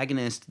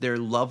protagonist. They're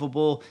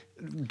lovable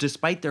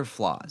despite their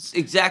flaws.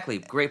 Exactly.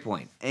 Great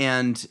point.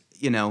 And,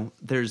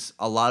 there's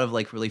a lot of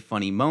like really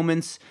funny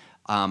moments.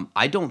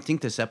 I don't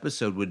think this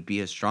episode would be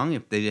as strong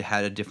if they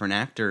had a different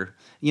actor.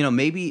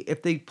 Maybe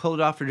if they pulled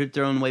it off or did it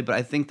their own way, but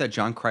I think that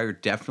John Cryer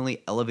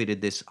definitely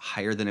elevated this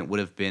higher than it would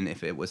have been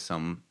if it was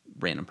some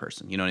random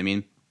person. You know what I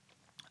mean?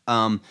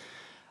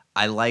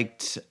 I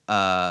liked,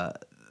 how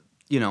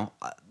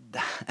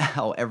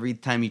every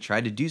time he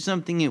tried to do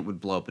something, it would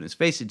blow up in his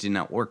face. It did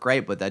not work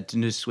right, but that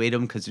didn't dissuade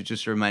him because it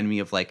just reminded me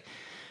of like,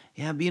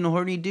 yeah, being a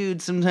horny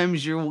dude,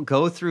 sometimes you'll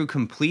go through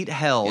complete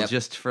hell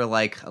just for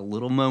like a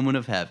little moment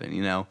of heaven,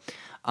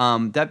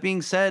 That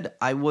being said,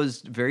 I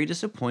was very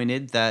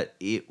disappointed that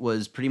it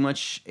was pretty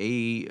much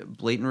a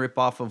blatant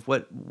ripoff of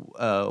what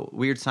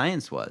Weird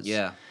Science was.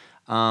 Yeah.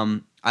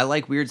 I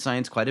like Weird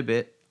Science quite a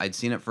bit. I'd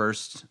seen it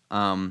first.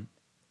 And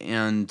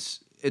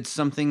it's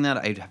something that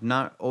I have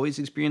not always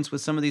experienced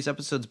with some of these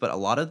episodes, but a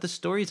lot of the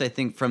stories I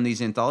think from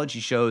these anthology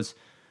shows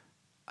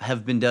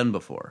have been done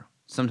before.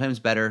 Sometimes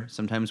better,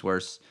 sometimes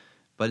worse.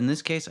 But in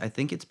this case, I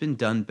think it's been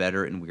done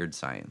better in Weird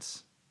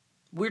Science.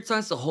 Weird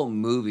Science, the whole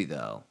movie,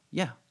 though.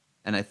 Yeah.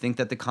 And I think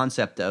that the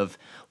concept of,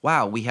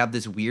 wow, we have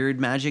this weird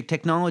magic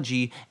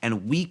technology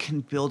and we can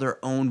build our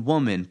own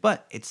woman,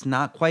 but it's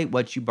not quite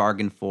what you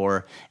bargained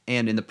for.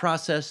 And in the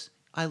process,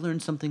 I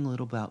learned something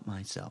little about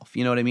myself.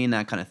 You know what I mean?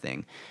 That kind of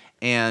thing.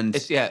 And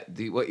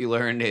what you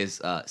learned is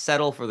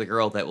settle for the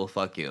girl that will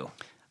fuck you.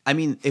 I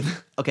mean,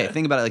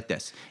 think about it like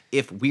this.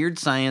 If Weird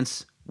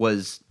Science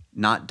was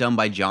not done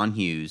by John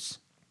Hughes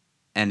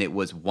and it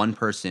was one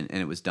person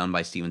and it was done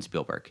by Steven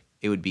Spielberg,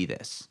 it would be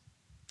this.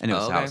 And it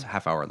was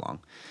half hour long.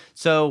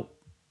 So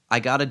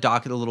I got to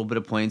dock it a little bit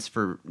of points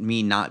for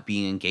me not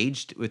being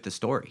engaged with the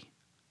story.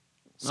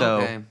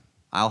 So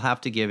I'll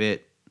have to give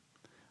it.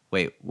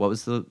 Wait, what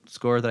was the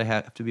score that I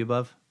have to be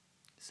above?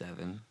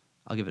 7.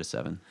 I'll give it a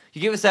 7.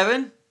 You give it a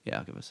 7? Yeah,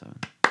 I'll give it a 7.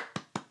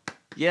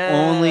 Yeah.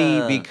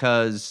 Only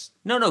because.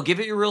 No, give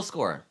it your real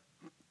score.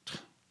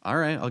 All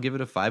right, I'll give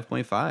it a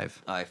 5.5.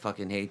 I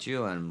fucking hate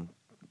you. I'm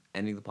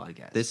ending the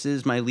podcast. This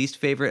is my least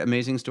favorite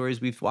Amazing Stories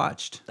we've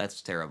watched.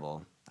 That's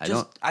terrible. I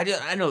know.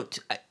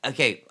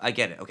 Okay, I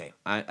get it. Okay,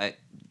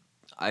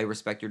 I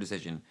respect your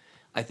decision.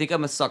 I think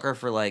I'm a sucker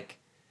for like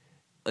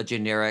a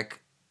generic,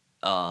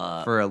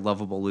 for a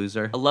lovable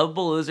loser. A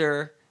lovable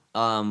loser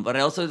But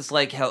I also just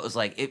like how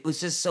it was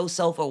just so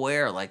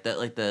self-aware, like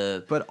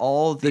the But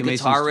all the Amazing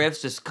guitar Sto-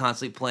 riffs just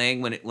constantly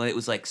playing when it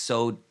was like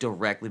so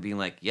directly being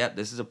like, yep,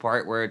 this is a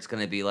part where it's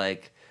gonna be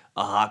like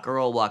a hot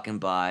girl walking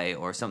by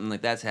or something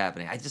like that's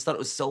happening. I just thought it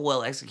was so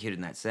well executed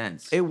in that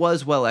sense. It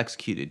was well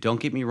executed. Don't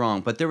get me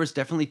wrong, but there was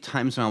definitely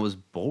times when I was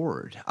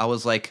bored. I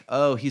was like,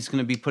 "Oh, he's going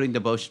to be putting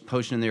the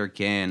potion in there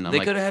again." I'm They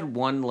like, could have had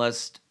one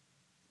less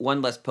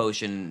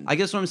potion. I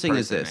guess what I'm saying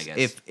is person, this: I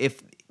guess.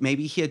 if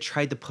maybe he had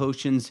tried the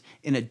potions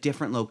in a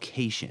different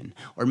location,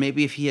 or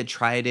maybe if he had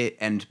tried it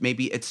and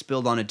maybe it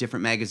spilled on a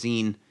different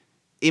magazine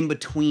in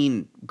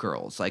between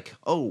girls, like,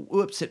 oh,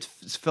 whoops, it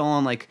fell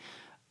on like,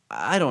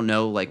 I don't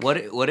know, like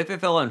What if it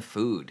fell on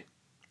food?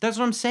 that's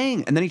what I'm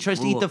saying. And then he tries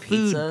to eat the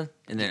food. Pizza,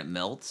 and then it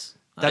melts.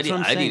 That's what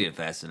I'm I'd saying. eat it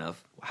fast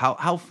enough.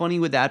 How funny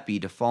would that be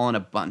to fall on a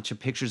bunch of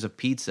pictures of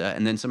pizza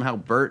and then somehow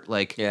Bert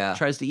Yeah.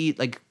 tries to eat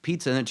like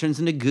pizza and it turns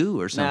into goo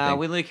or something? Nah,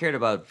 we only cared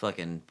about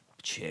fucking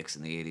chicks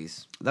in the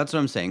 80s. That's what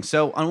I'm saying.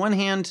 So on one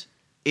hand,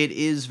 it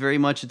is very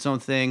much its own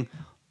thing.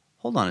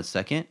 Hold on a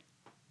second.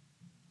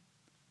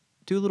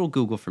 Do a little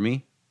Google for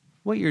me.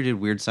 What year did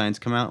Weird Science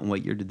come out and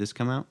what year did this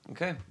come out?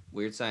 Okay,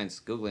 weird science.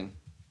 Googling.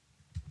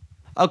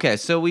 Okay,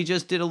 so we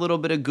just did a little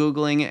bit of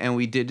Googling and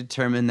we did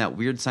determine that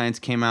Weird Science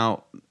came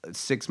out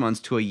 6 months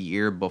to a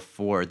year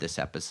before this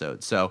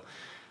episode. So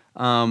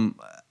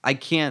I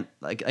can't,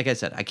 like I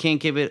said, I can't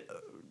give it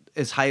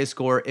as high a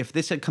score. If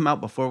this had come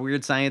out before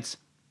Weird Science,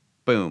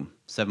 boom,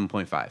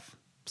 7.5.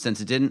 Since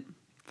it didn't,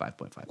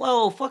 5.5.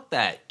 Whoa, fuck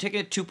that. Take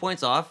it 2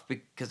 points off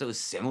because it was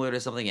similar to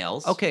something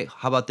else. Okay,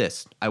 how about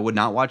this? I would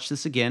not watch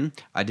this again.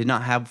 I did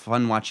not have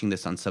fun watching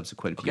this on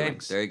subsequent Okay,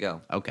 viewings. there you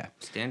go. Okay.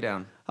 Stand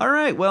down. All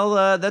right,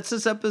 well, that's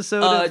this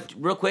episode of...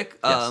 Real quick,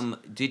 Yes.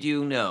 did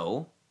you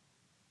know?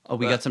 Oh,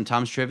 we got some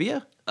Tom's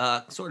Trivia?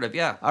 Sort of,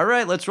 yeah. All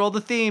right, let's roll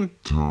the theme.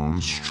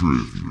 Tom's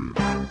Trivia.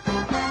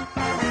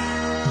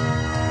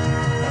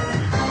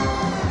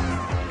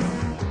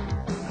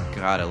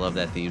 God, I love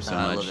that theme so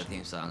I much. love the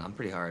theme song. I'm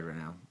pretty hard right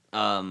now.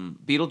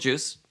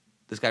 Beetlejuice.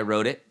 This guy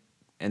wrote it,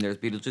 and there's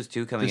Beetlejuice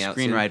 2 coming The out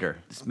soon. screenwriter.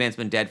 This man's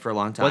been dead for a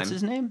long time. What's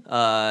his name?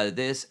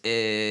 This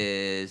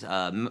is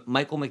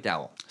Michael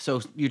McDowell.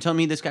 So you're telling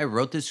me this guy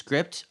wrote this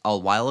script a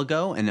while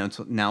ago and it's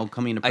now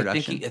coming into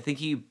production? I think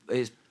he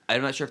is.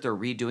 I'm not sure if they're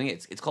redoing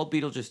it. It's called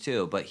Beetlejuice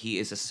 2, but he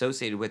is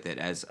associated with it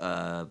as.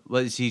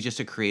 Was he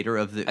just a creator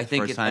of the I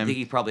think first time? I think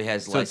he probably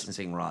has So it's-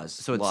 licensing laws.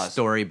 so it's laws.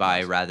 story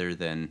by rather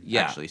than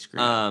Yeah. actually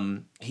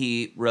screen.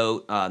 He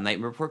wrote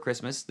Nightmare Before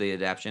Christmas, the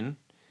adaptation.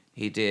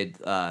 He did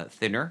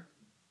Thinner.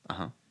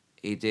 Uh-huh.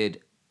 He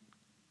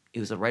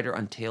was a writer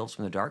on Tales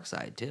from the Dark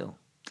Side too.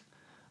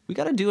 We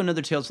got to do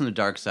another Tales from the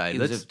Dark Side. He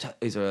Let's...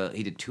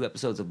 he did 2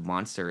 episodes of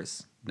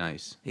Monsters.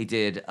 Nice. He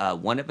did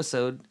 1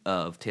 episode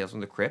of Tales from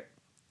the Crypt,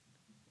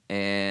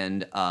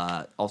 and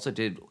also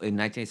did in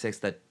 1986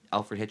 that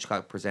Alfred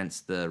Hitchcock Presents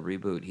the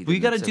reboot. He did We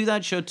an got to episode- do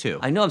that show too.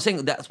 I know. I'm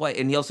saying that's why,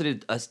 and he also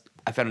did.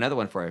 I found another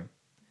one for him.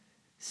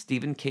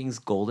 Stephen King's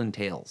Golden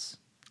Tales.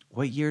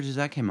 What year does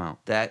that come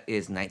out? That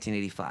is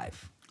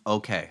 1985.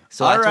 Okay.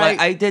 So All that's right.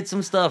 why I did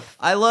some stuff.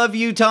 I love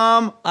you,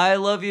 Tom. I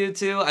love you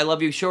too. I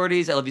love you,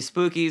 shorties. I love you,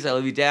 spookies. I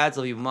love you, dads.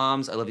 I love you,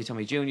 moms. I love you,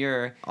 Tommy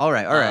Jr. All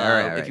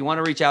right. If you want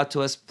to reach out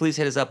to us, please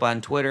hit us up on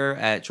Twitter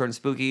at Short and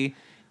Spooky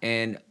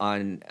and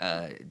on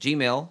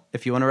Gmail.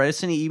 If you want to write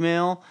us an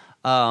email,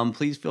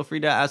 please feel free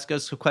to ask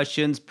us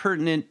questions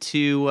pertinent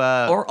to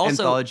Or also,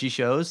 anthology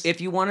shows. If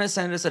you want to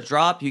send us a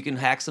drop, you can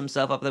hack some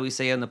stuff up that we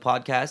say on the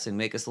podcast and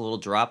make us a little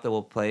drop that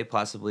we'll play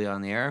possibly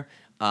on the air.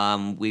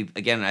 I've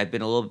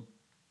been a little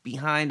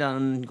behind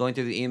on going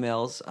through the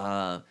emails.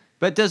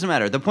 But it doesn't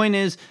matter. The point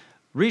is,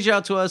 reach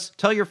out to us,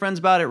 tell your friends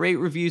about it, rate,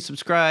 review,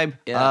 subscribe.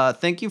 Yeah.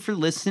 Thank you for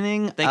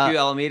listening. Thank you,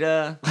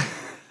 Alameda.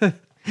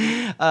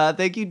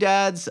 Thank you,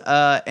 dads.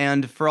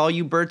 And for all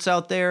you Berts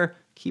out there,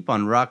 keep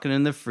on rocking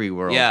in the free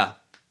world. Yeah.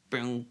 Are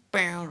you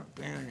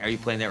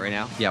playing that right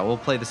now? Yeah, we'll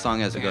play the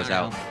song as it goes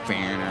out.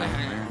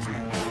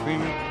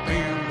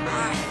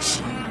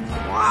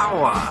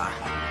 Wawa.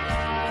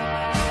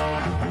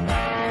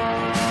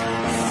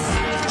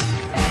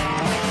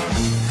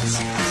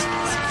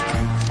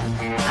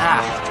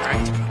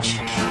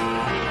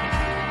 Right.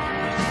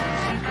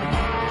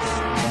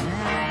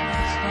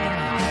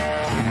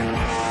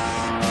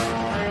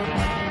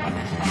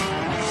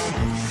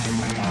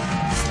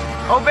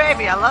 Oh,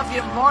 baby, I love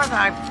you more than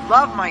I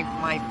love my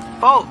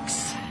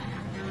folks.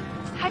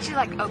 How'd you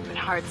like open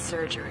heart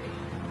surgery?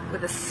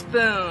 With a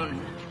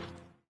spoon?